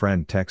Muslim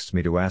friend texts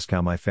me to ask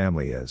how my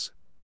family is.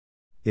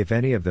 If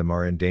any of them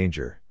are in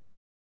danger.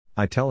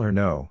 I tell her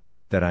no,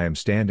 that I am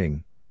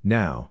standing,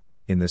 now,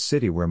 in the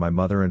city where my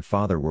mother and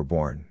father were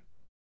born.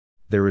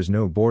 There is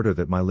no border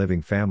that my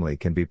living family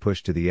can be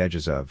pushed to the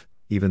edges of,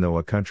 even though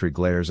a country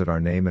glares at our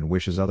name and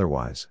wishes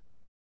otherwise.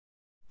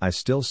 I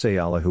still say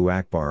Allahu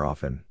Akbar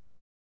often.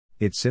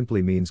 It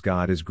simply means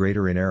God is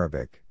greater in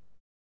Arabic.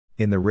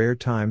 In the rare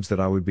times that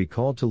I would be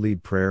called to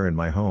lead prayer in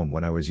my home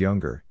when I was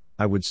younger,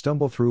 I would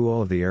stumble through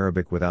all of the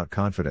Arabic without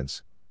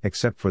confidence,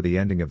 except for the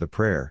ending of the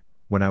prayer,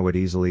 when I would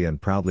easily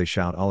and proudly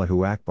shout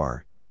Allahu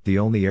Akbar, the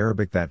only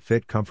Arabic that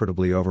fit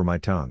comfortably over my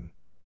tongue.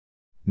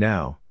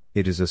 Now,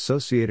 it is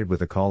associated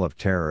with a call of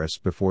terrorists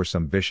before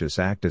some vicious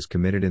act is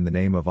committed in the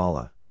name of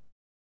Allah.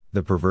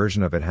 The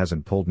perversion of it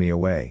hasn't pulled me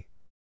away.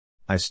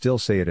 I still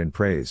say it in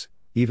praise,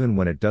 even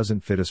when it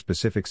doesn't fit a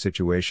specific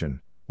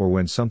situation, or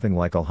when something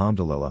like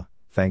Alhamdulillah,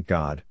 thank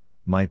God,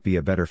 might be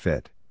a better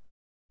fit.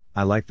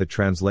 I like the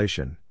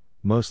translation,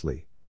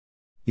 mostly.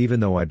 Even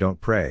though I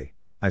don't pray,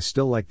 I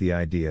still like the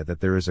idea that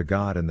there is a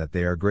God and that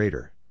they are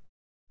greater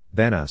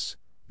than us,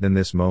 than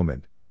this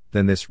moment,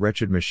 than this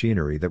wretched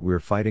machinery that we're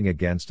fighting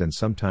against and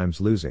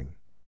sometimes losing.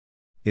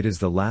 It is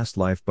the last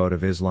lifeboat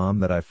of Islam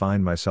that I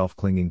find myself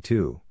clinging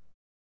to.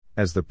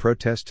 As the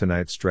protest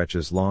tonight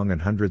stretches long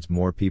and hundreds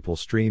more people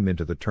stream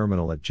into the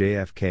terminal at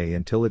JFK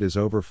until it is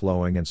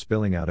overflowing and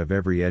spilling out of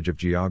every edge of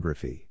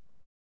geography,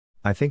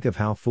 I think of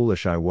how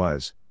foolish I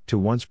was, to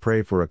once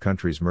pray for a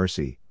country's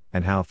mercy,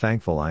 and how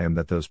thankful I am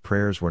that those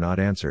prayers were not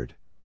answered.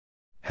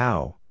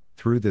 How,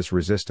 through this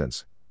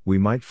resistance, we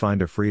might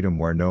find a freedom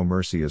where no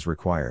mercy is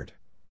required.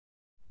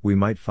 We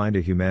might find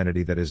a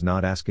humanity that is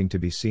not asking to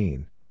be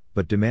seen,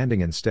 but demanding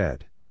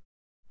instead.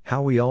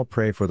 How we all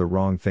pray for the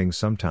wrong things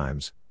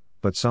sometimes,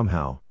 but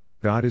somehow,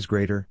 God is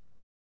greater.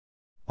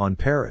 On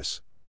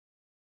Paris.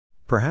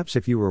 Perhaps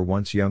if you were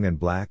once young and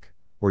black,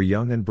 or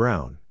young and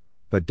brown,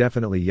 but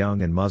definitely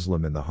young and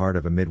Muslim in the heart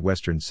of a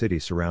Midwestern city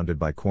surrounded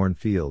by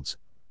cornfields,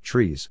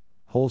 trees,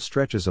 whole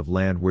stretches of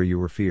land where you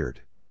were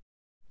feared.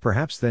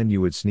 Perhaps then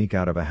you would sneak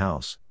out of a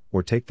house,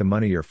 or take the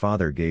money your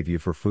father gave you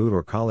for food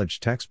or college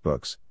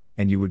textbooks,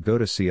 and you would go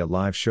to see a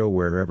live show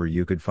wherever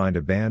you could find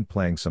a band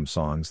playing some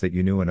songs that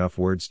you knew enough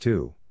words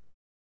to.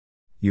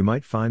 You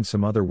might find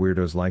some other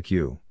weirdos like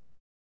you.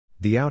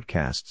 The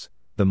outcasts,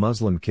 the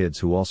Muslim kids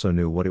who also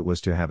knew what it was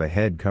to have a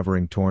head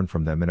covering torn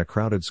from them in a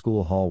crowded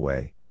school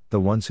hallway, the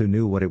ones who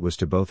knew what it was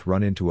to both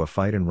run into a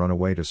fight and run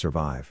away to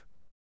survive.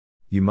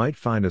 You might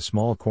find a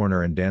small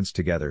corner and dance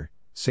together,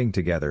 sing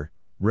together,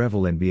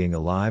 revel in being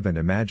alive and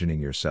imagining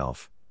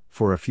yourself,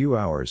 for a few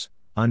hours,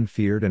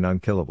 unfeared and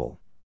unkillable.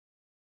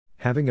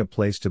 Having a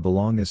place to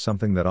belong is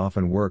something that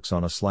often works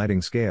on a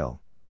sliding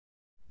scale.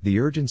 The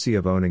urgency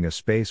of owning a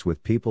space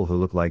with people who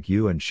look like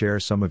you and share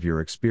some of your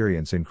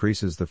experience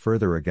increases the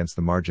further against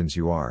the margins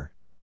you are.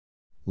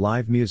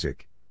 Live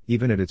music,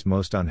 even at its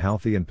most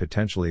unhealthy and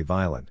potentially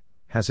violent,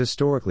 has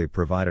historically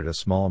provided a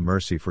small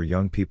mercy for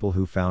young people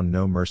who found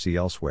no mercy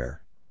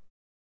elsewhere.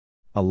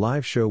 A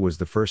live show was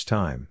the first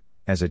time,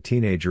 as a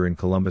teenager in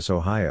Columbus,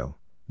 Ohio,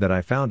 that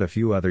I found a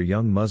few other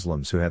young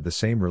Muslims who had the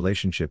same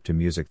relationship to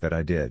music that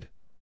I did.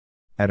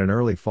 At an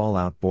early Fall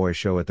Out Boy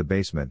show at the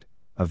Basement,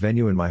 a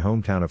venue in my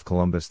hometown of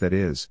Columbus that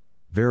is,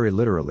 very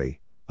literally,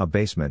 a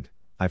basement,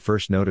 I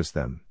first noticed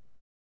them.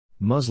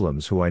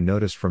 Muslims who I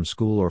noticed from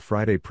school or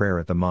Friday prayer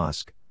at the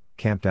mosque,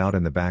 camped out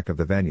in the back of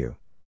the venue.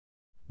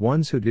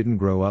 Ones who didn't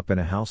grow up in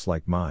a house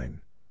like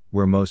mine,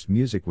 where most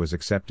music was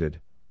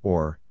accepted,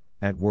 or,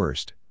 at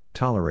worst,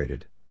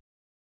 tolerated.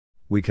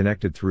 We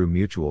connected through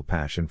mutual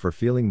passion for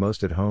feeling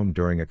most at home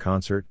during a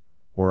concert,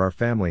 or our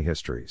family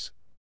histories.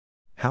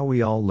 How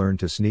we all learned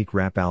to sneak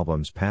rap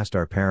albums past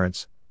our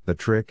parents, the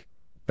trick,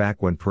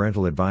 back when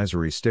parental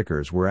advisory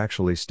stickers were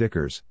actually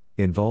stickers,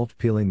 involved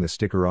peeling the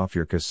sticker off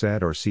your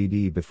cassette or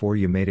CD before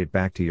you made it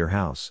back to your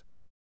house.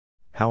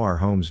 How our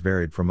homes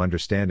varied from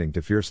understanding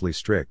to fiercely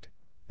strict,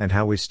 and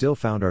how we still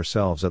found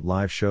ourselves at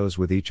live shows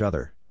with each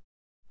other.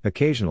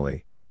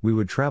 Occasionally, we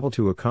would travel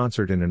to a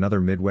concert in another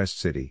Midwest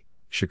city,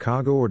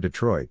 Chicago or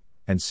Detroit,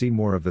 and see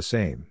more of the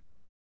same.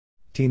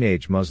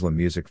 Teenage Muslim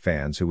music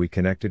fans who we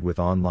connected with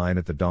online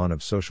at the dawn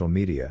of social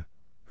media,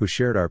 who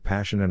shared our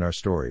passion and our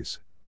stories.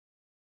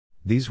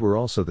 These were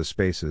also the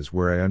spaces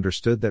where I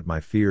understood that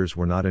my fears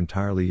were not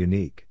entirely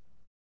unique.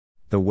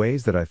 The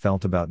ways that I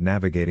felt about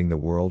navigating the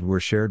world were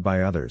shared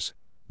by others,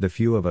 the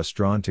few of us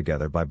drawn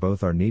together by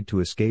both our need to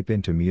escape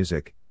into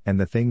music, and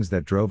the things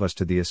that drove us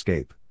to the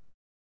escape.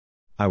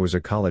 I was a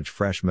college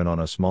freshman on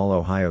a small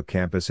Ohio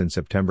campus in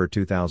September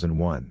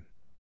 2001.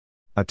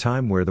 A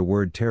time where the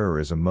word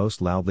terrorism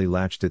most loudly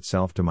latched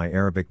itself to my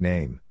Arabic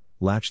name,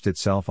 latched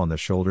itself on the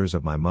shoulders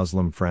of my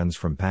Muslim friends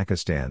from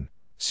Pakistan,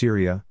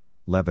 Syria,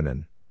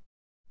 Lebanon.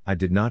 I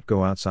did not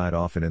go outside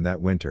often in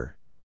that winter.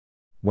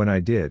 When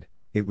I did,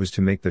 it was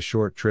to make the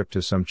short trip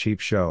to some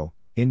cheap show,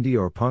 indie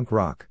or punk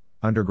rock,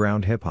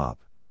 underground hip-hop.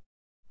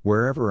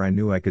 Wherever I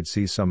knew I could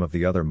see some of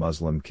the other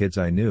Muslim kids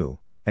I knew,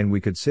 and we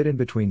could sit in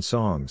between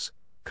songs,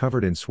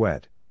 covered in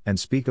sweat, and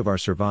speak of our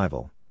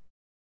survival.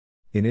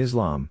 In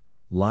Islam,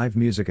 live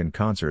music and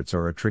concerts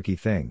are a tricky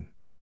thing.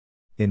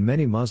 In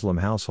many Muslim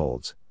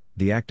households,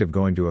 the act of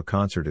going to a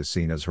concert is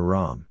seen as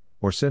haram,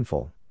 or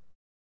sinful.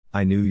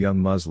 I knew young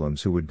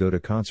Muslims who would go to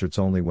concerts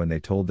only when they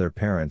told their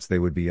parents they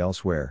would be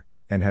elsewhere,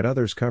 and had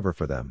others cover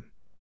for them.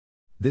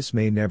 This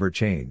may never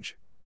change.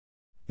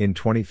 In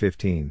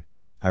 2015,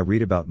 I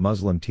read about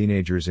Muslim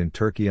teenagers in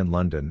Turkey and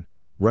London,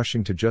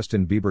 rushing to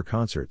Justin Bieber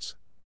concerts.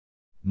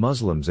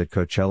 Muslims at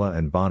Coachella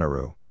and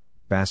Bonnaroo,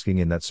 basking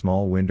in that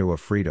small window of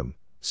freedom,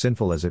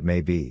 sinful as it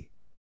may be.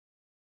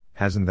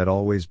 Hasn't that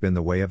always been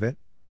the way of it?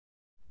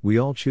 We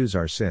all choose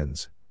our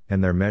sins,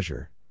 and their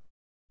measure.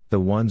 The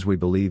ones we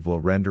believe will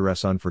render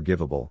us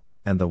unforgivable,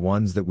 and the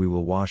ones that we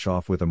will wash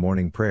off with a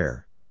morning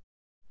prayer.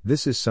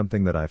 This is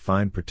something that I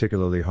find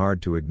particularly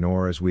hard to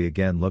ignore as we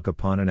again look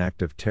upon an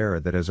act of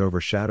terror that has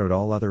overshadowed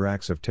all other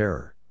acts of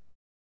terror.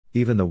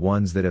 Even the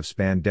ones that have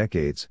spanned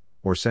decades,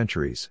 or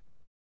centuries.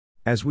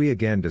 As we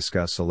again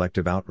discuss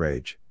selective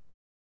outrage.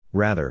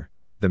 Rather,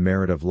 the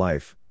merit of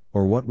life,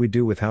 or what we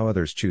do with how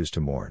others choose to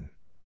mourn.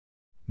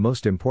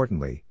 Most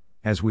importantly,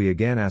 as we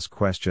again ask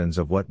questions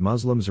of what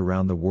Muslims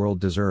around the world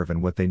deserve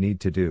and what they need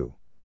to do.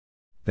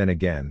 Then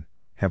again,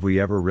 have we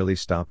ever really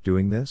stopped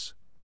doing this?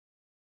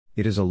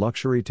 It is a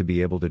luxury to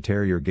be able to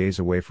tear your gaze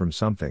away from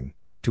something,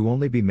 to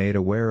only be made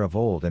aware of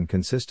old and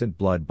consistent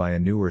blood by a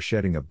newer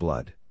shedding of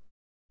blood.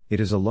 It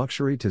is a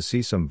luxury to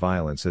see some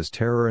violence as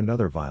terror and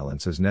other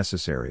violence as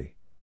necessary.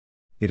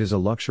 It is a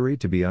luxury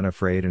to be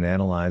unafraid and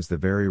analyze the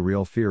very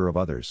real fear of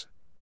others.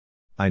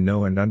 I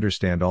know and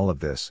understand all of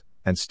this,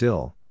 and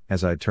still,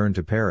 as I turned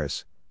to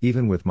Paris,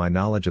 even with my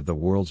knowledge of the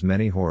world's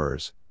many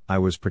horrors, I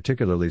was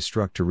particularly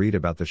struck to read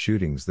about the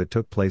shootings that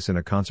took place in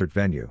a concert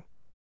venue.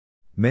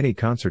 Many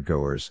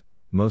concertgoers,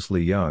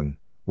 mostly young,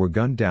 were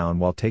gunned down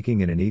while taking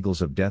in an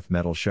Eagles of Death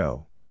metal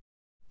show.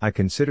 I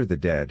consider the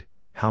dead,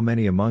 how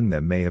many among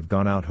them may have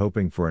gone out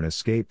hoping for an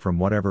escape from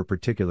whatever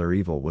particular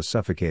evil was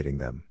suffocating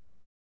them.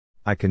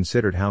 I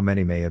considered how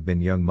many may have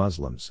been young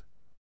Muslims.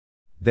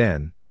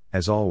 Then,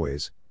 as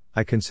always,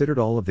 I considered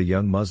all of the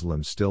young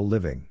Muslims still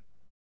living.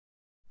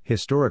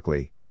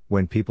 Historically,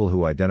 when people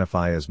who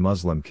identify as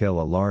Muslim kill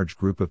a large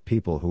group of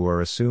people who are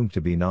assumed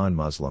to be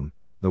non-Muslim,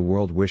 the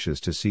world wishes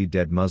to see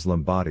dead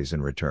Muslim bodies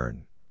in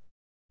return.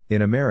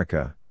 In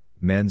America,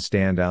 men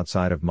stand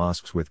outside of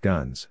mosques with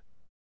guns.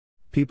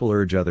 People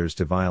urge others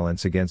to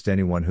violence against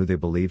anyone who they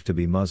believe to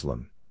be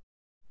Muslim.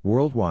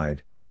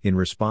 Worldwide, in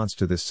response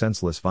to this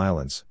senseless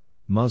violence,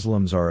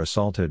 Muslims are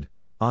assaulted,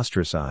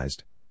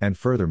 ostracized, and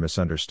further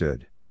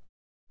misunderstood.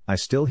 I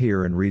still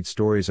hear and read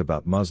stories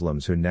about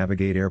Muslims who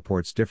navigate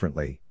airports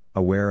differently,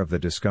 aware of the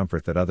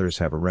discomfort that others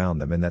have around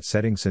them in that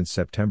setting since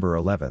September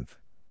 11th.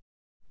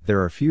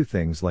 There are few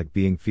things like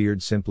being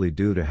feared simply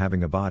due to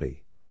having a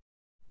body.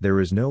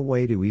 There is no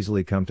way to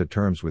easily come to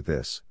terms with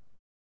this.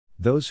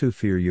 Those who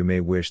fear you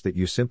may wish that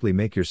you simply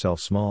make yourself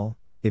small,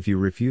 if you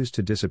refuse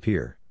to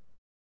disappear.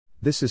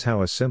 This is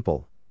how a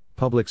simple,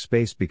 public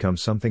space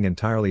becomes something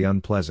entirely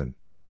unpleasant.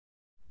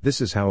 This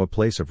is how a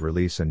place of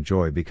release and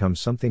joy becomes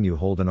something you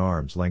hold an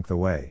arm's length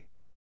away.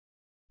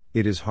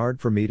 It is hard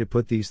for me to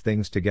put these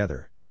things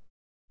together.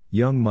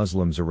 Young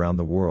Muslims around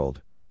the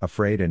world,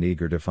 afraid and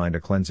eager to find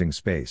a cleansing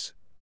space.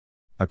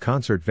 A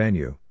concert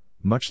venue,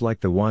 much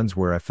like the ones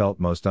where I felt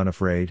most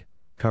unafraid,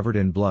 covered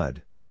in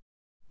blood.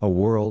 A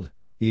world,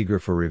 eager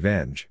for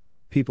revenge,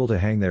 people to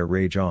hang their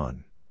rage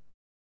on.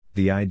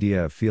 The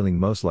idea of feeling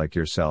most like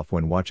yourself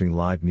when watching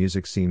live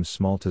music seems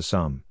small to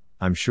some,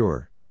 I'm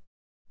sure.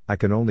 I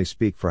can only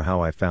speak for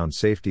how I found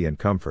safety and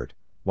comfort,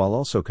 while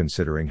also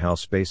considering how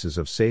spaces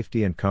of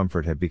safety and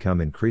comfort have become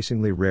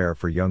increasingly rare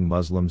for young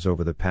Muslims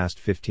over the past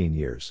 15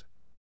 years.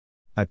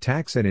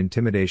 Attacks and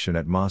intimidation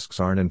at mosques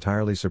aren't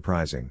entirely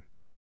surprising.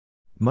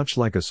 Much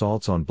like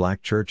assaults on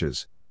black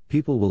churches,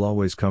 people will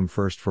always come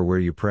first for where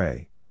you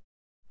pray.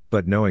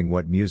 But knowing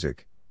what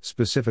music,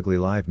 specifically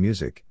live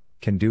music,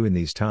 can do in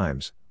these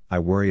times, I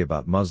worry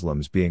about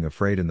Muslims being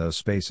afraid in those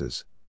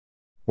spaces.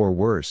 Or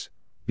worse,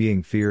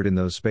 being feared in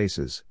those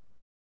spaces.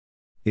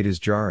 It is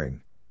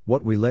jarring,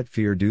 what we let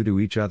fear do to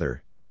each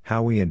other,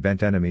 how we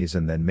invent enemies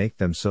and then make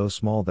them so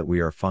small that we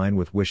are fine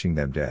with wishing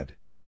them dead.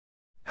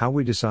 How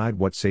we decide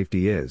what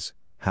safety is,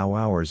 how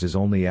ours is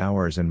only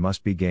ours and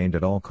must be gained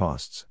at all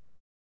costs.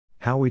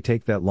 How we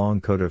take that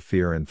long coat of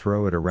fear and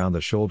throw it around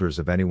the shoulders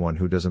of anyone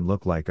who doesn't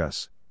look like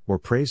us, or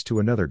prays to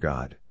another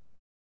god.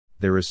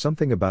 There is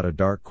something about a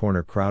dark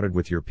corner crowded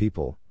with your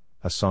people,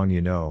 a song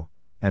you know,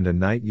 and a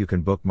night you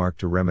can bookmark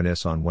to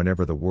reminisce on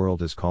whenever the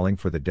world is calling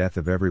for the death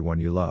of everyone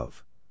you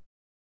love.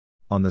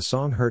 On the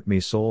song Hurt Me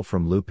Soul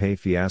from Lupe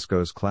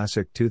Fiasco's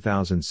classic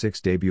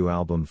 2006 debut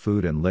album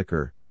Food and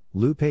Liquor,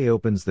 Lupe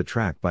opens the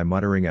track by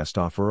muttering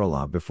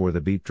Astaghfirullah before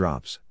the beat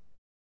drops.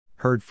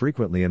 Heard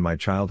frequently in my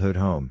childhood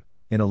home,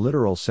 in a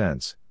literal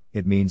sense,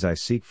 it means I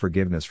seek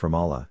forgiveness from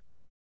Allah.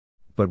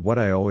 But what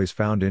I always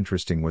found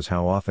interesting was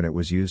how often it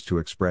was used to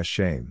express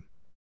shame.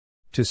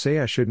 To say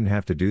I shouldn't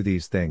have to do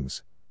these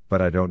things,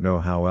 but I don't know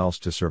how else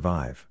to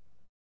survive.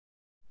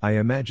 I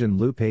imagine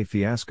Lupe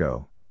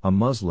Fiasco, a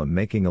Muslim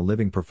making a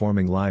living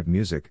performing live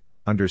music,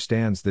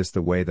 understands this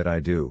the way that I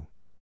do.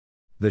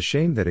 The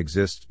shame that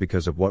exists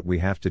because of what we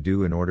have to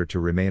do in order to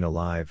remain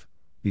alive,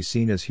 be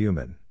seen as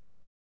human.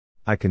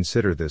 I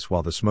consider this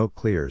while the smoke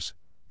clears,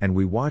 and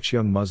we watch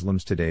young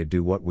Muslims today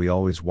do what we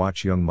always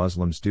watch young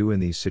Muslims do in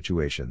these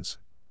situations.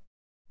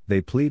 They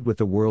plead with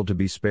the world to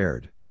be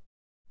spared.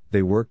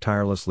 They work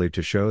tirelessly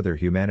to show their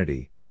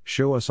humanity,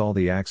 show us all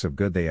the acts of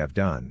good they have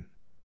done.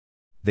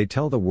 They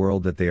tell the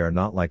world that they are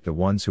not like the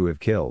ones who have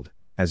killed,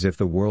 as if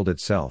the world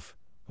itself,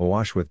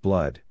 awash with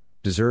blood,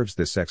 deserves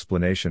this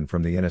explanation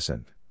from the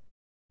innocent.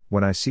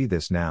 When I see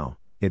this now,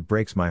 it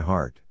breaks my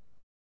heart.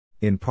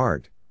 In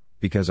part,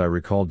 because I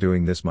recall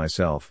doing this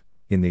myself,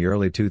 in the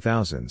early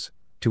 2000s,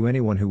 to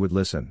anyone who would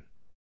listen.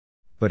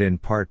 But in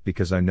part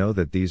because I know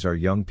that these are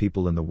young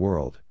people in the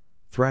world,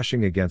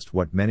 thrashing against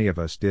what many of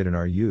us did in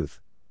our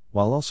youth,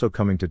 while also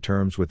coming to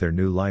terms with their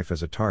new life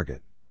as a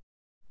target.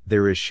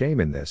 There is shame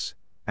in this,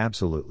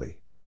 absolutely.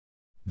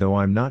 Though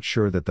I'm not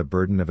sure that the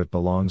burden of it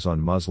belongs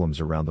on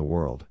Muslims around the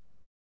world.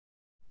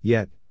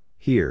 Yet,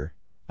 here,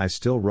 I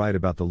still write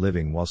about the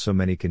living while so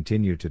many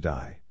continue to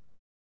die.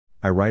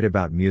 I write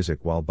about music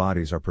while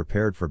bodies are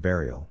prepared for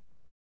burial.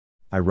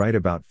 I write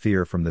about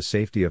fear from the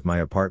safety of my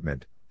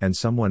apartment, and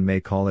someone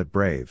may call it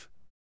brave.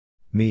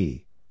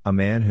 Me, a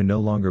man who no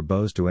longer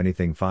bows to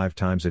anything 5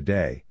 times a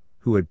day,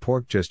 who had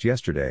pork just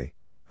yesterday,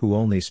 who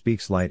only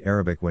speaks light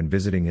Arabic when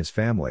visiting his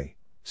family,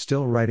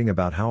 still writing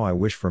about how I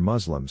wish for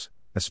Muslims,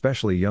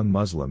 especially young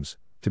Muslims,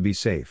 to be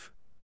safe.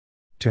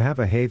 To have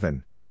a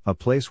haven, a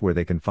place where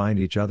they can find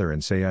each other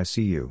and say I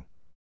see you.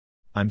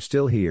 I'm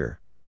still here.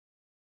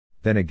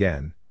 Then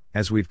again,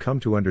 as we've come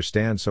to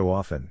understand so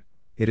often,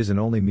 it isn't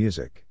only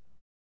music.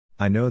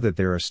 I know that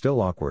there are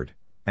still awkward,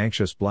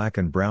 anxious black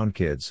and brown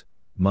kids,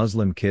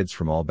 Muslim kids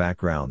from all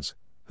backgrounds,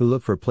 who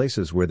look for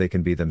places where they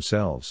can be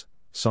themselves,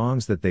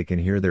 songs that they can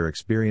hear their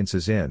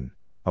experiences in,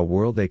 a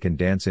world they can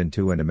dance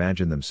into and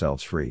imagine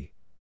themselves free.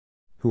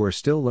 Who are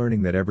still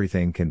learning that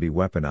everything can be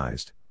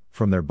weaponized,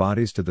 from their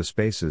bodies to the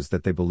spaces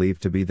that they believe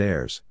to be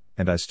theirs,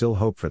 and I still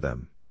hope for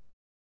them.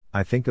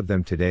 I think of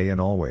them today and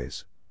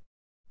always.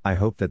 I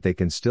hope that they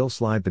can still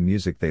slide the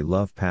music they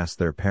love past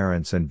their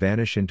parents and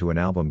vanish into an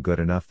album good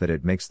enough that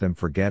it makes them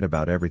forget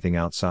about everything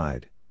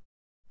outside.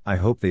 I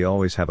hope they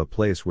always have a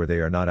place where they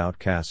are not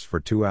outcasts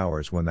for 2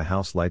 hours when the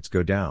house lights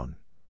go down.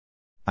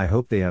 I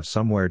hope they have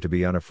somewhere to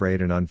be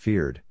unafraid and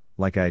unfeared,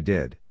 like I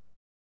did.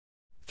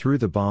 Through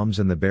the bombs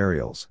and the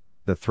burials,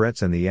 the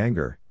threats and the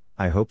anger,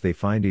 I hope they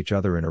find each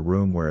other in a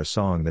room where a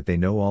song that they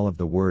know all of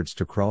the words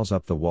to crawls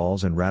up the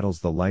walls and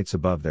rattles the lights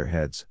above their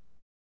heads.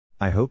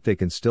 I hope they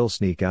can still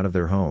sneak out of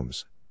their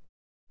homes.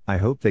 I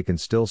hope they can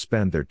still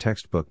spend their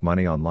textbook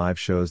money on live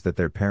shows that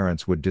their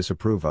parents would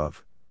disapprove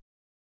of.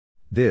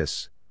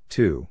 This,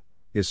 too,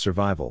 is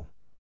survival.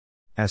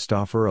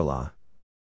 Astaghfirullah.